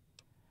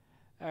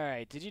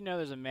 Alright, did you know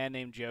there's a man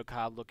named Joe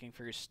Cobb looking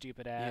for your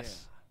stupid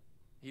ass?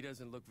 Yeah. He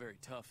doesn't look very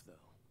tough,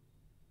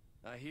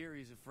 though. I hear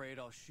he's afraid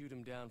I'll shoot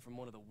him down from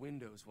one of the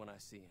windows when I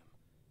see him.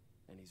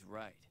 And he's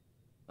right.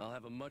 I'll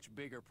have a much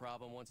bigger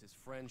problem once his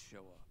friends show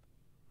up.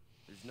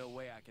 There's no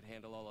way I could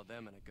handle all of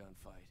them in a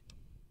gunfight.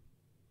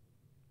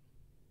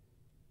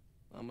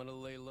 I'm gonna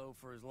lay low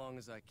for as long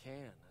as I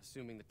can,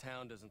 assuming the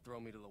town doesn't throw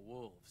me to the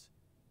wolves.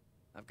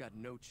 I've got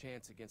no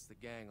chance against the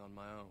gang on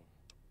my own.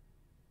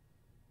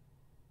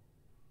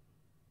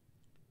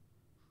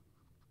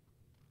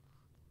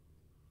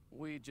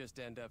 We'd just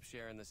end up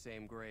sharing the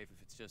same grave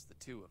if it's just the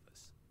two of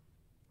us.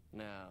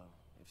 Now,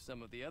 if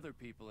some of the other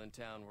people in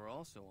town were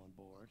also on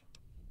board...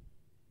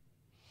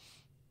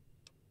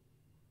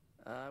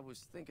 I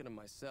was thinking of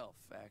myself,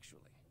 actually.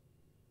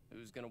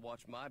 Who's gonna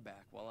watch my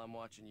back while I'm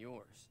watching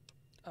yours?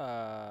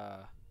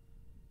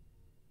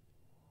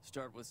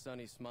 Start with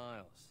Sunny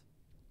Smiles.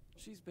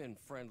 She's been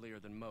friendlier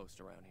than most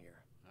around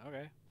here.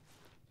 Okay.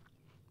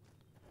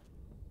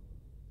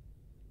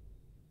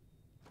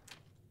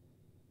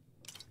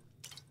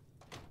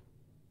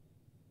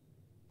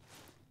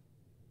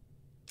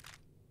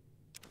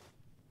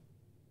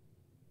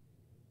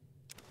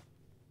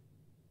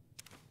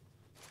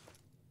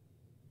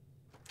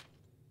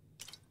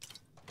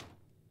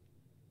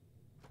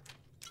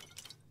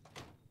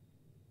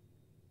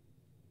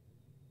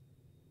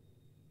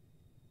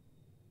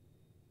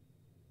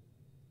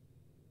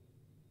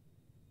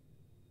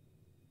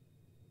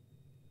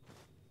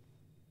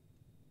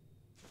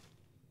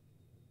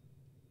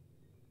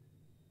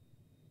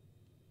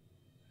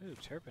 Ooh,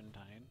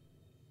 turpentine.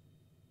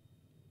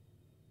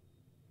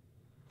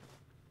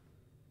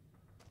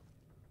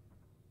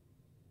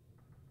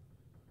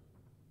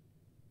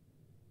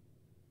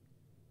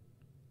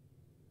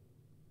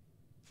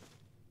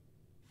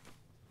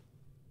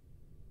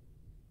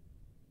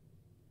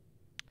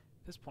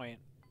 At this point...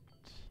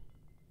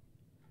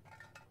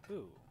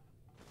 Ooh.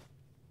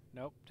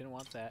 Nope, didn't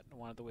want that. I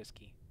wanted the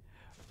whiskey.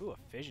 Ooh, a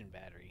fission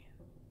battery.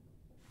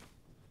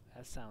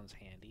 That sounds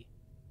handy.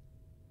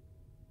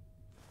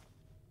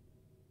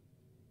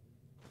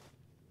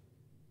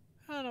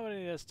 I don't know what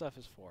any of this stuff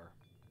is for.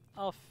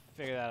 I'll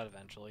figure that out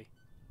eventually.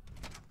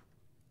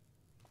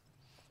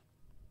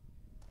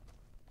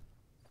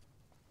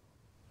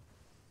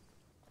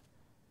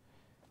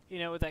 You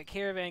know, with that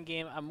caravan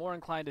game, I'm more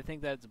inclined to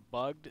think that it's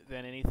bugged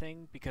than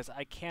anything, because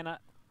I cannot,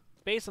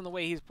 based on the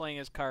way he's playing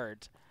his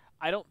cards,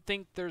 I don't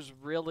think there's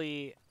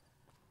really...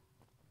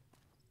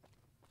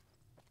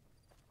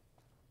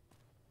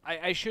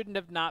 I shouldn't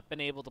have not been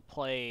able to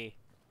play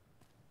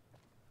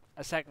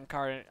a second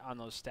card on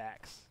those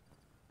stacks.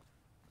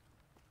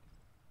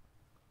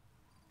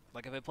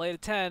 Like, if I played a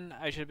 10,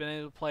 I should have been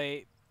able to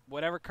play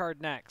whatever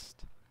card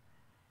next.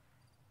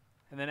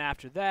 And then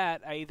after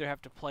that, I either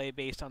have to play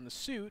based on the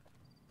suit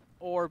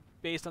or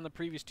based on the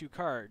previous two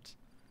cards.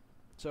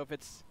 So if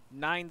it's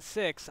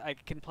 9-6, I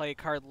can play a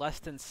card less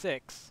than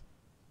 6.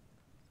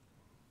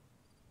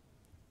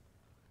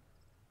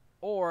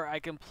 Or I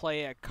can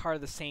play a card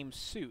the same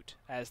suit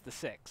as the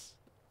 6.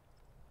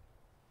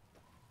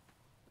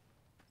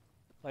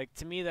 Like,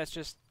 to me, that's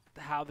just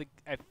how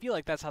I feel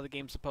like that's how the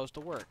game's supposed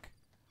to work.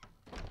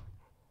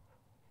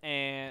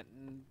 And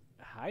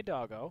hi,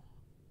 doggo.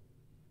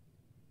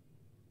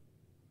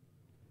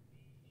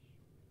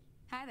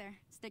 Hi there.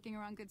 Sticking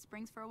around Good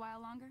Springs for a while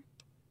longer?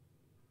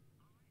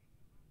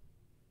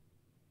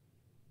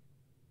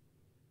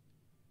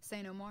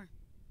 Say no more.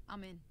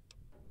 I'm in.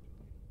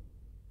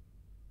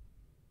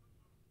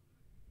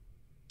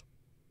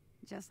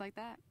 Just like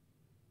that.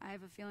 I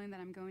have a feeling that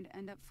I'm going to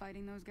end up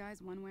fighting those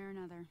guys one way or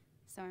another,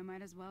 so I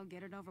might as well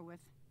get it over with.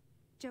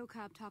 Joe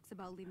Cobb talks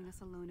about leaving us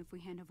alone if we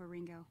hand over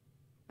Ringo.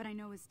 But I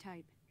know his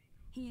type.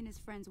 He and his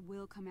friends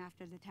will come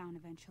after the town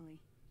eventually.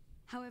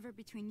 However,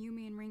 between you,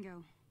 me, and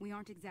Ringo, we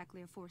aren't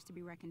exactly a force to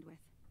be reckoned with.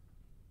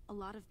 A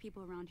lot of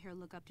people around here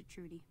look up to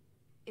Trudy.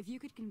 If you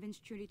could convince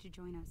Trudy to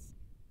join us,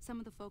 some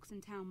of the folks in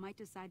town might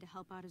decide to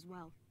help out as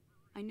well.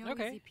 I know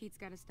Easy Pete's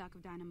got a stock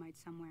of dynamite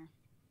somewhere,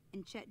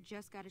 and Chet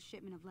just got a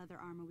shipment of leather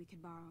armor we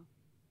could borrow.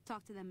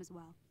 Talk to them as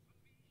well.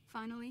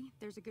 Finally,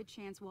 there's a good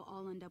chance we'll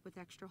all end up with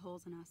extra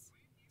holes in us.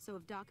 So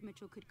if Doc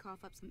Mitchell could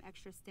cough up some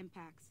extra stim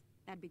packs,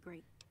 that'd be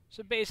great.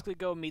 So basically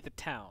go meet the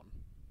town.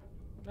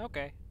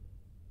 Okay.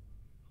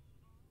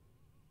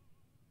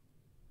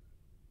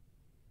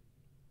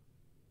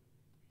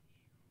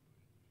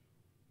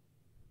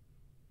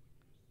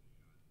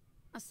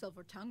 A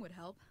silver tongue would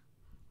help.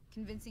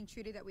 Convincing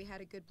Trudy that we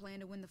had a good plan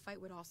to win the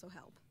fight would also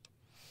help.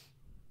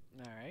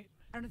 Alright.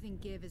 I don't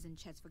think give is in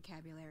Chet's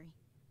vocabulary.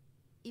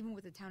 Even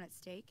with the town at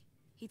stake,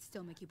 he'd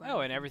still make you buy. Oh,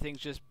 and everything's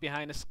just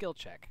behind a skill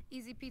check.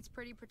 Easy Pete's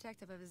pretty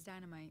protective of his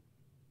dynamite.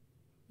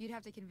 You'd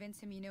have to convince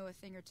him you know a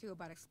thing or two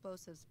about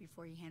explosives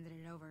before you handed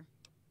it over.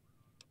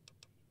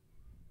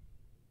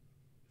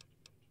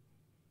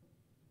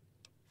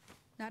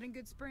 Not in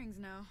Good Springs,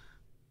 no.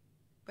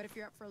 But if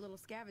you're up for a little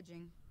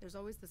scavenging, there's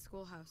always the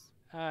schoolhouse.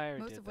 I already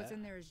Most did of what's that.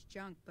 in there is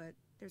junk, but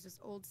There's this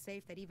old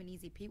safe that even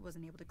Easy Pete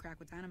wasn't able to crack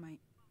with dynamite.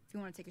 If you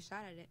want to take a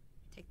shot at it,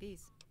 take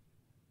these.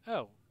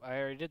 Oh, I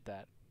already did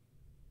that.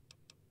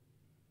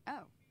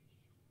 Oh.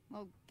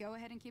 Well, go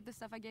ahead and keep the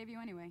stuff I gave you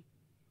anyway.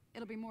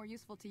 It'll be more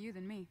useful to you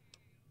than me.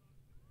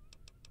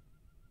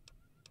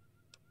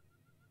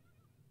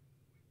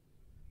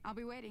 I'll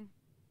be waiting.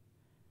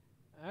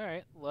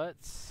 Alright,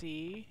 let's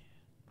see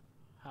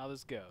how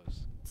this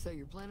goes. So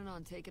you're planning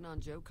on taking on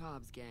Joe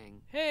Cobb's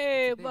gang.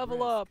 Hey, It's a big level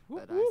risk, up! But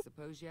Whoop, I whoop.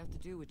 suppose you have to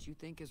do what you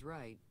think is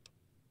right.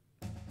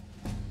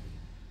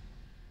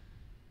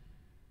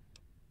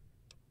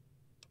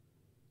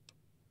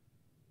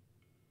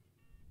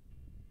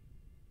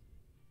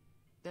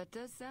 That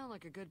does sound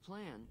like a good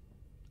plan.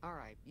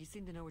 Alright, you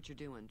seem to know what you're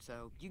doing,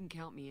 so you can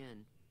count me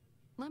in.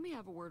 Let me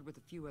have a word with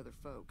a few other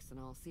folks, and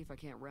I'll see if I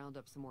can't round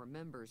up some more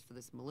members for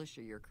this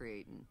militia you're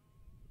creating.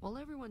 While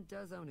everyone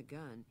does own a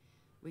gun,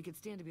 we could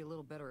stand to be a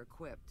little better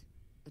equipped.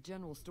 The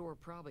general store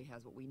probably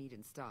has what we need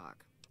in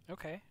stock.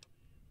 Okay.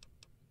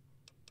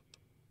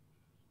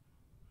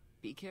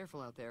 Be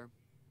careful out there.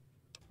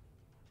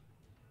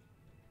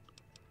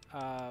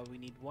 We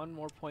need one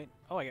more point.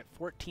 Oh, I get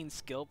 14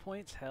 skill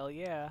points? Hell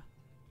yeah.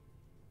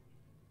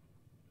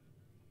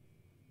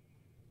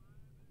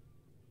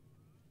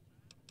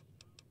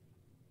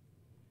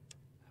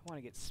 I want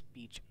to get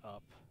speech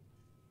up.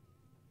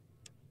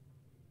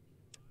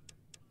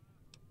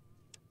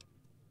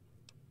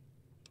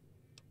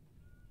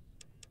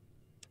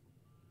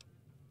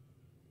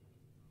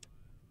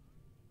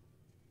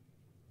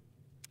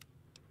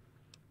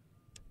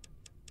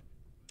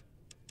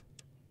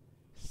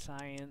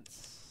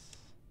 Science.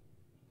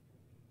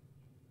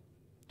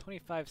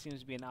 25 seems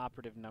to be an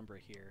operative number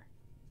here.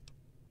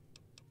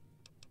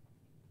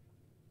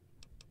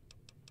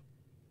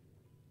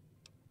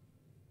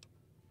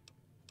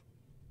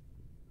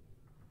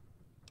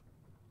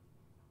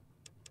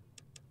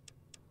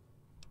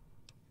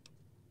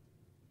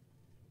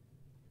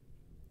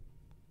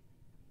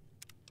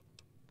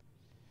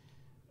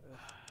 Ugh.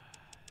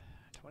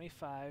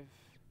 25.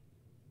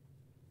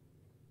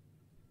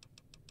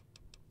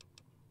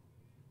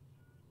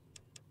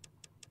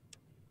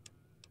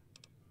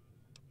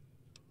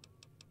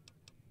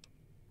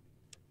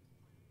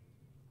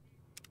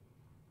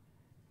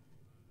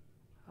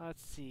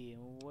 Let's see,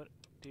 what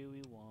do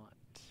we want?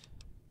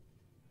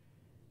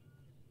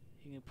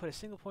 You can put a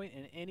single point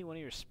in any one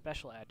of your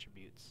special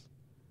attributes.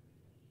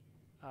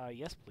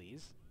 Yes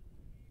please.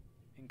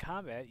 In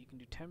combat, you can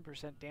do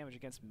 10% damage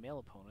against male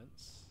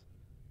opponents.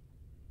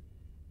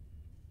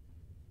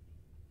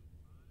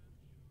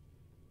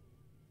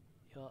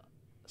 You'll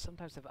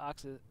sometimes have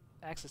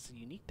access to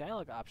unique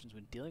dialogue options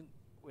when dealing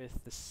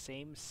with the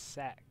same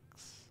sex.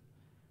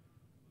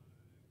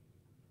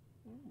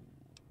 Ooh.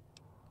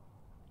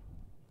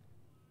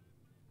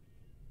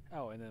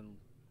 Oh, and then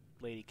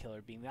Lady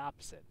Killer being the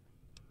opposite.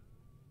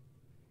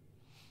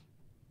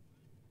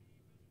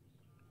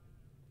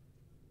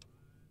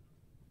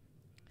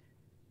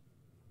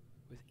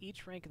 With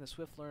each rank in the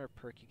Swift Learner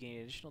perk, you gain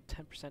an additional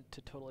 10%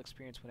 to total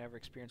experience whenever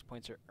experience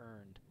points are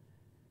earned.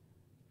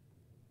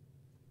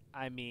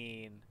 I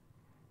mean,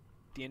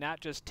 do you not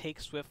just take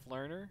Swift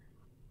Learner?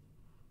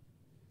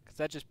 Because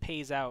that just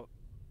pays out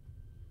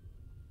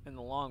in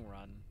the long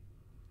run.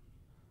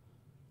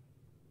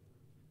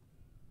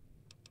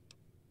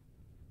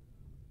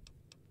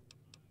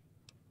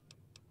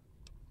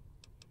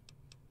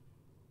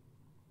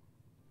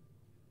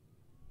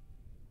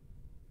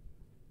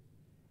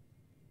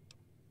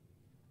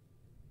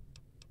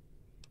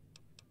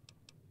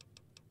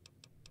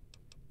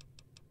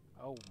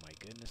 Oh my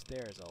goodness,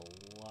 there is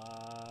a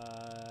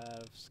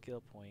lot of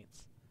skill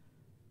points.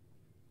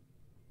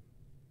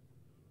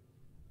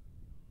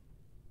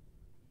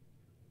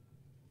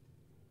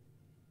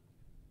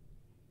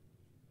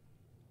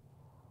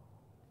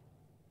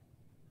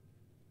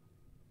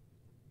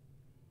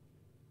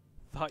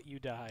 Thought you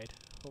died.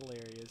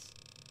 Hilarious.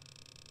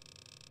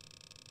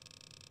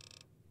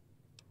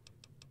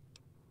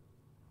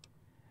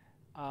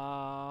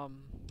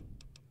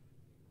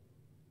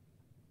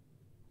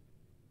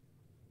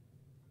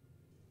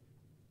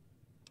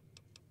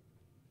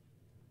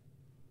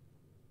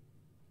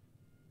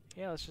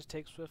 Yeah, let's just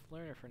take Swift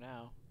Learner for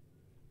now.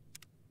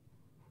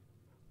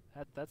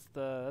 That's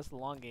the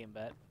long game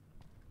bet.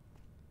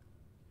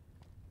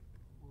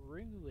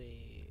 Rue.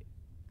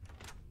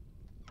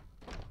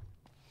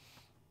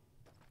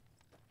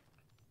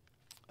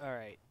 All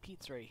right,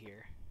 Pete's right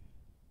here.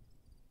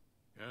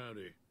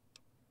 Howdy.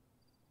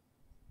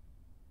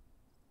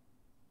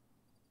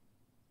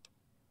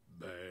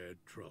 Bad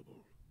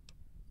trouble.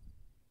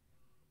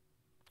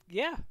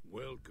 Yeah.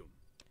 Welcome.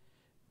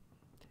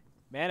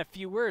 Man, a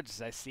few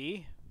words, I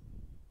see.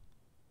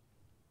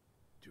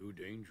 Too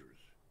dangerous.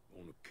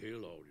 Wanna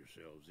kill all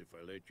yourselves if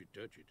I let you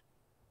touch it.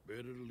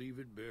 Better to leave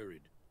it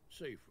buried.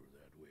 Safer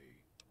that way.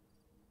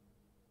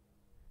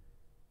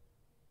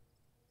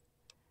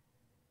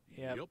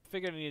 Yeah, Yep.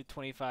 figured I needed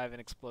 25 in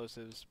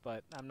explosives,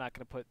 but I'm not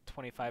gonna put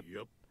 25.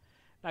 Yep.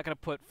 Not gonna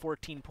put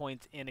 14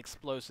 points in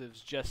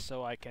explosives just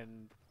so I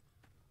can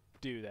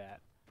do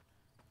that.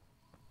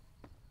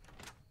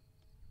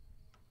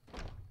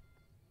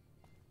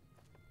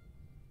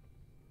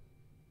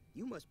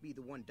 You must be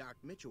the one Doc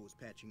Mitchell was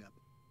patching up.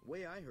 The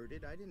way I heard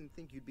it, I didn't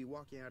think you'd be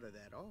walking out of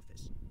that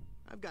office.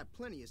 I've got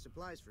plenty of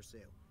supplies for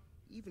sale.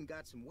 Even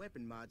got some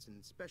weapon mods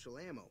and special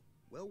ammo.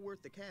 Well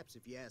worth the caps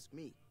if you ask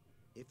me.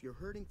 If you're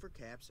hurting for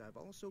caps, I've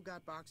also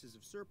got boxes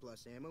of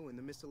surplus ammo in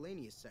the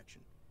miscellaneous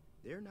section.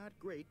 They're not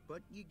great,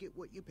 but you get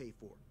what you pay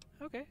for.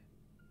 Okay.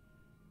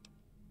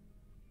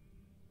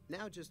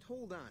 Now just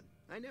hold on.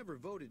 I never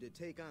voted to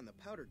take on the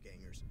Powder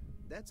Gangers.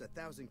 That's a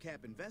 1,000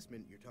 cap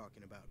investment you're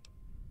talking about.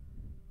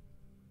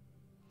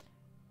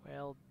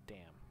 Well, damn.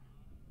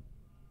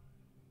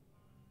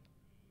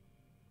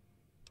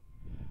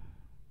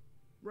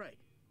 Right.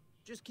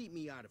 Just keep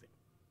me out of it.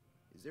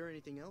 Is there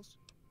anything else?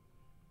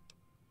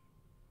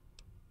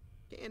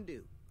 Can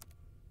do.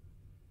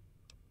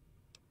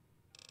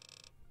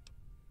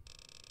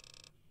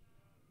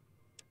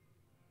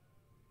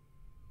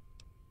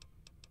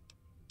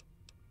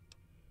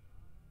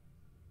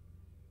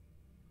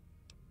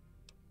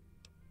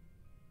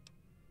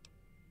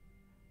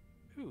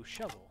 Ooh,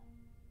 shovel.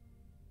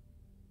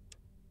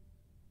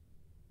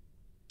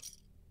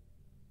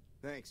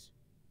 Thanks.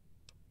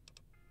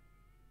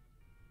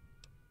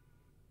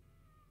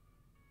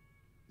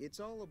 It's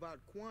all about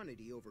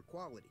quantity over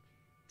quality.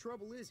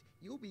 Trouble is,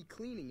 you'll be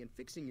cleaning and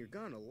fixing your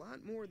gun a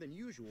lot more than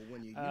usual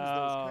when you use those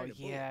kind of bullets.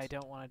 Yeah, I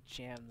don't want to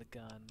jam the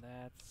gun.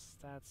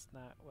 That's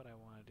not what I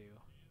want to do.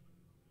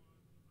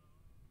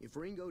 If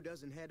Ringo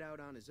doesn't head out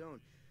on his own,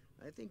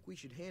 I think we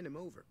should hand him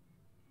over.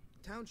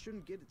 Town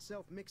shouldn't get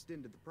itself mixed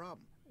into the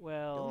problem.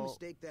 Well... Don't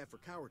mistake that for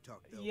coward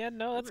talk, though. Yeah,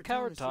 no, that's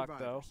coward talk,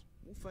 though.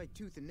 We'll fight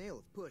tooth and nail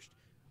if pushed,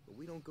 but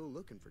we don't go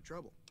looking for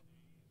trouble.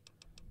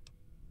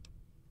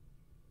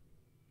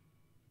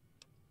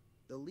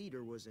 The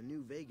leader was a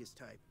New Vegas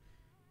type.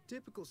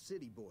 Typical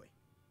city boy.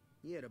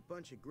 He had a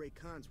bunch of Great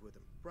Khans with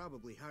him,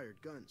 probably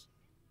hired guns.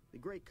 The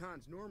Great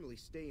Khans normally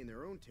stay in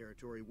their own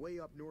territory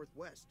way up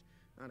northwest,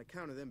 on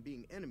account of them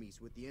being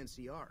enemies with the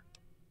NCR.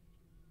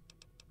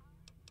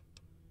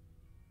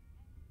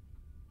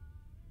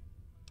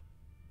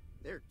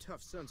 They're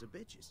tough sons of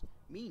bitches.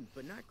 Mean,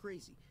 but not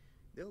crazy.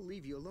 They'll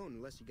leave you alone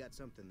unless you got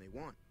something they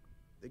want.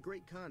 The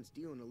Great Khans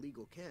deal in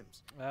illegal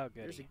chems. Oh,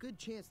 goody. There's a good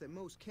chance that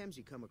most chems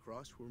you come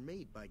across were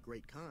made by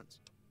Great Khans.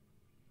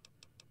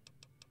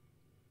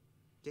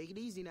 Take it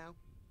easy now.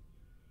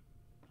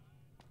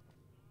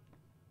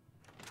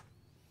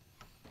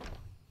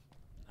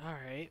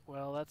 Alright,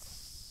 well,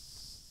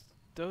 that's...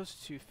 Those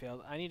two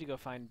failed. I need to go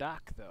find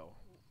Doc, though.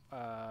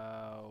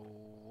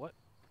 What?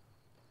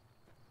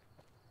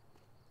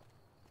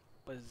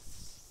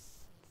 Was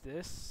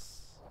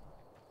this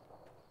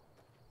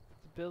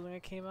the building I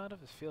came out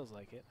of? It feels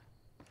like it.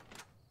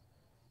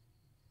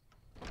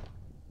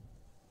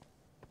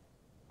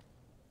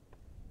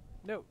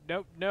 Nope,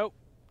 nope, nope,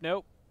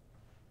 nope.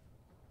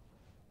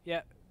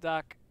 Yeah,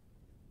 Doc.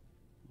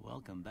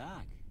 Welcome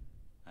back.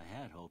 I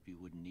had hoped you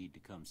wouldn't need to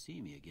come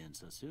see me again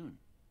so soon.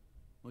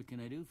 What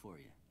can I do for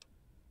you?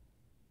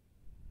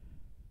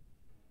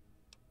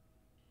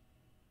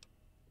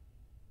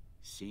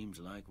 Seems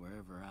like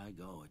wherever I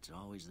go, it's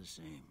always the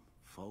same.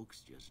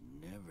 Folks just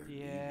never leave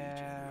each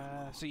other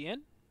alone. So you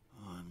in?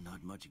 Oh, I'm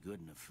not much good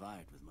in a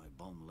fight with my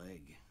bum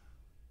leg.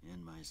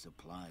 And my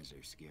supplies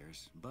are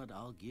scarce, but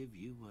I'll give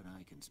you what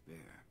I can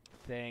spare.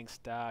 Thanks,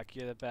 Doc.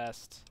 You're the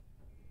best.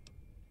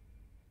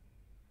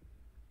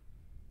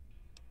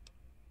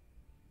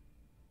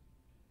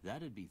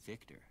 That'd be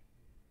Victor.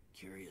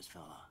 Curious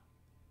fella.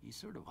 He's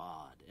sort of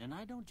odd, and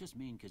I don't just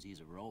mean 'cause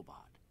he's a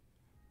robot.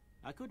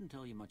 I couldn't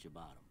tell you much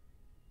about him.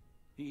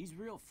 He's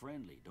real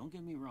friendly, don't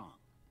get me wrong.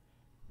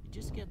 You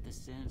just get the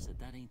sense that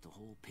that ain't the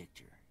whole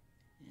picture.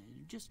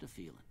 Just a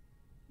feeling.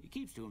 He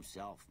keeps to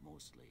himself,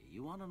 mostly.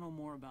 You want to know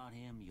more about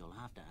him, you'll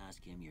have to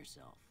ask him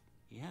yourself.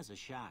 He has a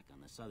shack on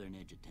the southern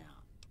edge of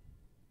town.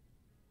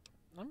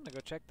 I'm gonna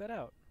go check that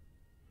out.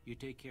 You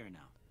take care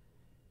now.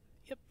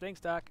 Yep, thanks,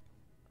 Doc.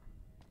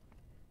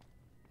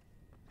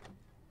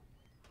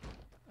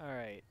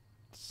 Alright,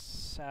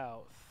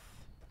 south.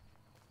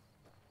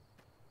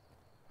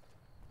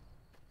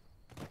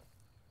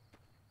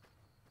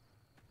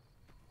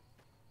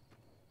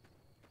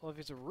 Well, if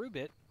it's a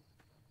Rubit...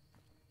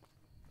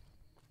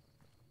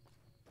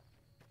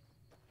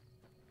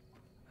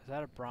 Is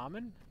that a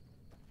Brahmin?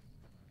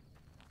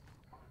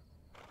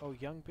 Oh,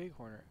 young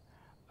bighorner.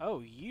 Oh,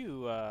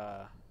 you've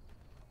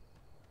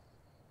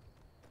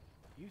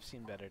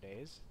seen better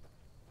days.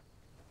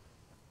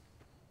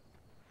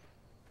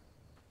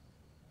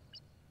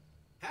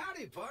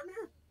 Howdy,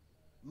 partner.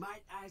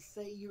 Might I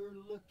say you're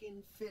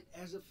looking fit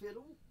as a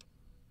fiddle?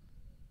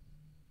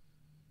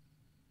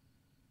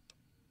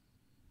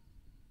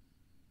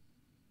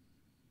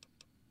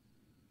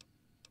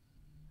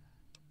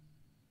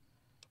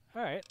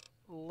 All right,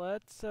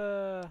 let's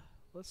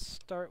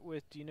start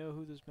with. Do you know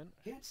who this been?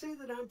 Can't say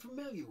that I'm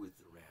familiar with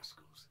the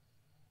rascals.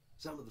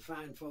 Some of the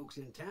fine folks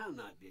in town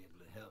might be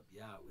able to help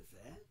you out with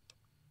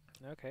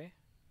that. Okay.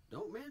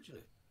 Don't mention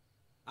it.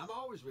 I'm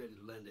always ready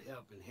to lend a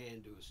helping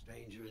hand to a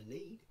stranger in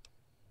need.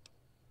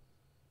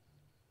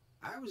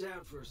 I was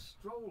out for a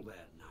stroll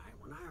that night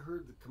when I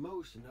heard the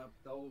commotion up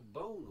the old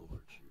bone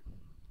orchard.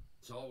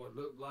 saw what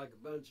looked like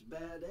a bunch of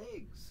bad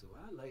eggs, so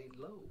I laid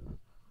low.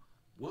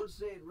 Once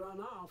they'd run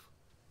off,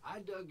 I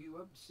dug you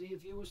up to see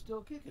if you were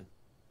still kicking.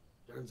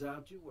 Turns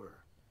out you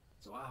were,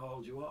 so I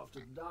hauled you off to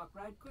the dock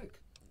right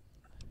quick.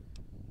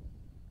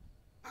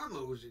 I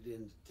moseyed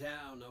into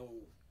town,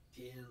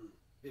 10,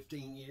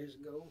 15 years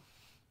ago.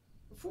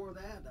 Before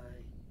that,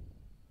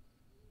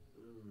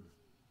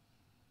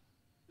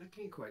 I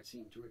can't quite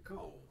seem to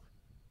recall.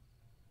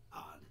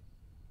 Odd.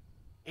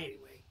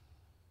 Anyway,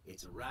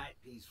 it's a right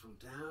peaceful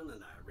town,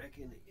 and I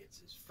reckon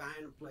it's as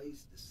fine a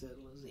place to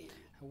settle as any.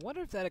 I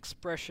wonder if that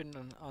expression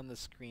on the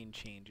screen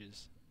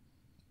changes.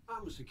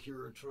 I'm a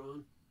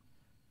Securitron.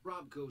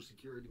 Robco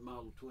Security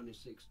Model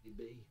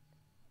 2060B.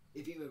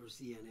 If you ever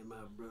see any of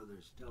my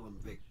brothers, tell them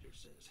Victor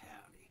says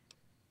howdy.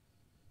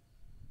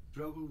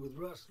 Trouble with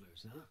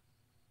rustlers, huh?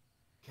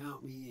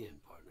 Count me in,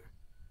 partner.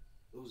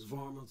 Those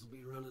varmints will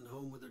be running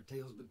home with their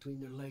tails between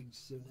their legs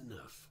soon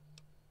enough.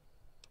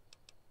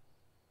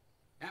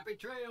 Happy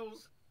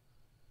trails!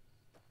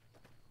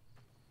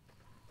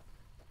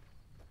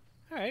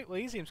 Alright, well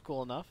he seems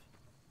cool enough.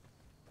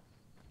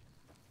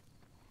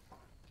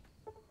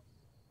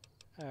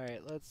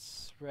 Alright,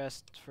 let's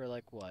rest for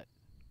like what?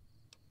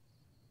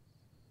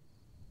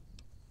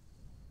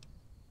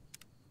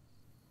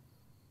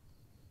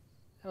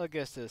 I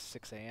guess it's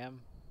 6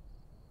 a.m.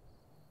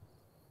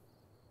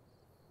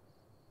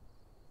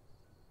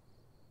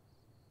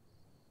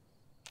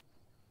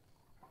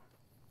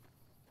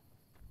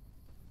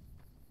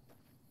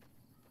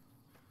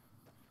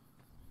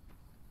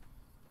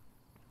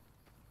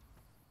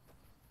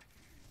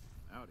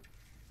 Howdy.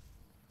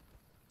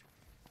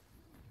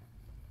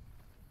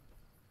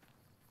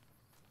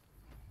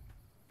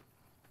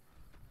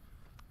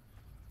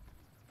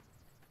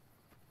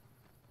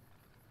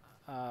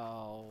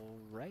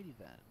 Alrighty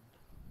then.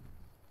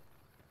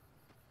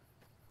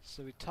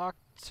 So we talked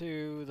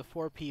to the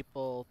 4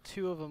 people.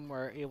 2 of them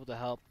were able to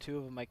help. 2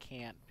 of them I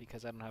can't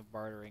because I don't have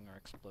bartering or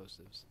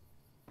explosives.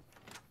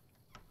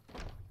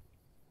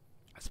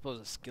 I suppose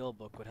a skill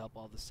book would help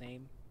all the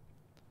same.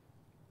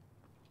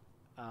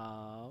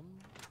 I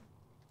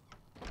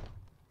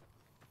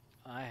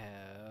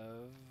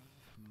have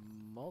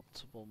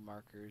multiple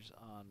markers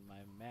on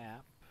my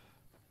map,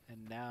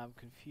 and now I'm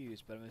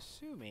confused, but I'm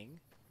assuming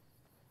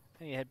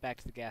I need to head back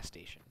to the gas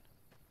station.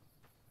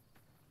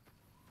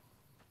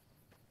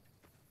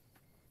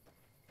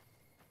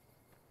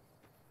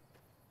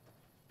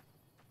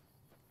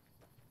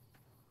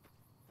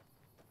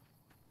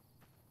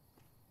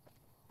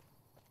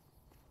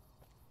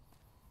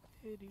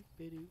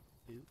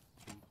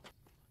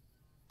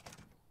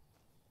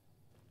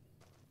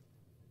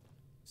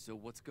 So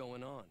what's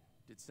going on?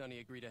 Did Sonny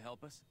agree to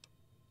help us?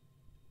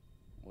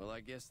 Well, I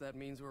guess that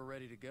means we're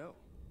ready to go.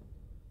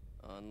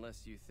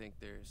 Unless you think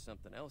there's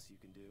something else you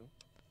can do.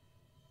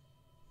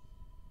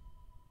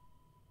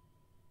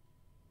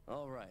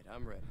 All right,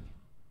 I'm ready.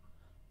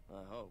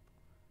 I hope.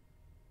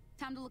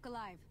 Time to look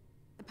alive.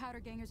 The powder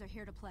gangers are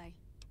here to play.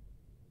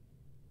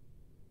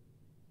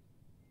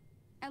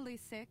 At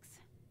least 6.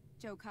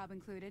 Joe Cobb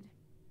included.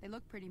 They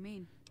look pretty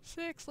mean.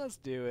 6, let's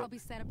do it. I'll be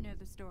set up near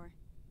the store.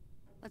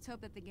 Let's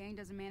hope that the gang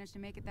doesn't manage to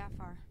make it that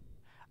far.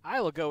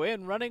 I will go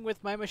in running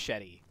with my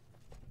machete.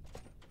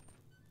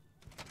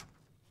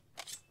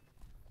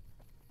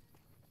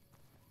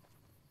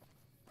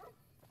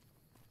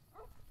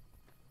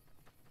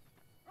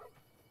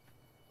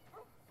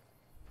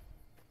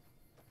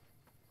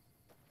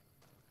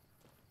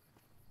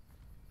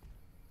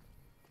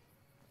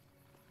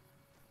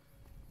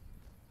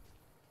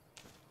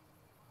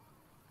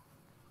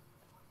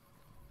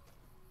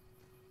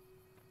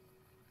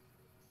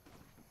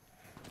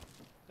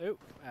 Oh,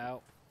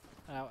 ow.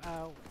 Ow,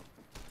 ow.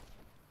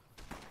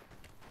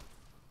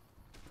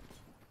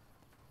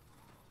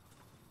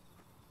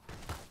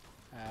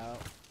 Ow,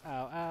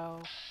 ow,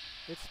 ow.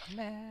 It's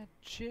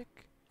magic.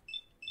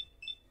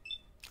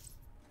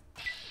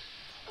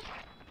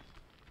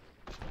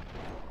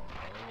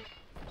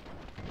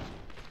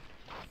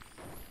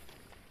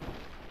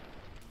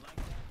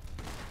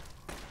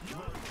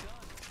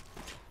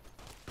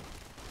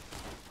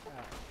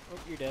 Oh,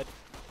 you're dead.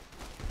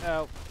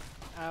 Ow.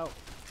 Ow.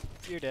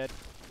 You're dead.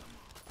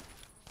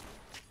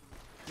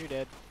 You're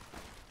dead.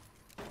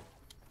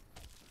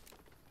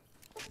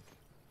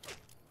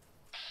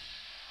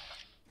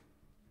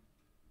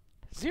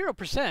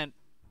 %.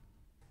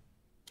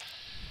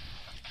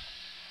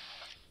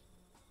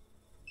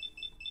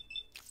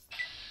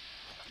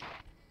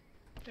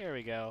 There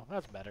we go.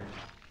 That's better.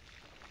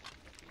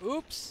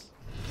 Oops.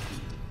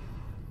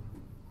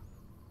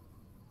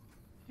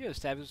 You have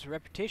established a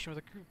reputation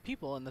with a group of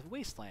people in the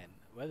wasteland.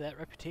 Whether that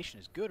reputation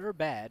is good or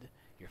bad,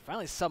 you're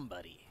finally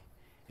somebody.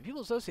 And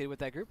people associated with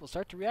that group will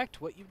start to react to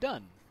what you've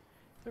done.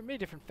 There are many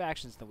different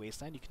factions in the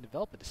wasteland. You can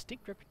develop a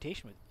distinct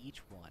reputation with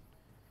each one.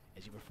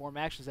 As you perform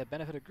actions that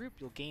benefit a group,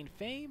 you'll gain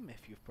fame.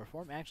 If you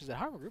perform actions that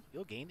harm a group,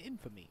 you'll gain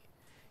infamy.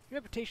 Your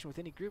reputation with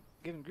any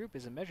given group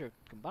is a measure of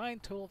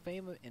combined total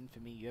fame and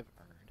infamy you have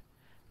earned.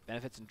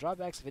 Benefits and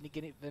drawbacks of any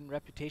given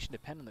reputation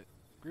depend on the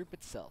group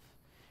itself.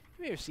 If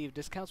You may receive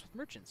discounts with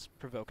merchants,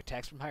 provoke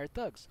attacks from hired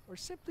thugs, or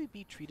simply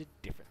be treated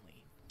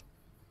differently.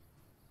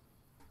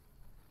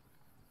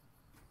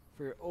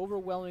 For your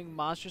overwhelming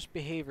monstrous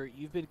behavior,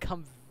 you've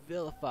become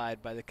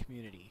vilified by the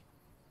community.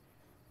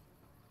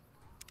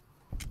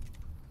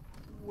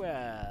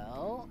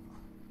 Well...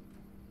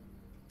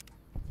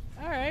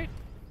 Alright.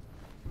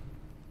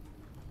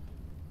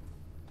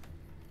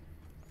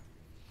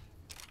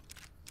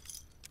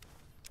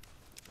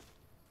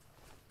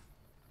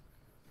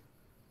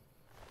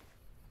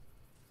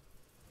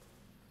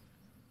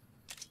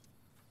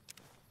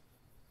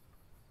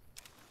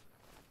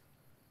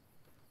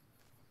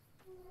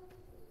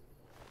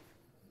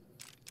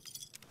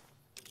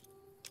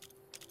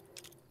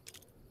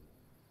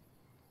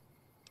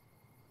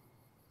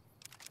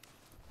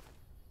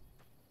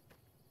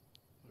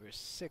 There's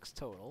 6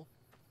 total.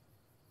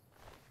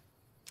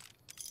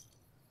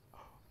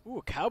 Ooh,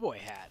 a cowboy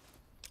hat.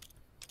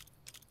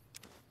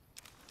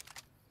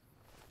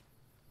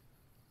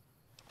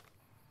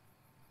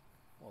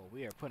 Well,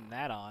 we are putting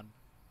that on.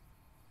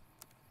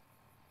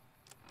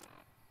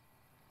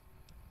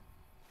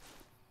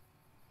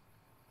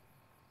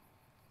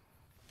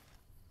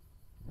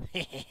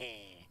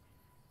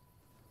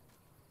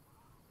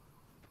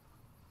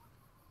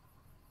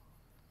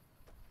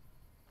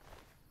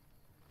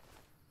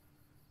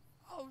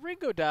 Oh,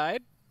 Ringo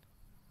died.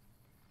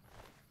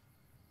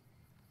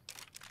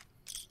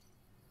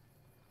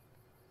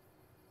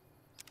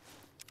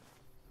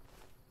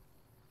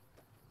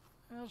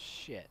 Well,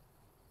 shit.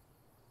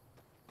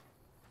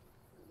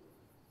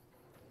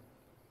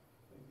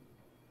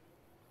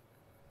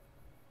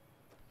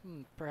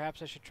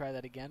 Perhaps I should try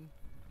that again.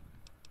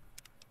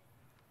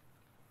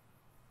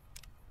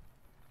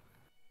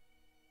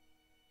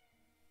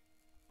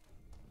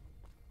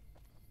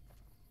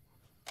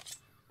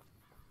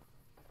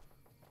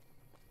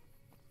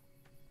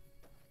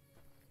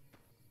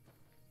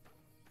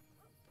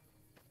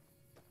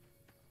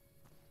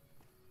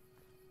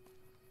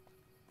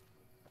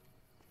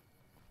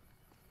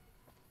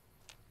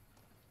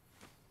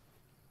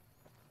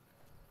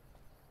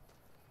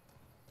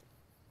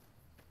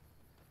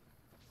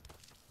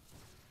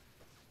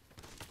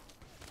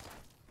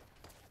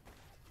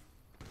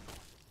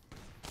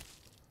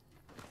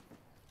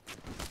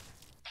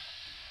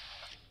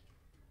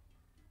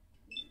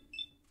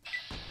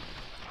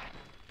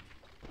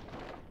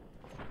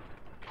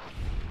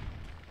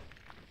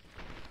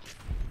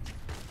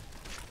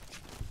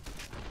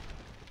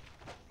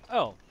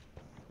 Oh,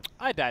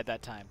 I died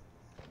that time.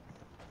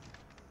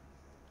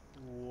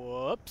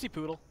 Whoopsie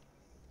poodle.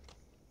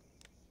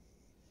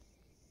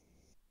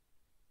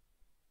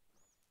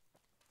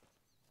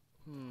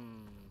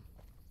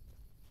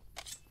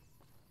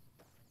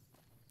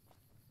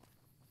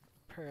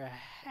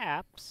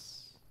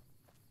 Perhaps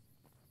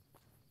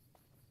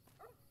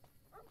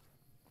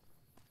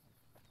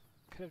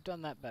could have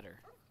done that better.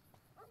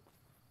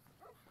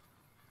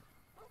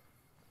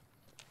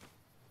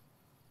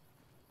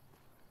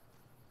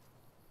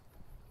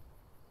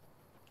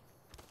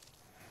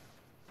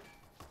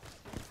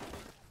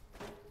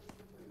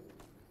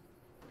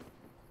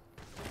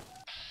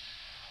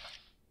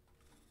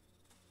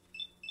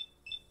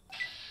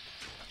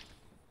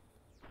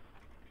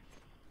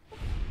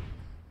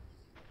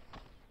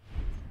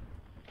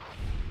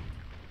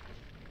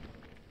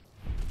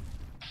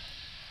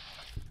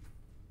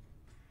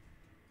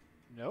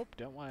 Nope,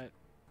 don't want it.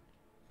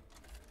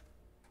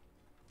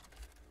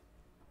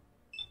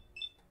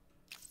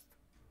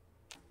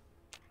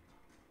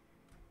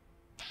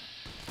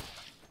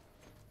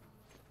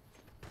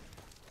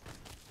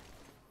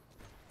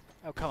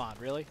 Oh, come on,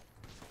 really?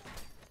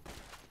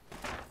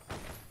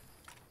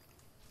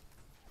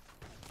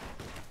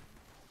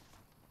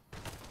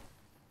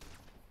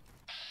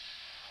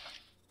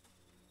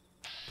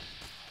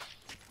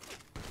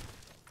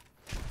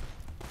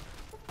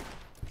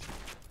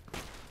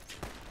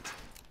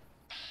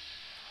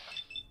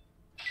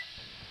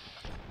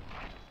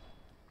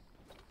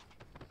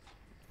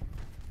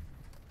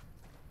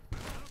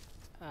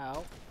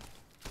 Ow.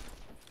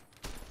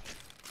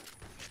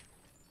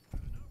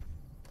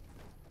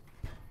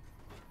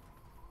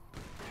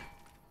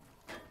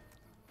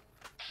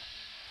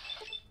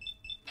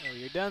 Oh,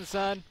 you're done,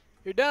 son.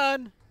 You're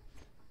done.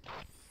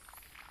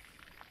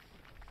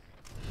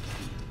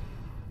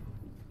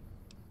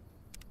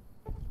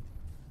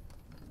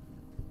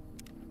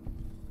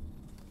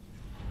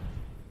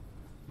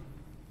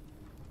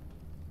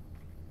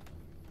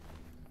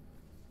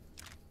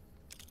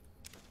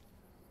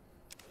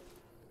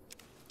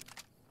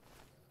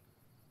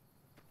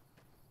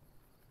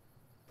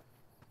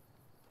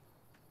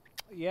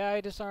 Yeah,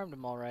 I disarmed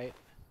him all right.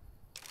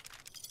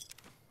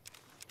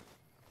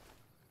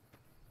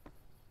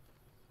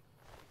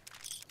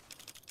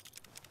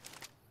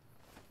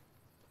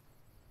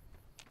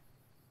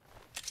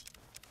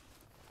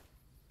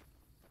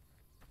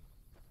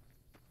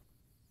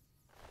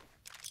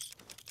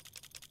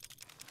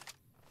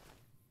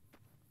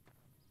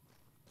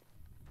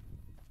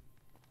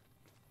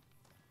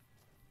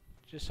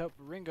 Just hope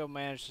Ringo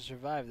managed to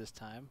survive this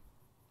time.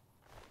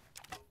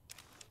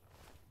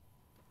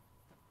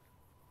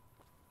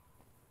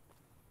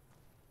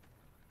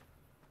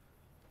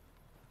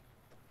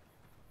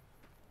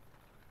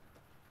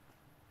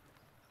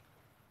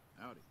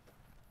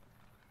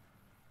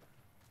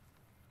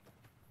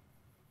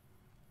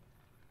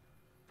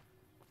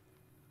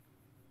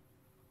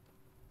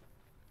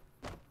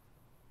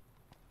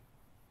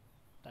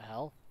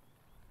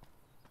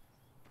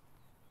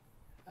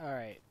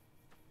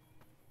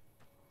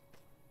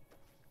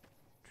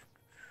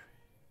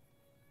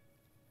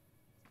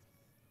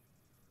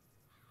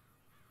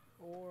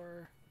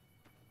 Or...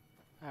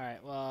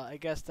 Alright, well, I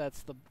guess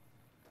that's the...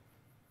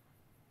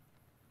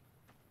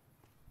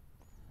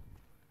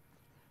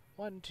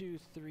 1, 2,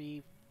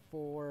 3,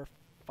 4,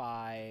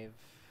 5...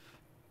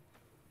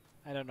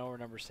 I don't know where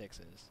number 6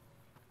 is.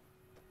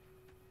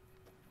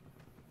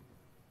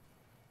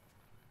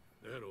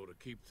 That ought to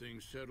keep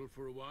things settled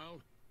for a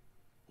while.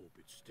 Hope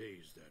it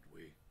stays that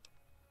way.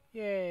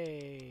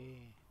 Yay!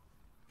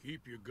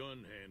 Keep your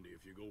gun handy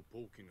if you go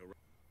poking around.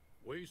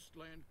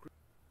 Wasteland...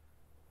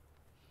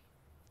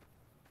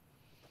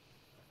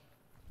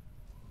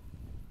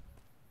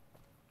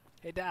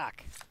 Hey,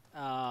 Doc.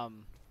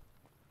 Can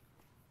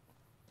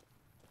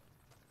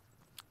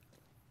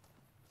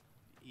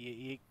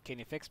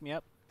you fix me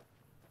up?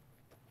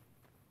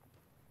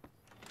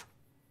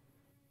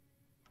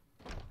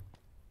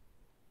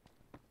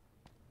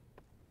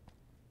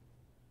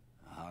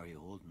 How are you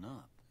holding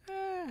up?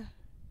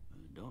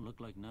 Don't look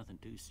like nothing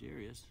too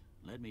serious.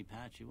 Let me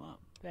patch you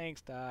up.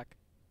 Thanks, Doc.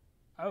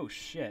 Oh,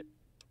 shit.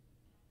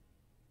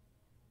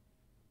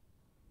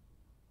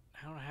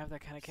 I don't have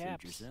that kind of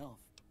caps. Suit yourself.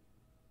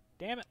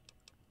 Damn it.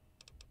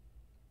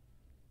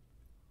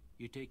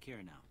 You take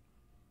care now.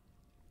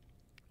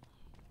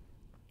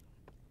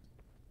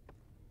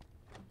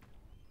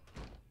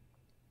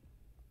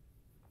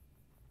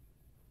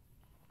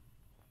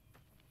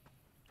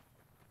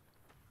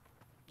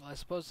 Well, I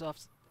suppose I'll...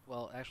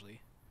 Well,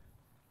 actually...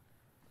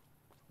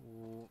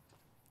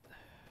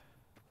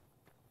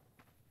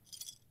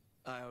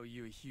 I owe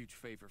you a huge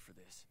favor for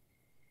this.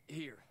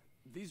 Here,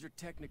 these are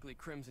technically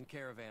Crimson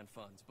Caravan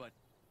funds, but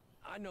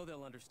I know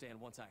they'll understand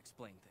once I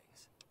explain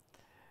things.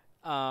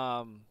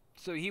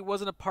 So he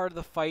wasn't a part of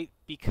the fight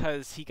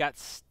because he got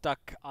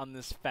stuck on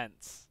this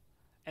fence.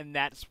 And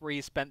that's where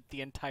he spent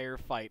the entire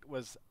fight,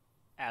 was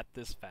at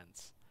this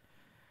fence.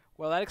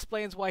 Well, that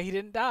explains why he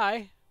didn't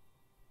die.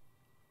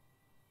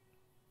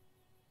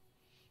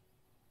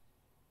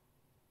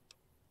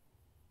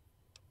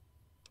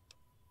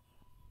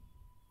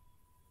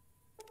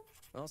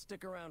 I'll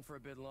stick around for a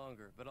bit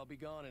longer, but I'll be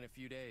gone in a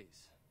few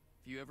days.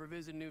 If you ever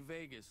visit New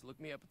Vegas, look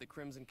me up at the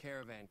Crimson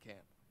Caravan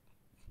camp.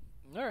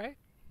 All right.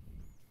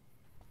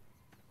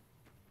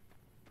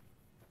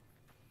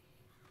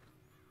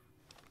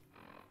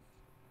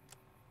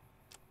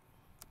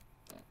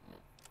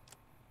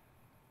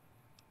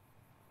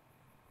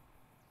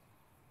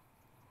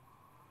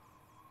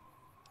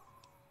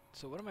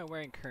 So what am I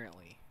wearing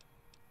currently?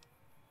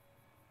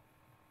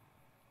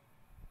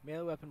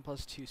 Melee weapon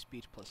 +2,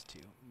 speech +2.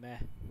 Meh.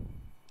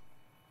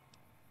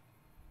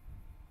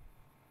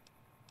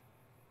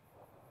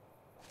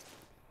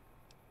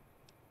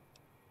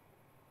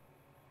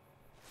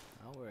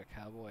 I'll wear a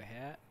cowboy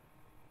hat.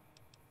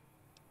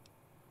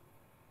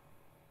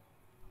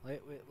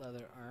 Lightweight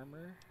leather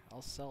armor.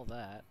 I'll sell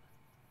that.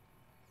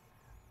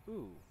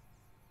 Ooh.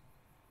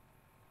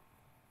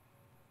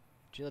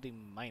 Agility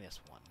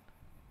 -1.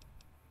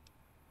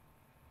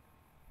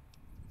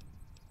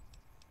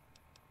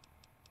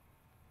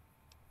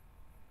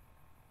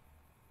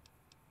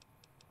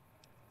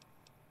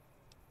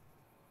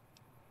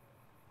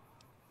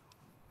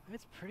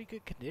 It's pretty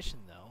good condition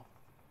though.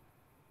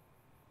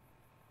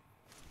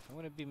 If I'm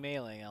gonna be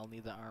meleeing, I'll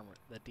need the armor.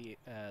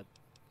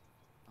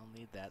 I'll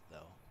need that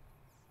though.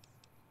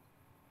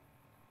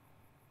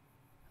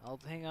 I'll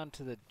hang on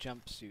to the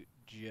jumpsuit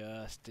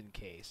just in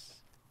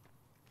case.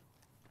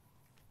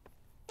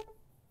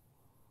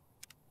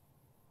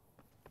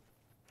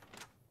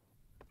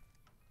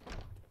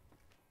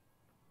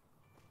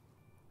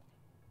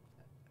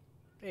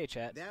 Hey,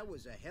 chat. That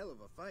was a hell of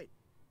a fight.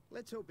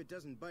 Let's hope it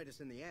doesn't bite us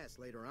in the ass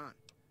later on.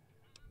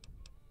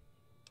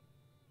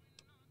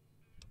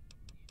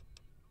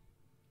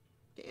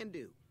 Can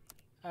do.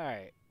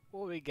 Alright,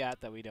 what we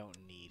got that we don't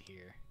need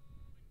here?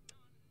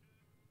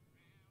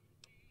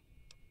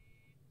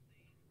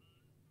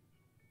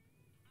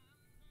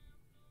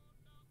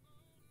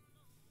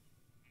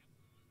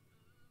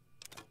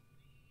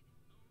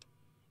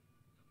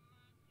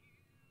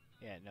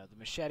 Yeah, no, the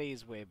machete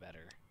is way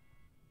better.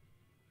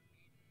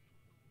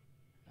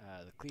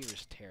 The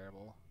cleaver's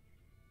terrible.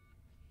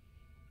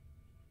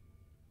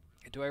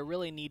 Do I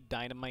really need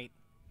dynamite?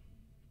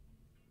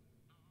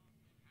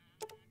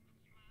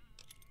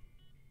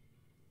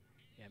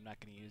 Yeah, I'm not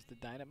going to use the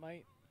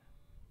dynamite.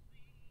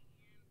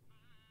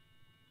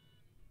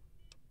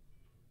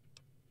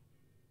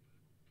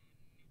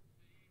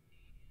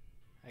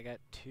 I got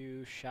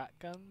 2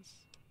 shotguns.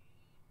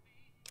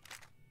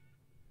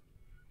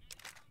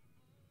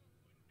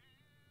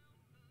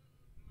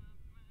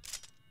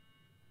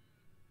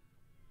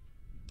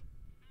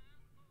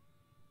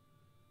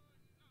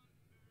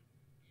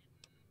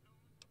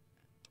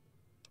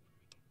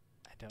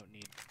 I don't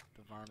need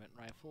the varmint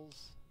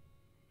rifles.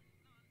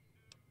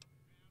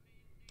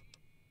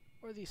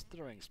 Or these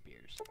throwing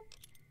spears.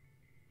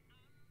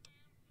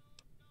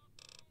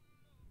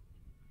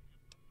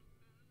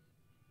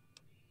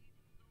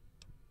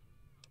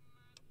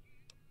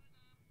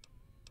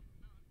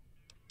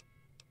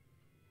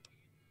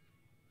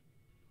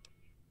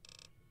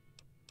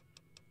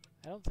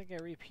 I don't think I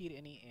repeat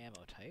any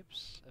ammo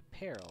types.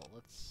 Apparel,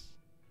 let's...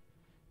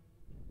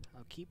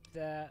 I'll keep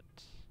that.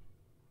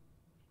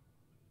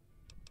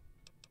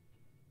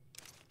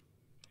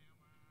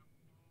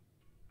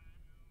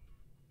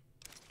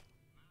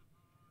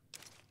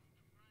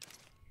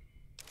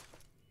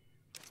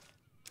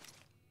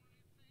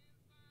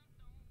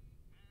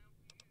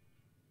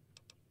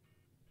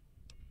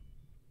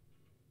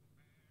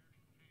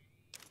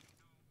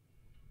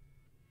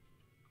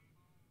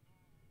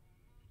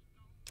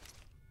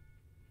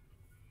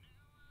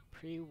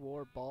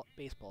 Pre-war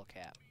baseball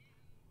cap.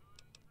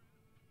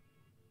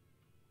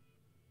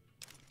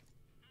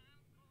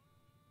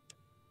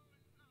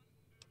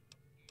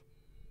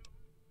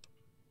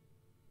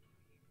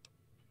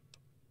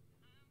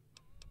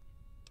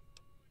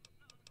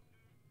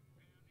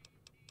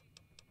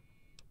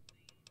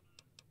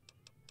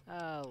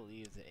 I'll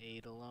leave the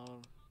 8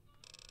 alone.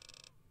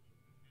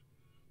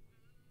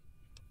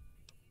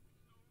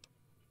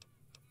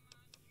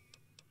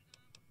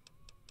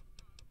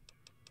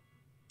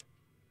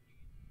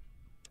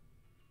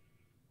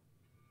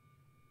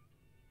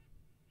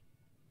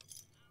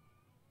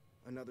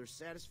 Another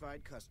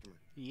satisfied customer.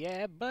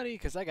 Yeah, buddy,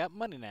 'cause I got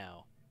money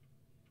now.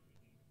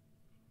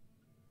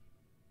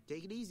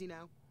 Take it easy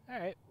now.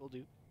 Alright, we'll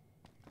do.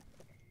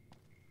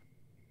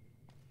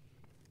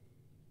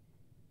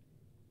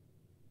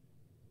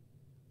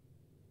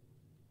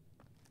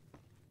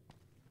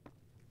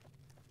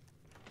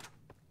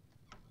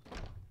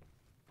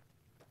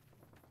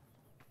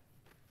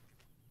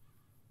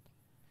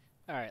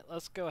 Alright,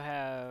 let's go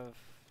have...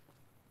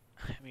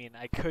 I mean,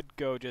 I could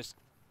go just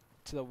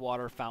to the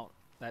water fountain,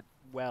 that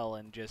well,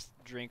 and just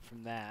drink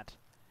from that.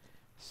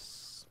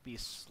 Be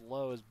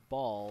slow as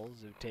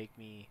balls. It would take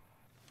me...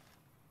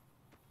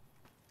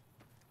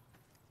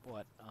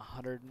 what,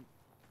 100...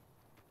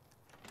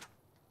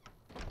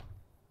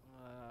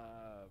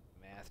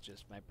 math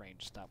just... my brain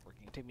just stopped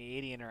working. It took me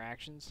 80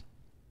 interactions.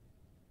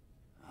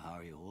 How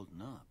are you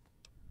holding up?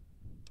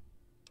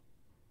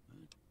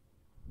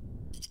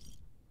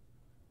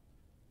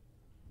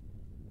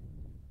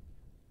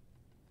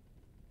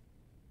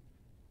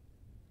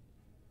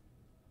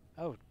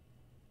 Oh.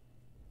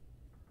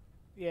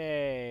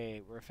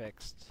 Yay, we're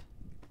fixed.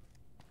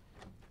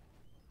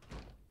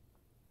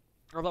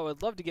 Although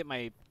I'd love to get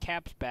my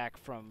caps back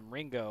from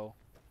Ringo.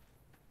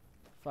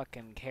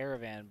 Fucking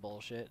caravan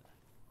bullshit.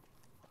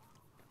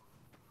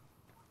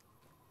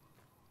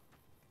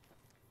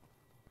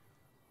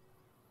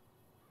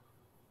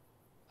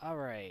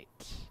 Alright.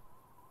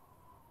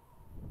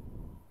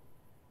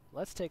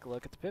 Let's take a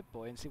look at the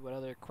Pip-Boy and see what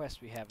other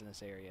quests we have in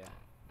this area.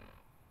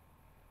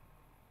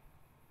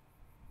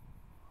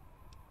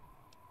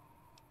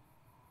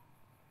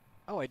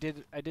 Oh, I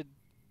did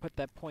put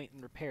that point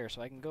in repair,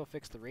 so I can go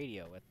fix the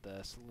radio at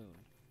the saloon.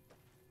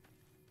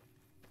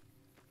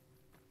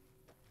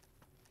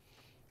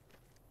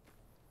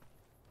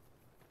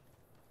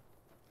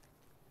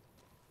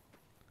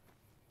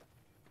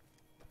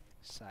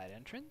 Side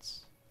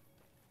entrance.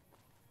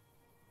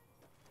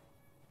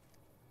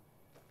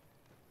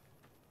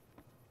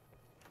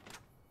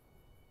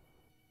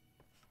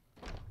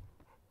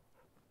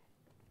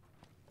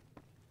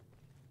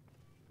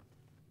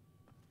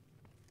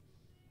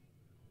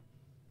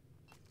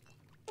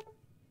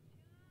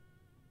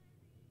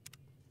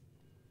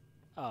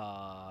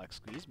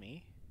 Excuse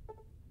me.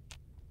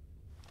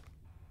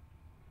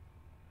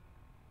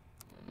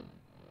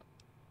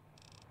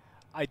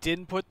 I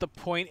didn't put the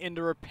point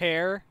into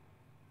repair.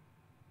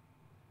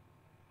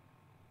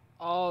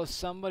 Oh,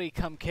 somebody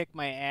come kick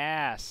my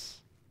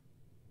ass.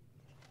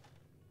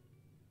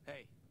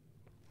 Hey.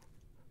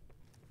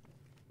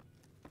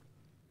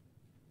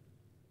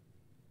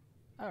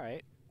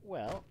 Alright,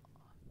 well.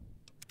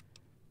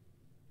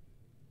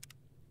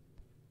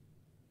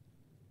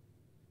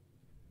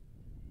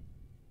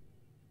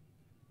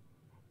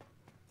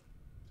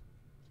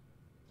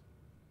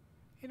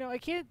 You know, I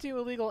can't do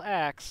illegal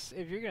acts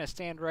if you're gonna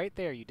stand right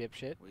there, you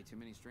dipshit. Way too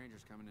many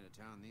strangers coming into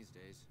town these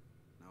days.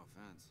 No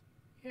offense.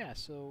 Yeah,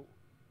 so...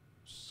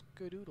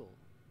 skadoodle.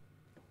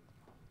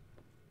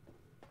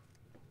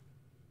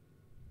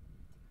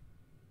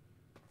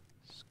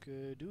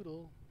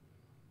 Skadoodle.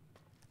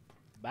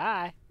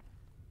 Bye.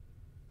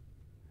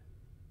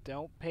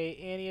 Don't pay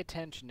any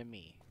attention to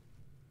me.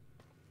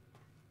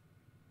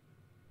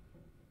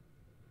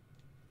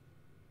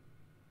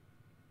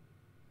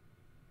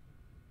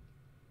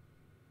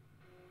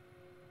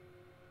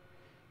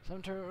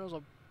 Some terminals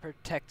are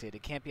protected.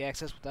 It can't be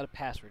accessed without a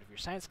password. If your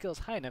science skill is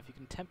high enough, you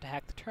can attempt to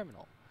hack the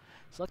terminal.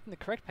 Selecting the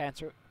correct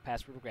password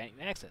will grant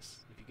you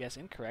access. If you guess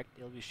incorrect,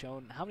 it will be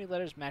shown how many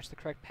letters match the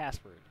correct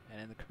password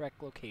and in the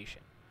correct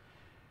location.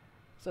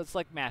 So it's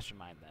like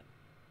Mastermind then.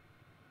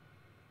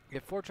 You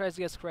have 4 tries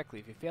to guess correctly.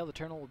 If you fail, the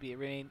terminal will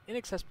remain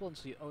inaccessible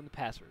until you own the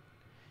password.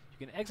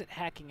 You can exit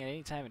hacking at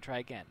any time and try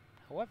again.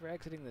 However,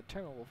 exiting the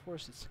terminal will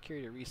force its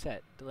security to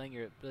reset, delaying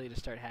your ability to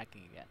start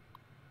hacking again.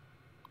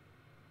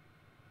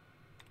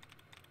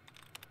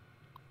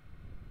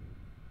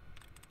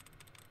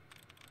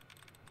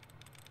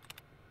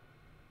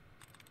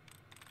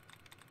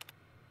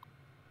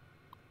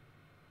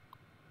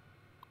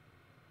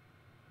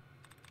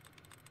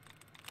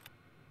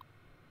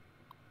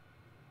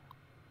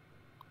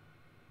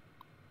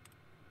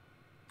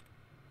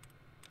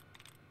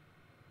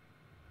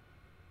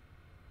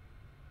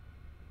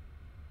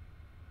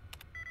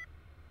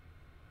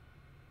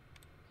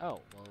 Oh,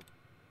 well.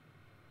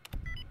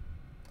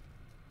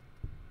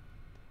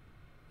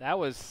 That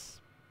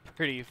was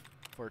pretty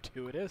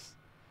fortuitous.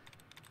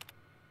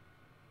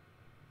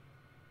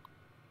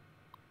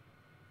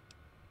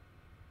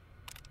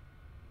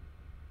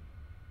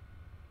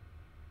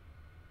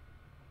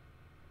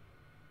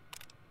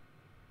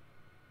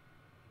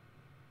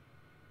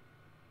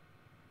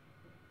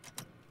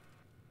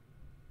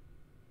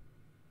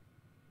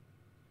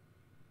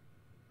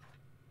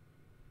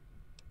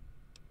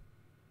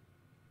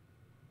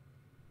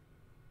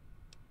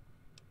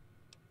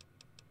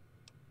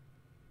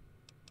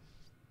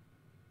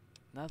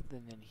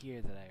 Nothing in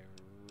here that I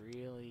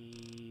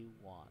really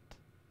want.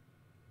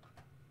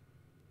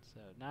 So,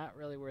 not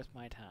really worth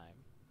my time.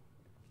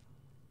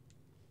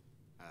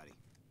 Howdy.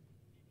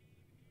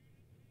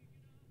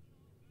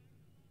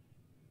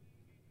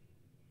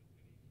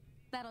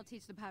 That'll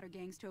teach the powder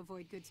gangs to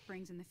avoid Good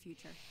Springs in the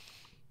future.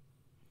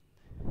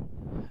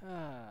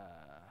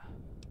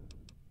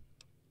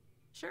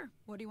 Sure,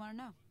 what do you want to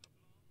know?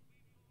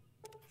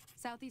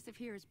 Southeast of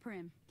here is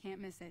Prim.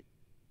 Can't miss it.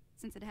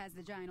 Since it has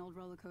the giant old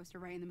roller coaster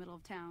right in the middle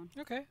of town.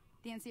 Okay.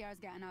 The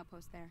NCR's got an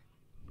outpost there.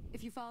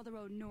 If you follow the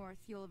road north,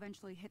 you'll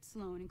eventually hit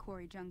Sloan and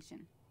Quarry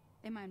Junction.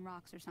 They mine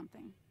rocks or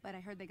something, but I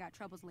heard they got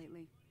troubles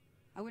lately.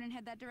 I wouldn't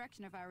head that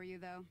direction if I were you,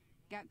 though.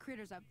 Got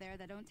critters up there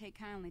that don't take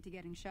kindly to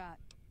getting shot.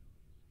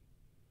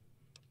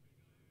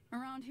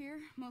 Around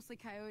here, mostly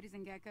coyotes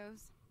and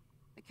geckos.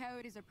 The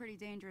coyotes are pretty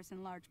dangerous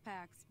in large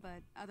packs,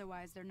 but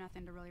otherwise they're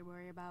nothing to really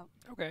worry about.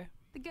 Okay.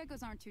 The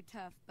geckos aren't too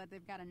tough, but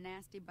they've got a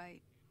nasty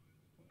bite.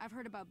 I've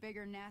heard about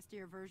bigger,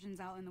 nastier versions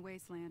out in the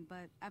wasteland,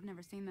 but I've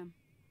never seen them.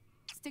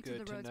 Stick to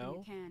the roads when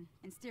you can,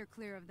 and steer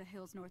clear of the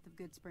hills north of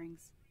Good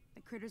Springs.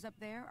 The critters up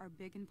there are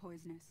big and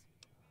poisonous.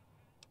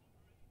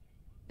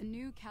 The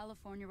new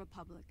California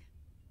Republic.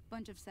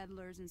 Bunch of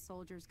settlers and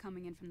soldiers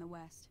coming in from the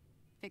west,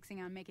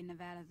 fixing on making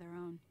Nevada their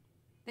own.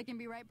 They can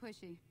be right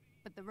pushy,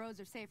 but the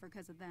roads are safer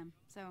because of them,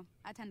 so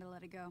I tend to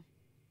let it go.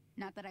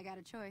 Not that I got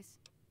a choice.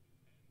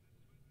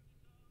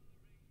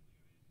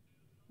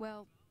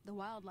 Well, the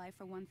wildlife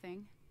for one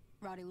thing,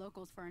 rowdy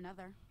locals for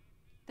another.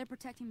 They're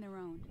protecting their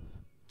own.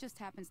 Just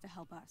happens to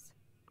help us.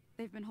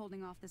 They've been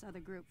holding off this other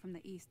group from the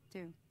east,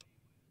 too.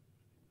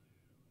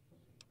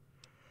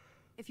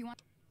 If you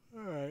want...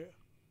 Alright.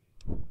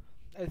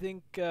 I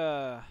think,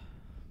 I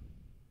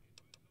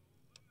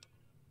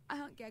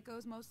hunt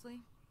geckos,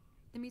 mostly.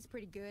 The meat's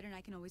pretty good, and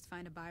I can always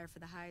find a buyer for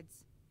the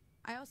hides.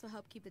 I also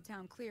help keep the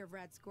town clear of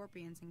rat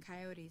scorpions and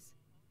coyotes.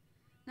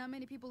 Not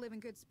many people live in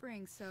Good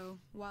Springs, so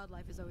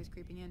wildlife is always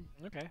creeping in.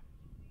 Okay.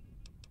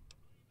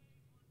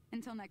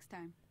 Until next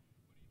time.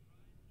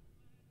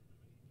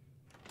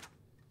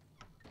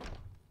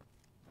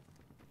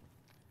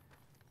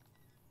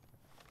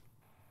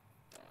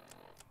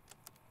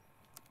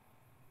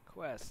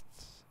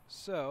 Quests.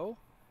 So...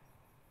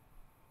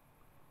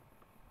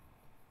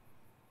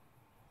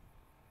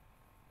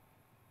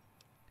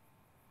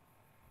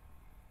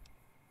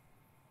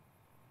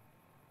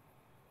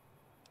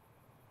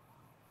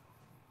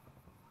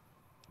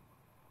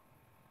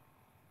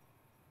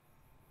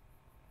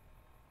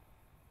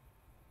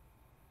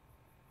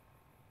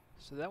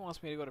 So that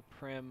wants me to go to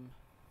Prim.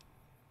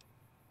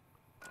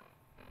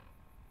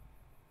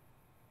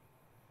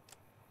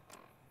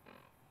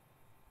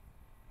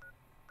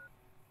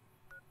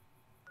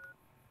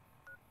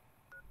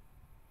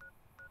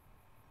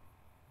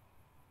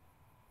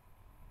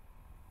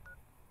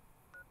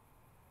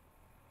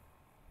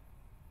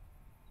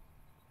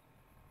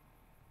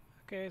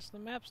 Okay, so the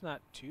map's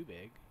not too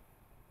big.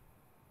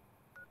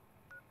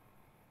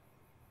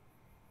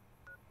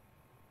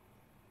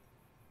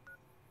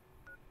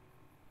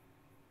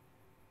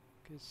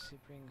 Good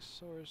Springs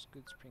Source,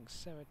 Good Springs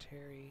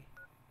Cemetery.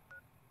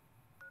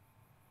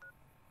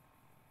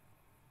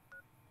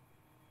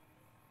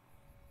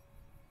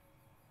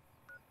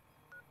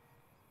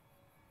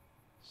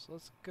 So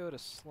let's go to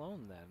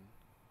Sloan then.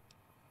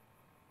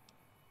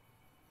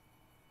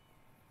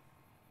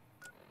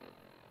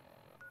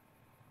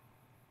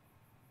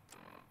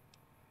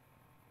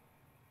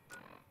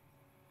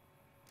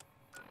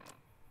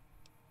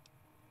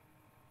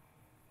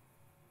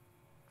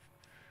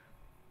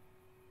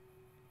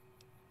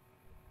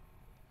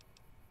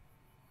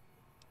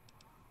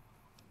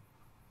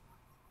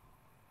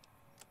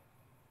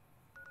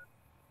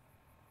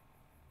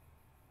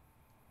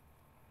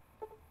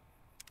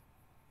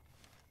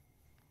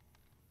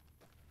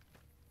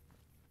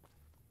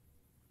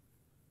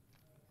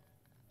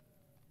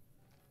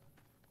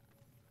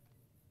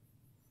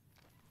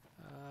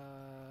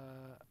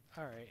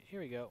 Alright, here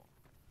we go.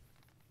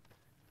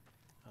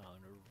 On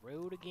the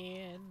road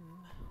again.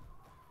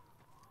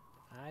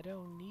 I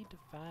don't need to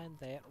find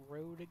that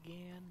road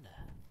again.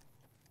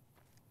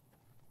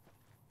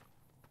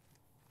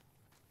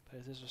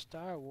 But if this was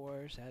Star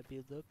Wars, I'd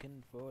be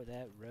looking for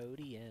that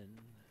roadian.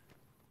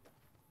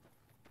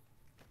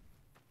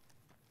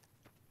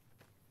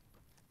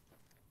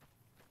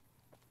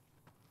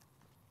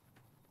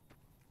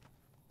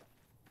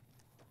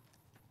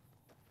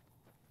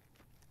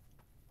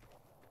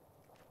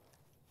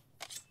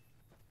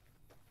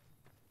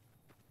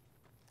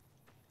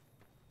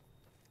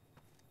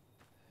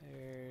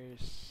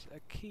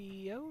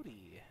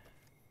 Coyote.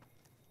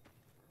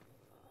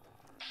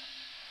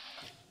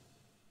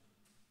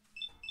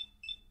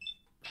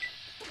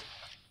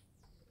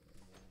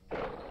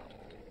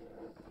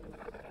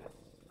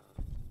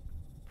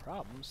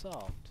 Problem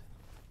solved.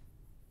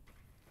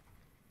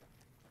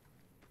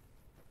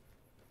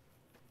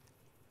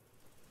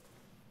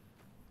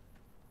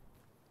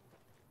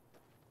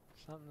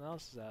 Something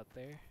else is out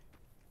there.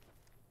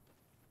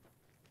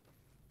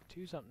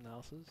 Two something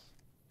else's.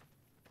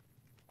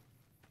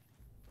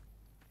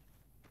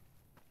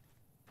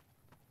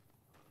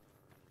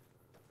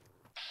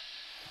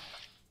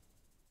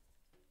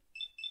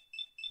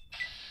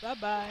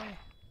 Bye-bye.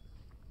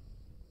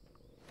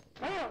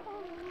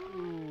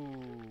 Ooh.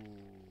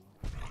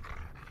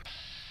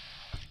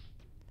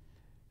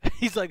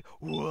 He's like,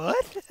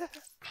 what?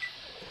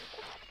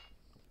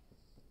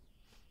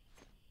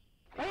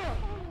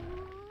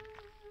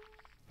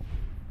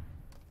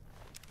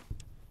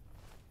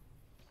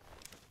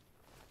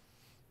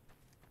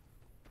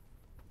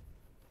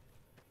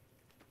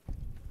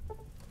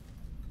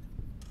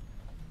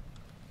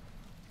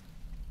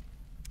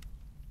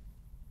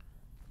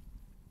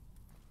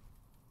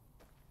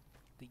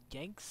 The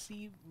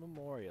Yangtze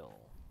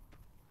Memorial.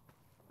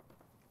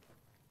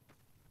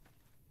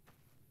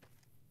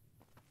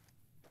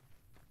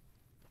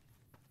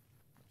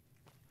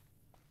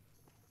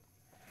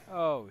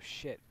 Oh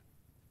shit.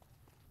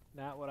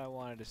 Not what I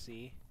wanted to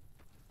see.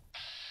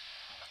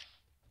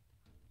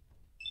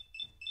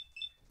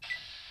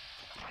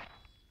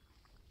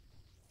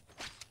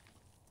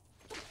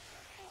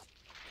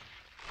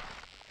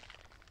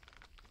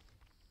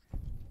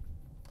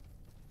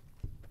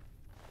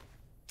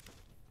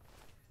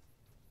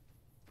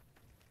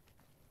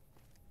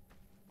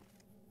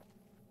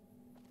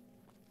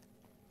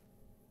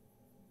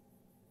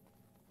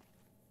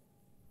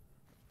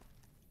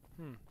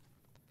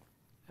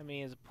 I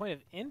mean, it's a point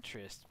of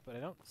interest, but I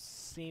don't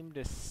seem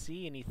to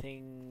see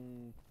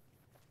anything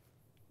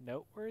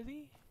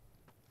noteworthy.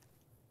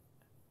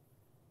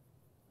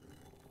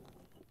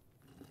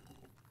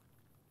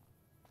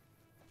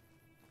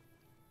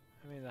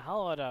 I mean, the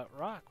hollowed out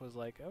rock was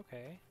like,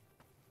 okay.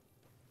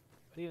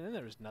 But even then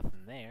there was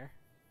nothing there.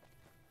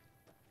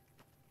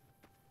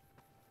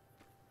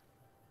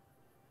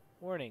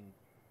 Warning,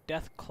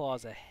 death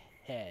claws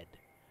ahead.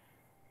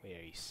 Wait,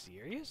 are you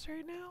serious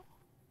right now?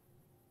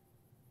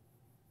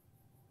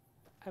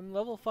 I'm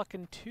level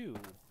fucking 2.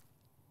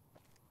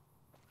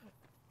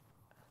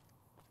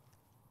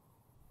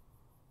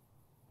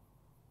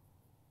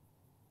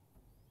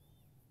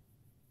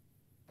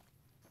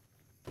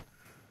 Oh,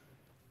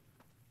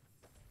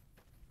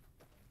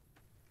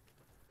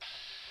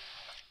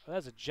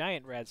 that's a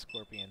giant rad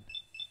scorpion.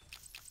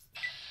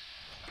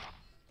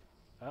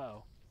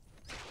 Uh-oh.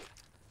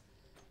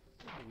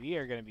 We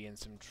are gonna be in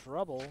some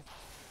trouble.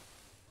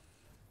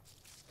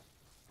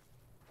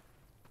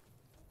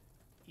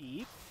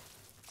 Eep.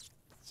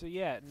 So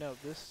yeah, no,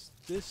 this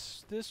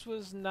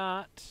was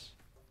not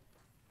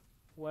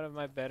one of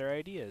my better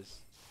ideas.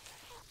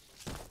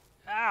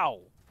 Ow!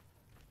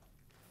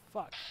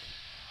 Fuck.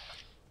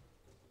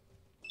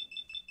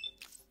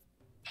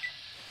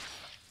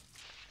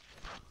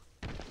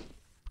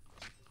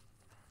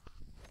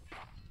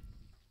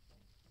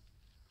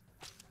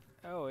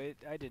 Oh,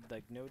 I did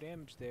like no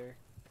damage there.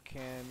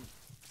 Can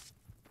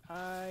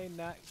I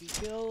not be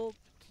killed?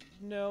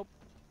 Nope.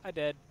 I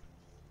dead.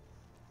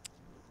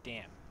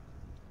 Damn.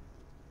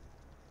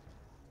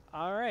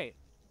 Alright.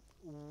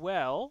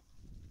 Well.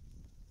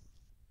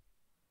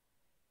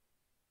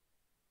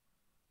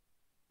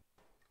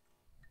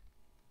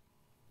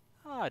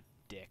 Ah,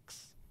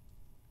 dicks.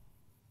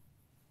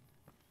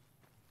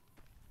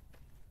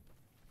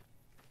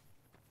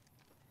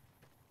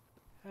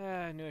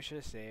 I knew I should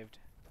have saved.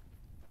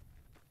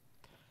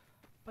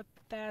 But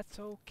that's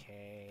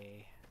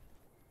okay.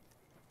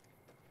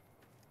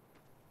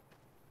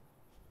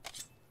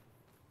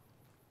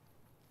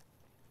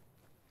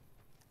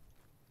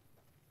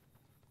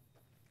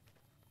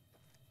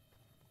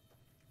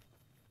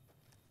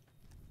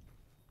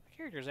 My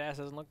character's ass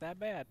doesn't look that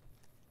bad.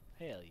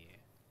 Hell yeah.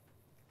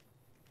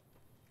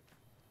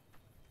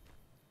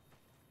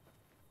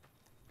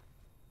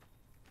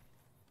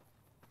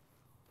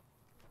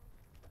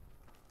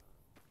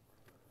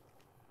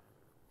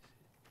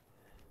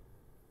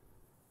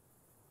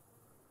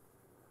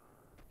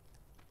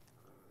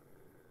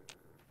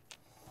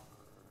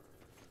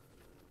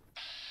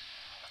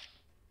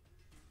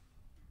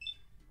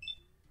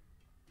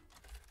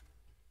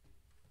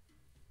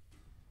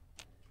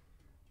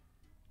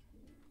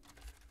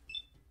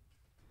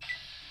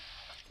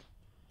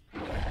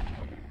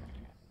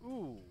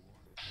 Ooh.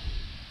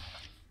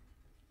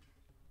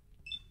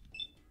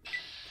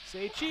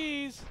 Say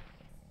cheese!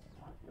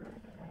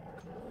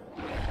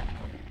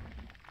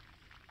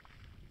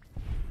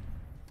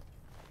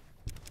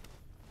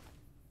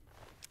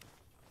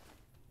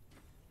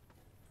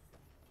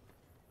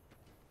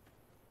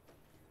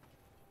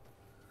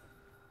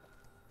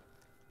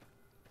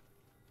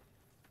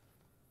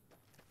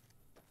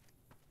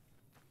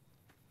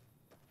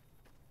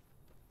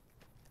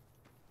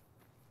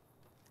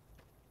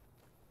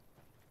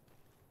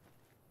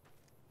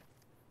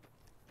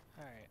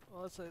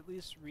 Well, let's at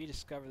least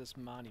rediscover this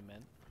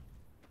monument.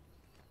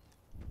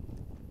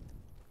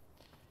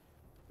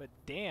 But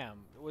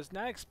damn, I was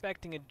not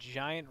expecting a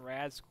giant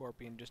rad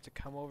scorpion just to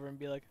come over and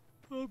be like,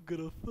 I'm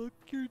gonna fuck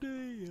your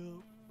day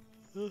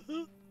up.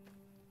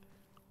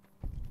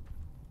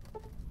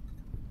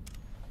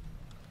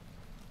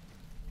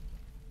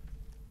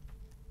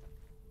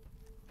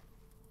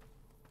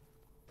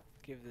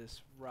 Give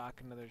this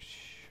rock another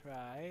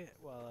try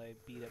while I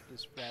beat up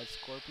this rad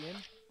scorpion.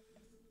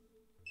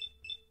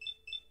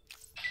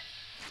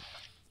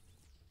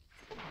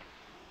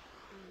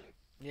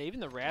 Yeah,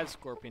 even the rad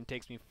scorpion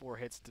takes me 4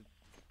 hits to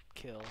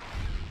kill.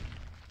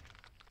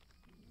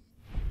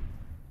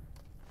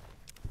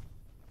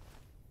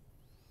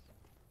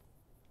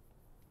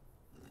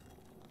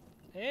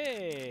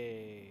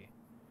 Hey!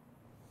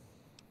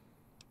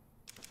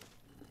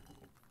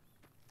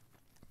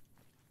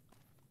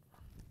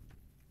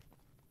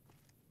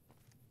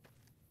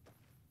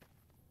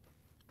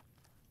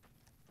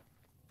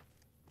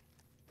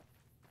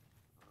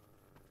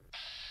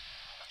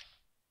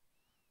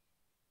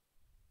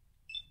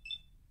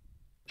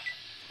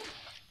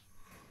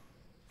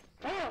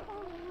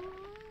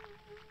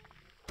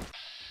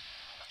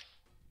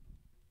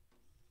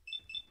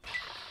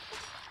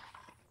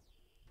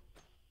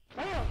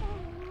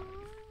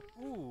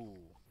 Ooh.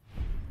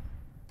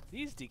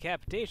 These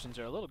decapitations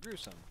are a little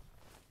gruesome.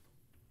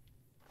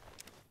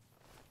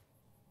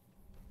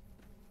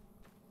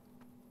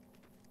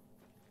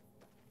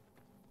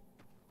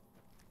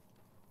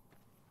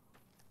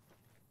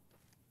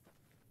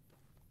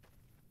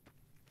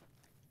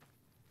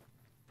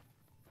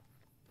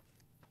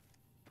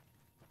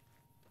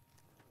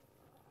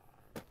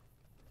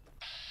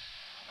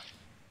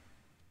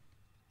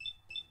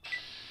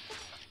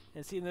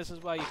 And see, this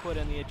is why you put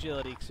in the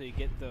agility, so you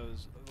get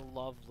those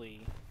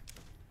lovely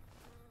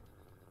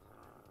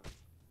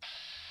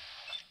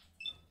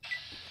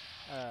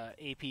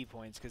AP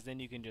points, because then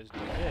you can just do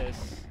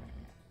this.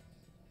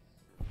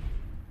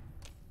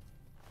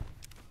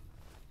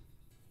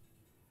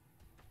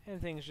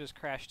 And things just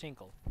crash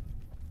tinkle.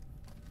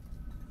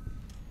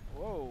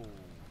 Whoa,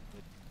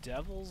 the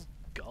Devil's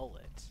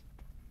Gullet.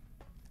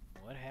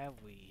 What have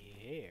we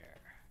here?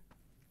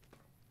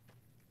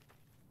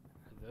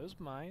 Are those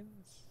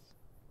mines?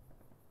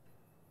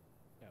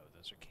 No,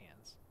 those are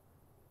cans.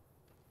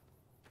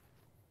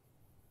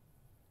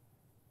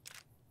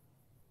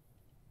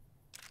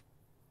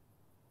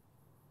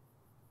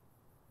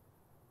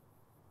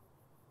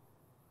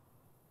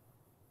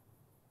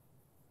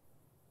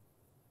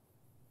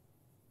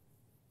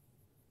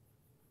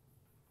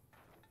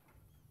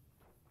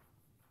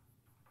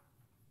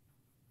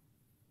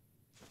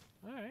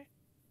 Alright,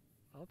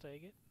 I'll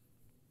take it.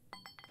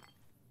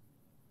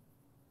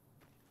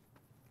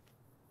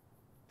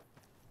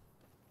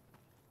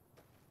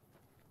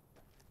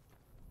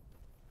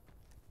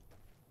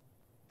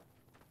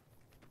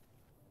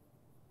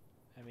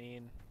 I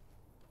mean,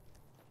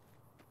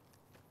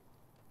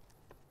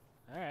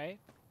 alright.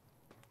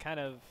 Kind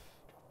of,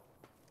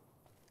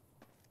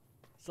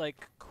 it's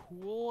like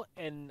cool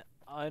and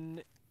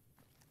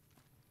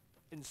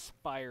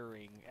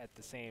uninspiring at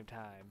the same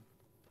time.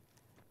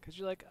 Because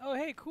you're like, oh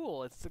hey,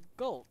 cool, it's the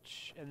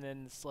gulch. And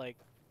then it's like,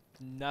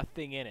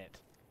 nothing in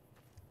it.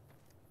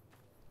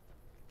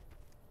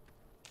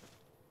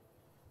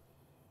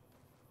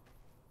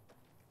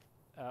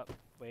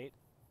 Wait.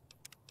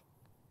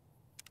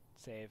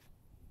 Save.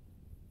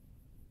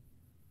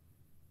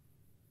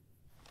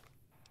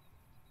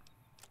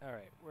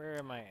 Alright, where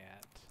am I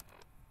at?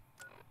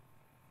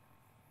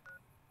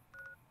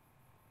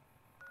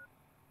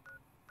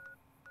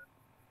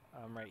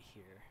 I'm right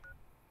here.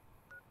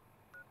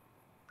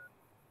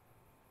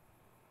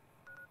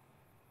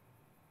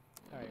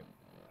 Alright,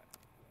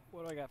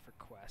 what do I got for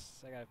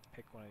quests? I gotta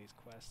pick one of these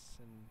quests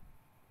and...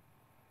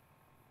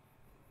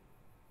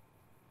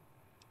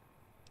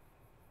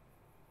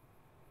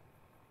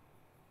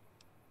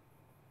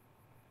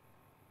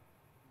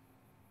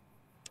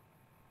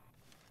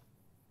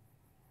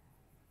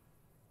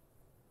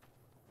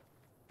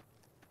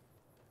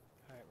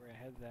 Alright, we're gonna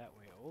head that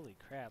way. Holy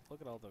crap,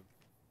 look at all the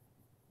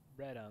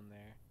red on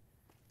there.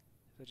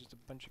 Is that just a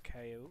bunch of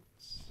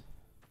coyotes?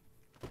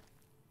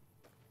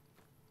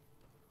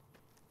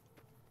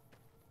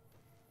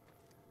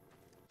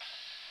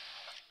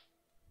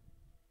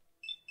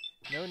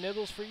 No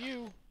nibbles for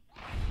you.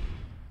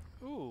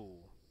 Ooh.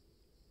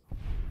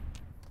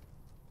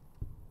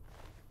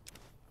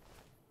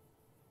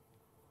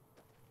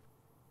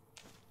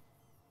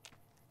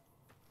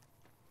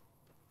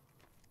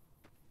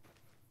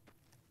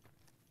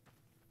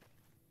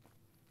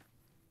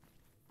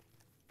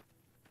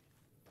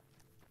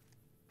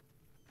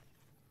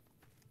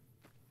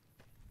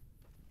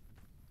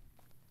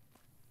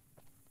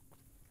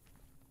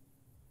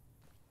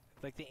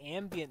 Like the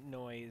ambient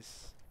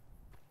noise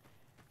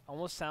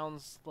almost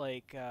sounds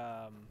like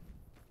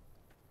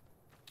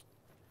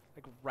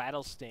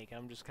rattlesnake.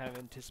 I'm just kind of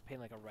anticipating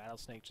like a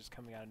rattlesnake just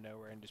coming out of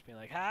nowhere and just being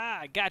like, "Ha!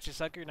 I got you,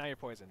 sucker! Now you're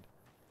poisoned."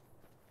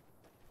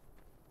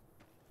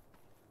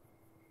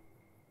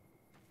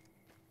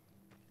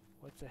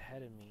 What's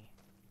ahead of me?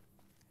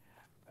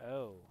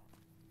 Oh.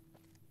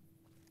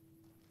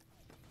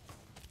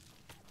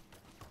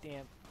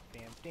 Damn,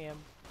 damn, damn,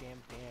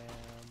 damn,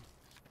 damn.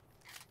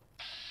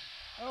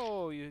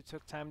 Oh, you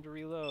took time to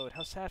reload.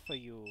 How sad for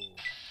you.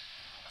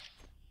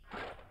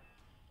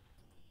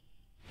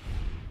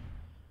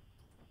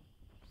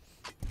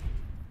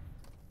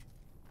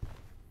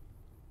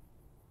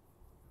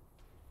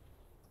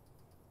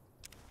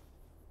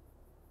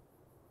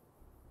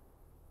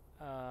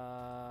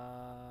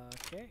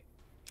 Okay.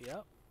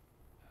 Yep.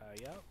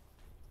 Yep.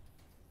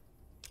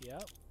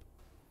 Yep.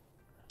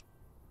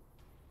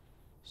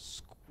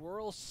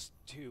 Squirrel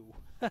stew.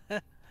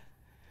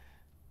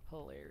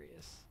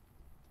 Hilarious.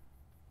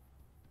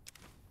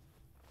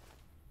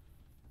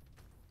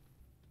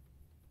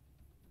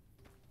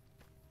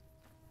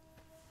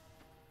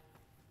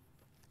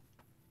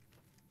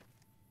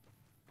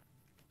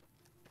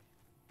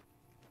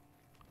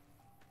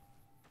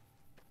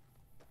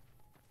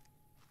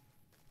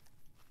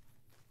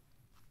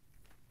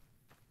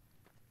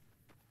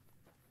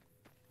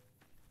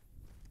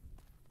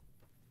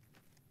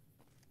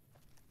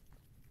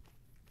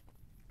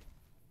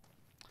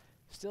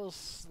 Still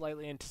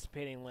slightly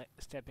anticipating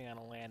stepping on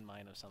a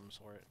landmine of some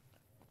sort.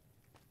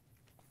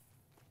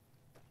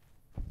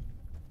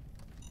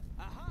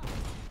 Aha!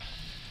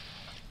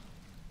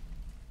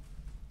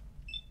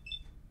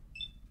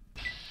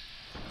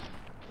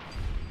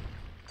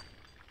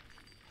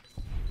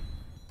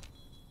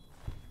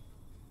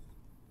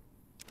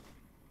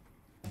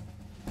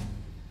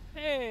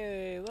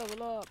 Hey,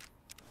 level up.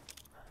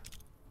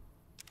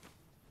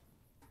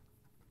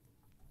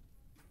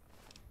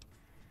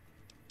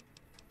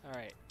 All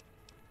right.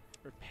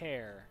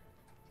 Repair.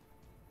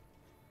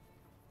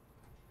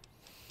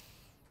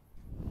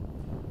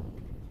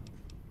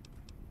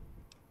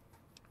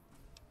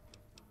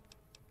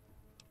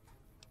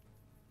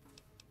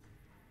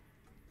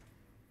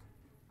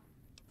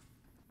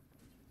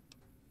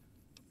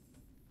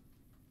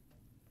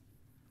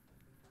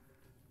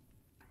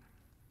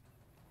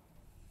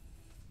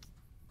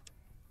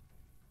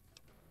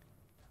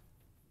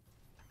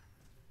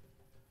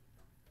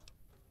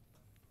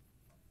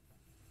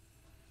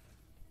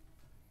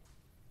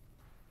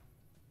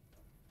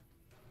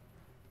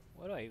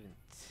 What do I even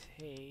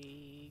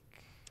take?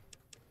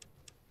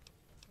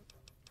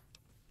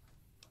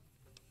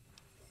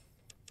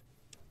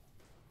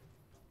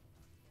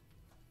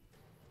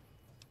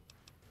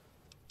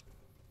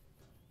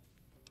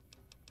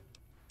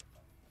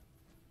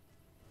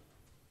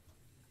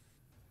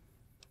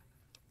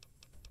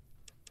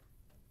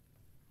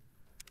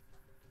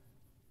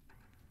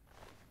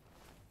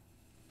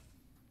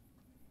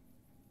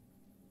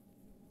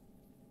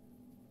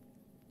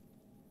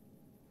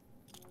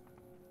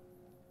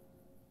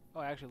 Oh,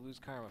 I actually lose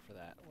karma for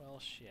that. Well,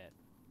 shit.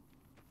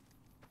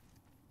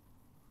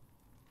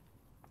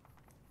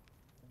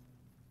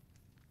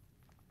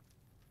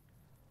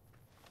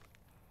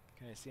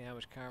 Can I see how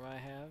much karma I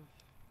have?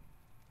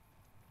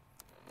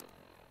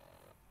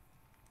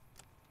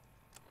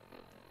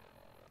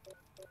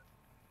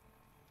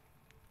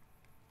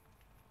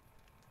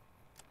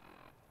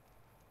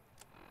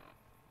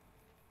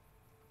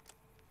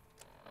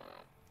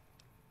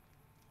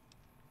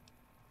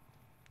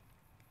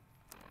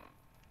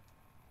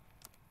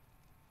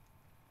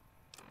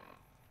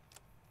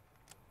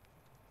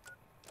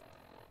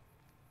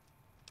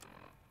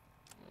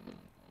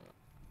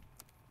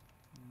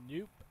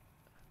 Nope.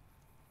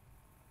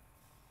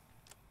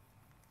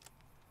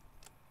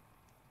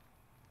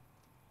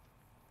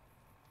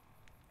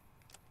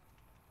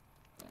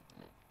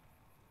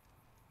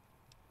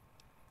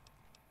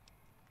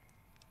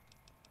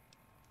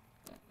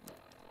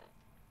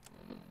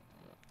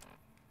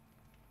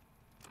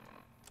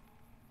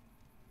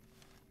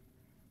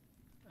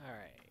 All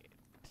right.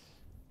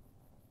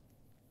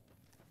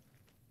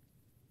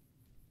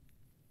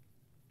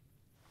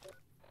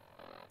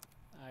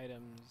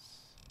 Items.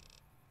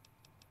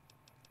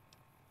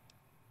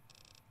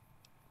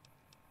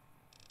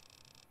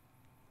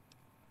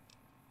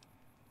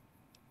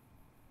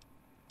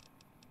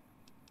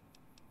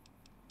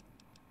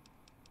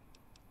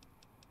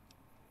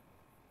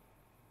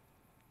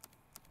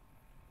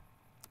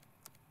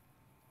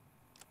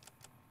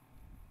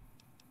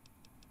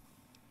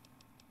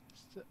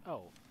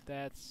 Oh,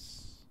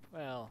 that's,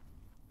 well.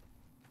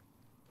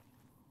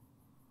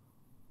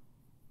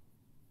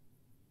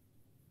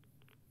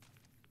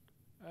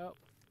 Oh,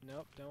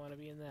 nope, don't want to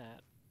be in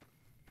that.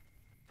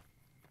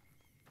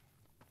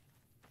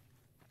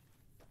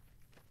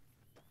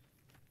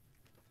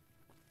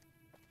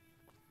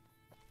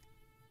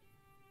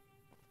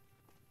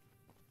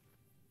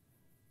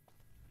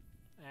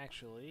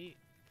 Actually,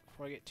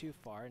 before I get too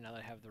far, now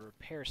that I have the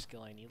repair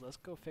skill I need, let's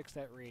go fix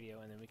that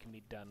radio and then we can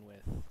be done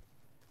with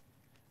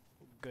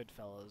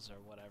Goodfellas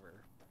or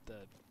whatever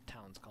the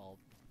town's called.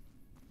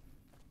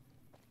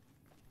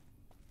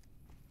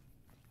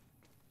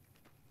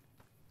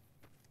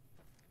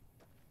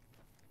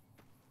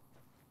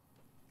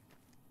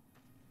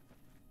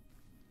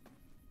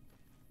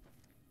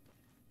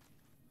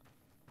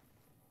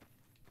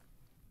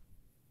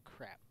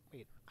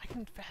 I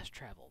can fast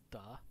travel, duh.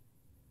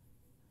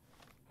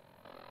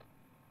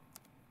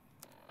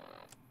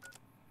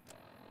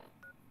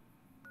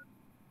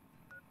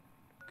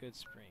 Good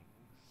Springs.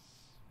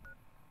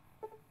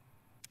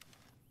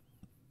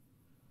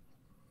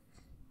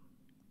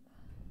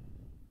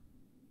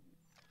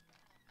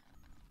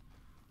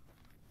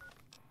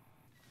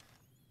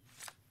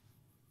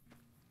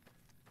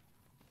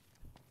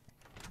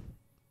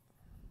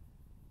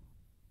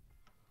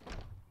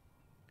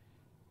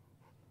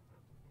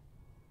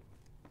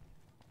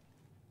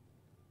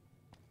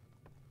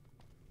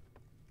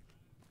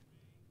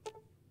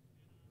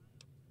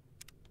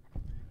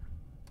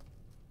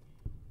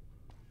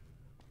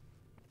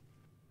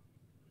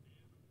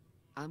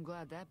 I'm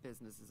glad that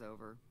business is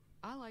over.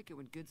 I like it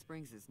when Good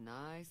Springs is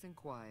nice and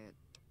quiet.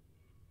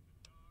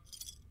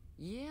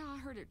 Yeah, I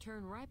heard it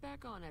turn right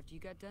back on after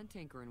you got done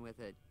tinkering with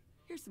it.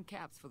 Here's some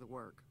caps for the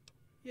work.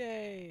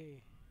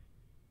 Yay!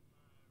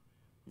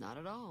 Not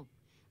at all.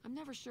 I'm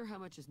never sure how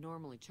much is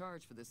normally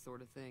charged for this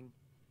sort of thing.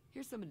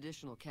 Here's some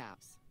additional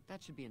caps.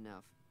 That should be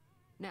enough.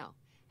 Now,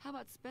 how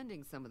about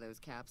spending some of those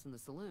caps in the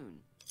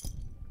saloon?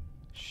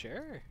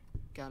 Sure.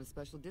 Got a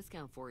special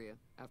discount for you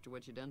after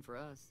what you done for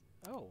us.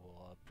 Oh,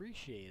 well,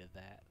 appreciated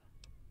that.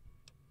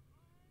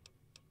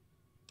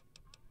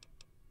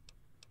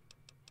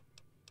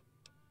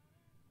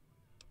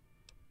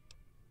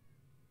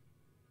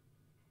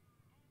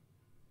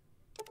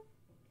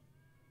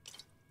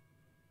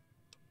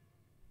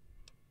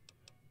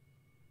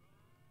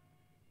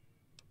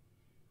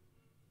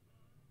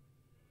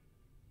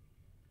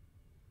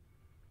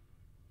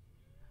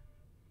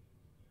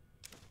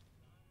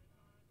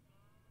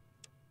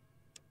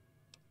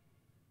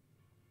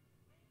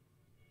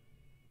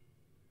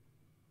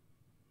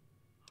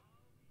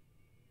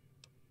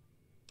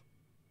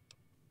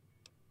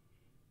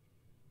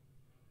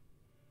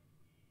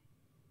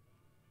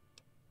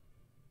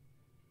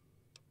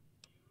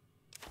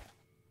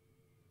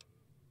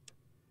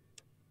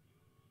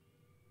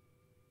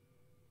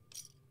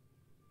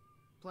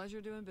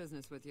 Pleasure doing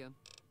business with you.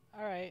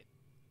 Alright.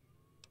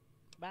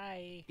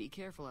 Bye. Be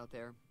careful out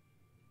there.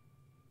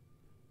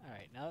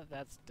 Alright, now that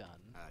that's done.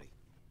 Howdy.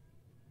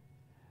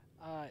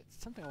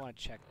 It's something I want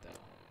to check, though.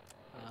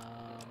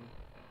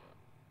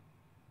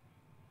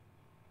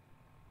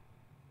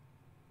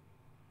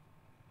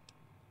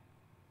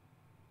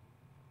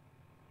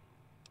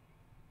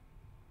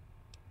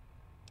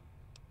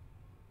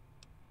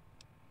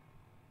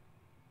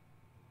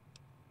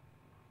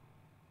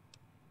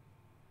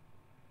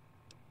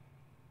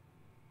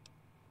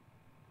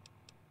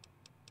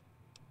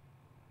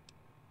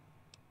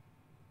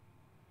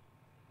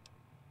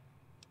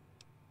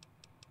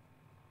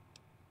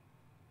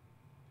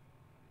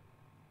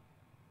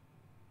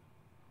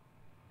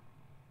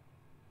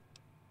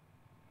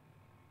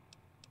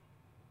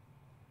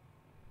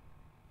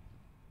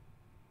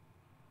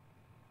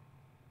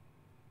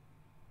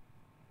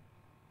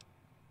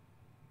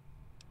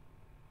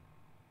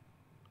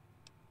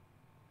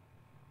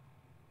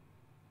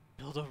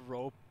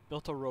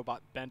 Built a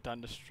robot bent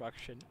on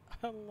destruction.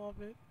 I love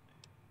it.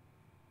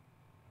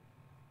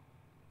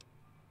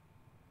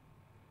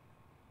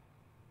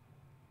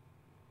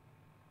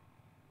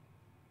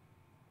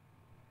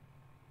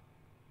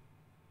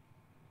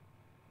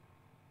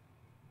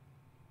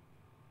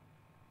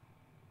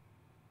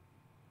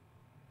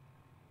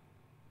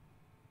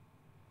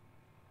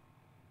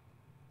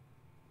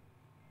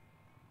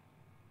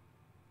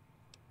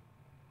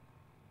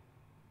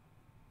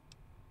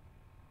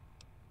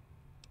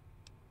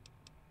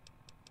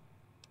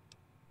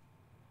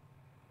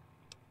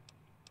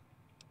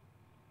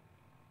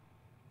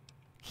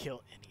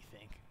 Kill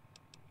anything.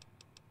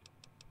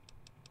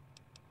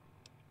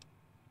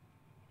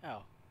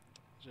 Oh,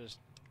 just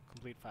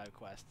complete 5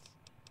 quests.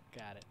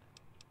 Got it.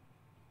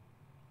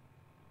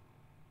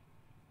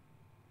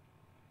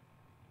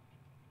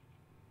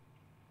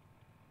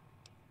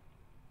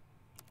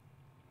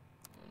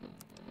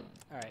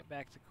 Alright,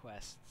 back to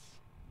quests.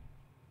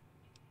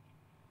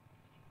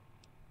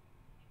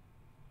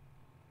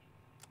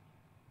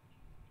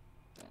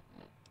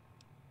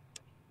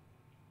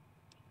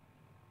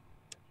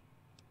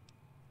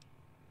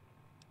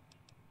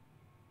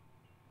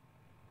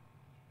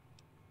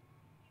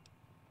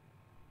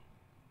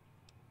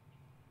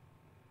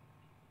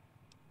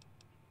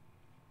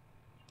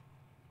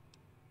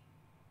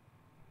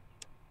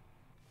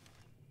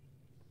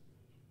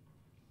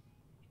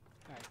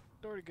 Alright,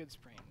 door to Good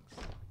Springs.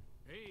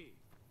 Hey,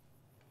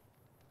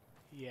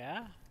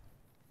 Yeah?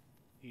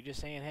 You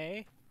just saying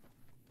hey?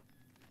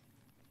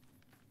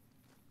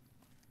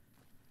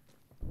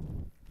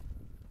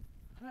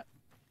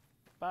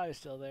 Bobby's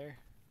still there.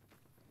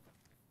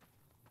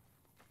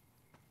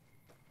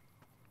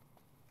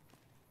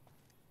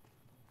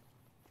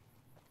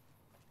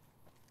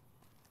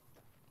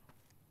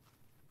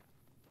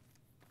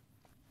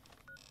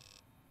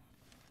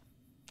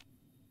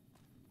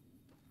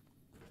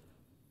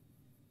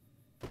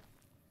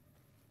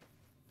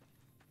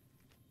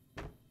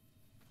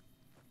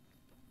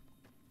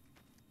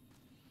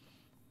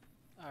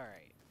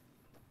 Alright.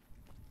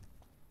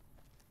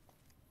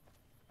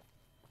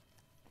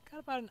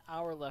 about an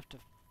hour left of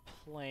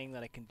playing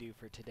that I can do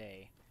for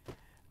today.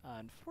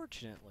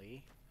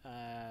 Unfortunately,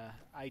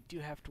 I do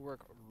have to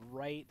work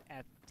right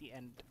at the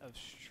end of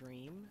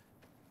stream.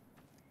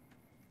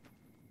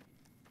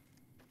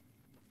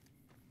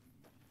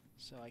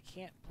 So I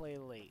can't play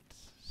late.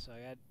 So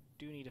I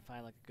do need to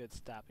find like a good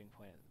stopping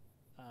point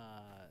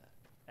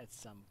at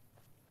some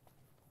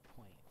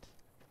point.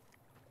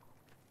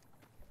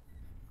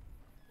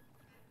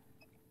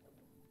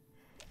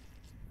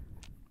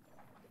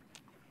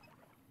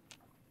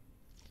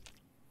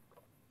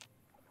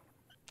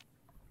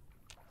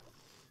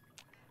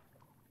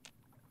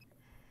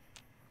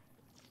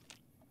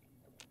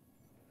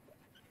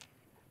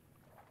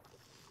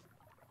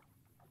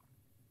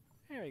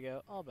 There we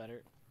go, all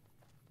better.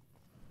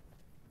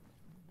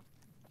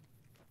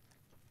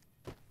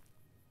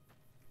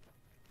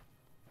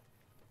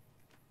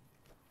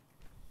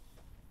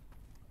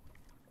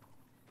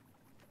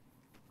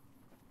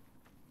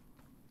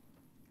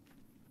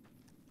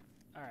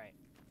 Alright.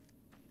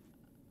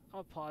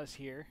 I'll pause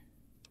here.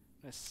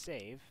 I'm going to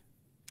save.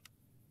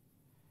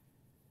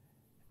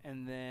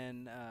 And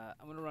then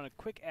I'm going to run a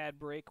quick ad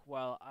break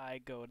while I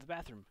go to the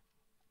bathroom.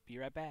 Be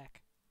right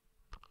back.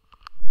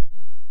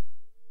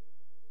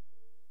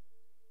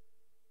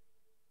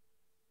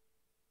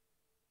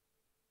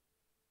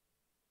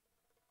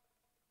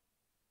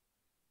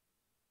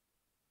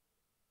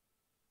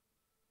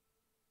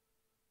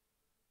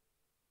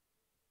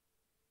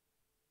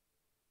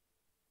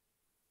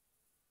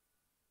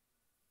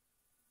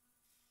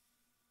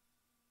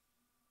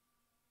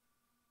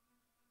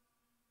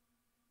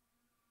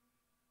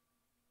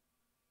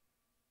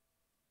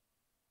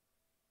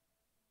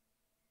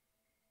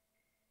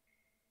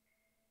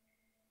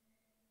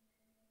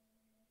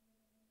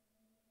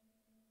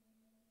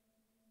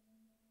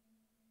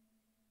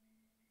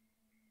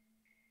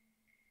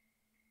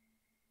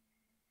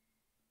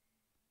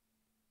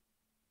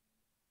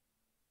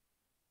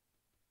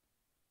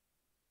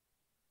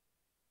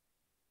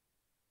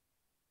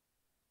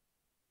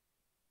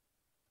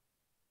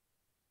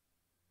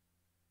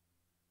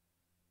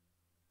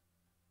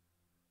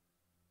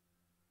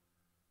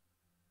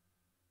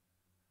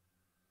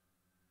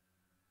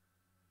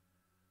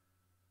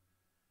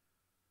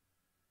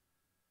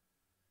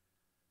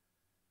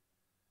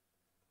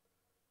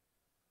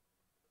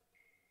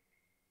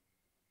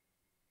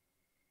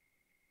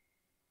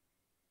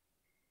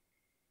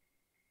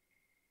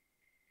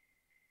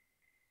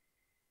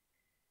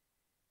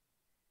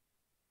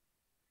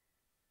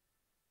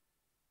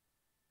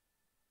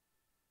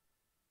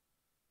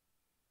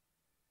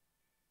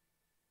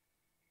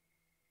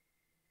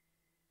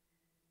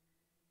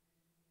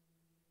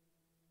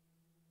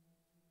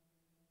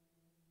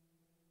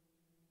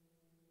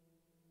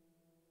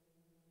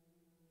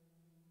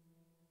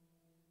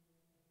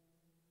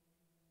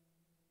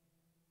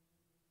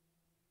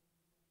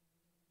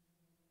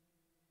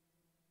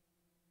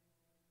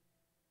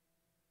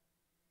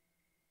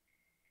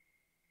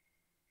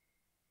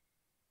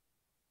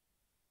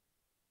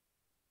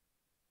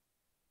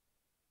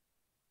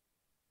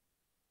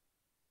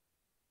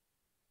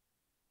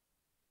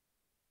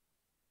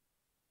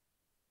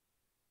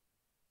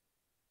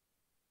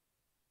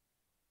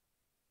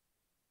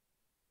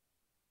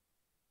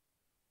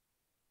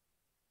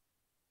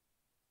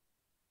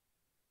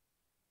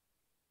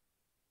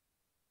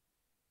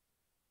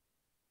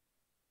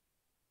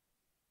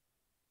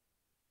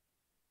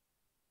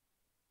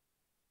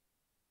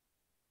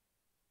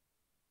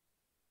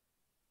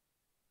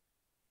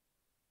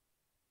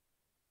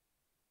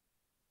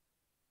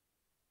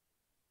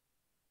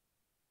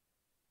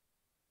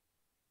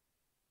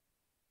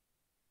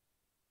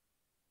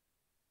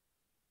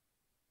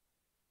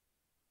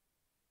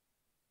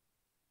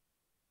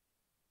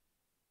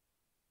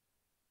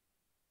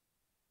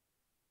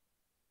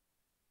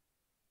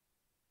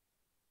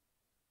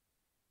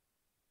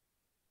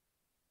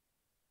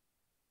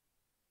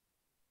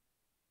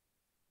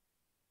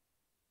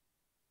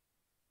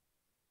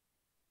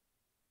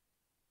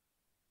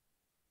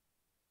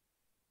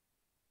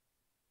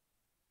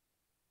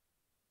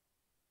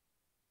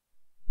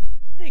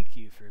 Thank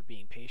you for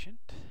being patient.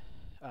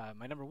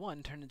 My number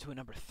 1 turned into a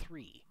number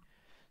 3.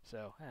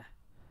 So,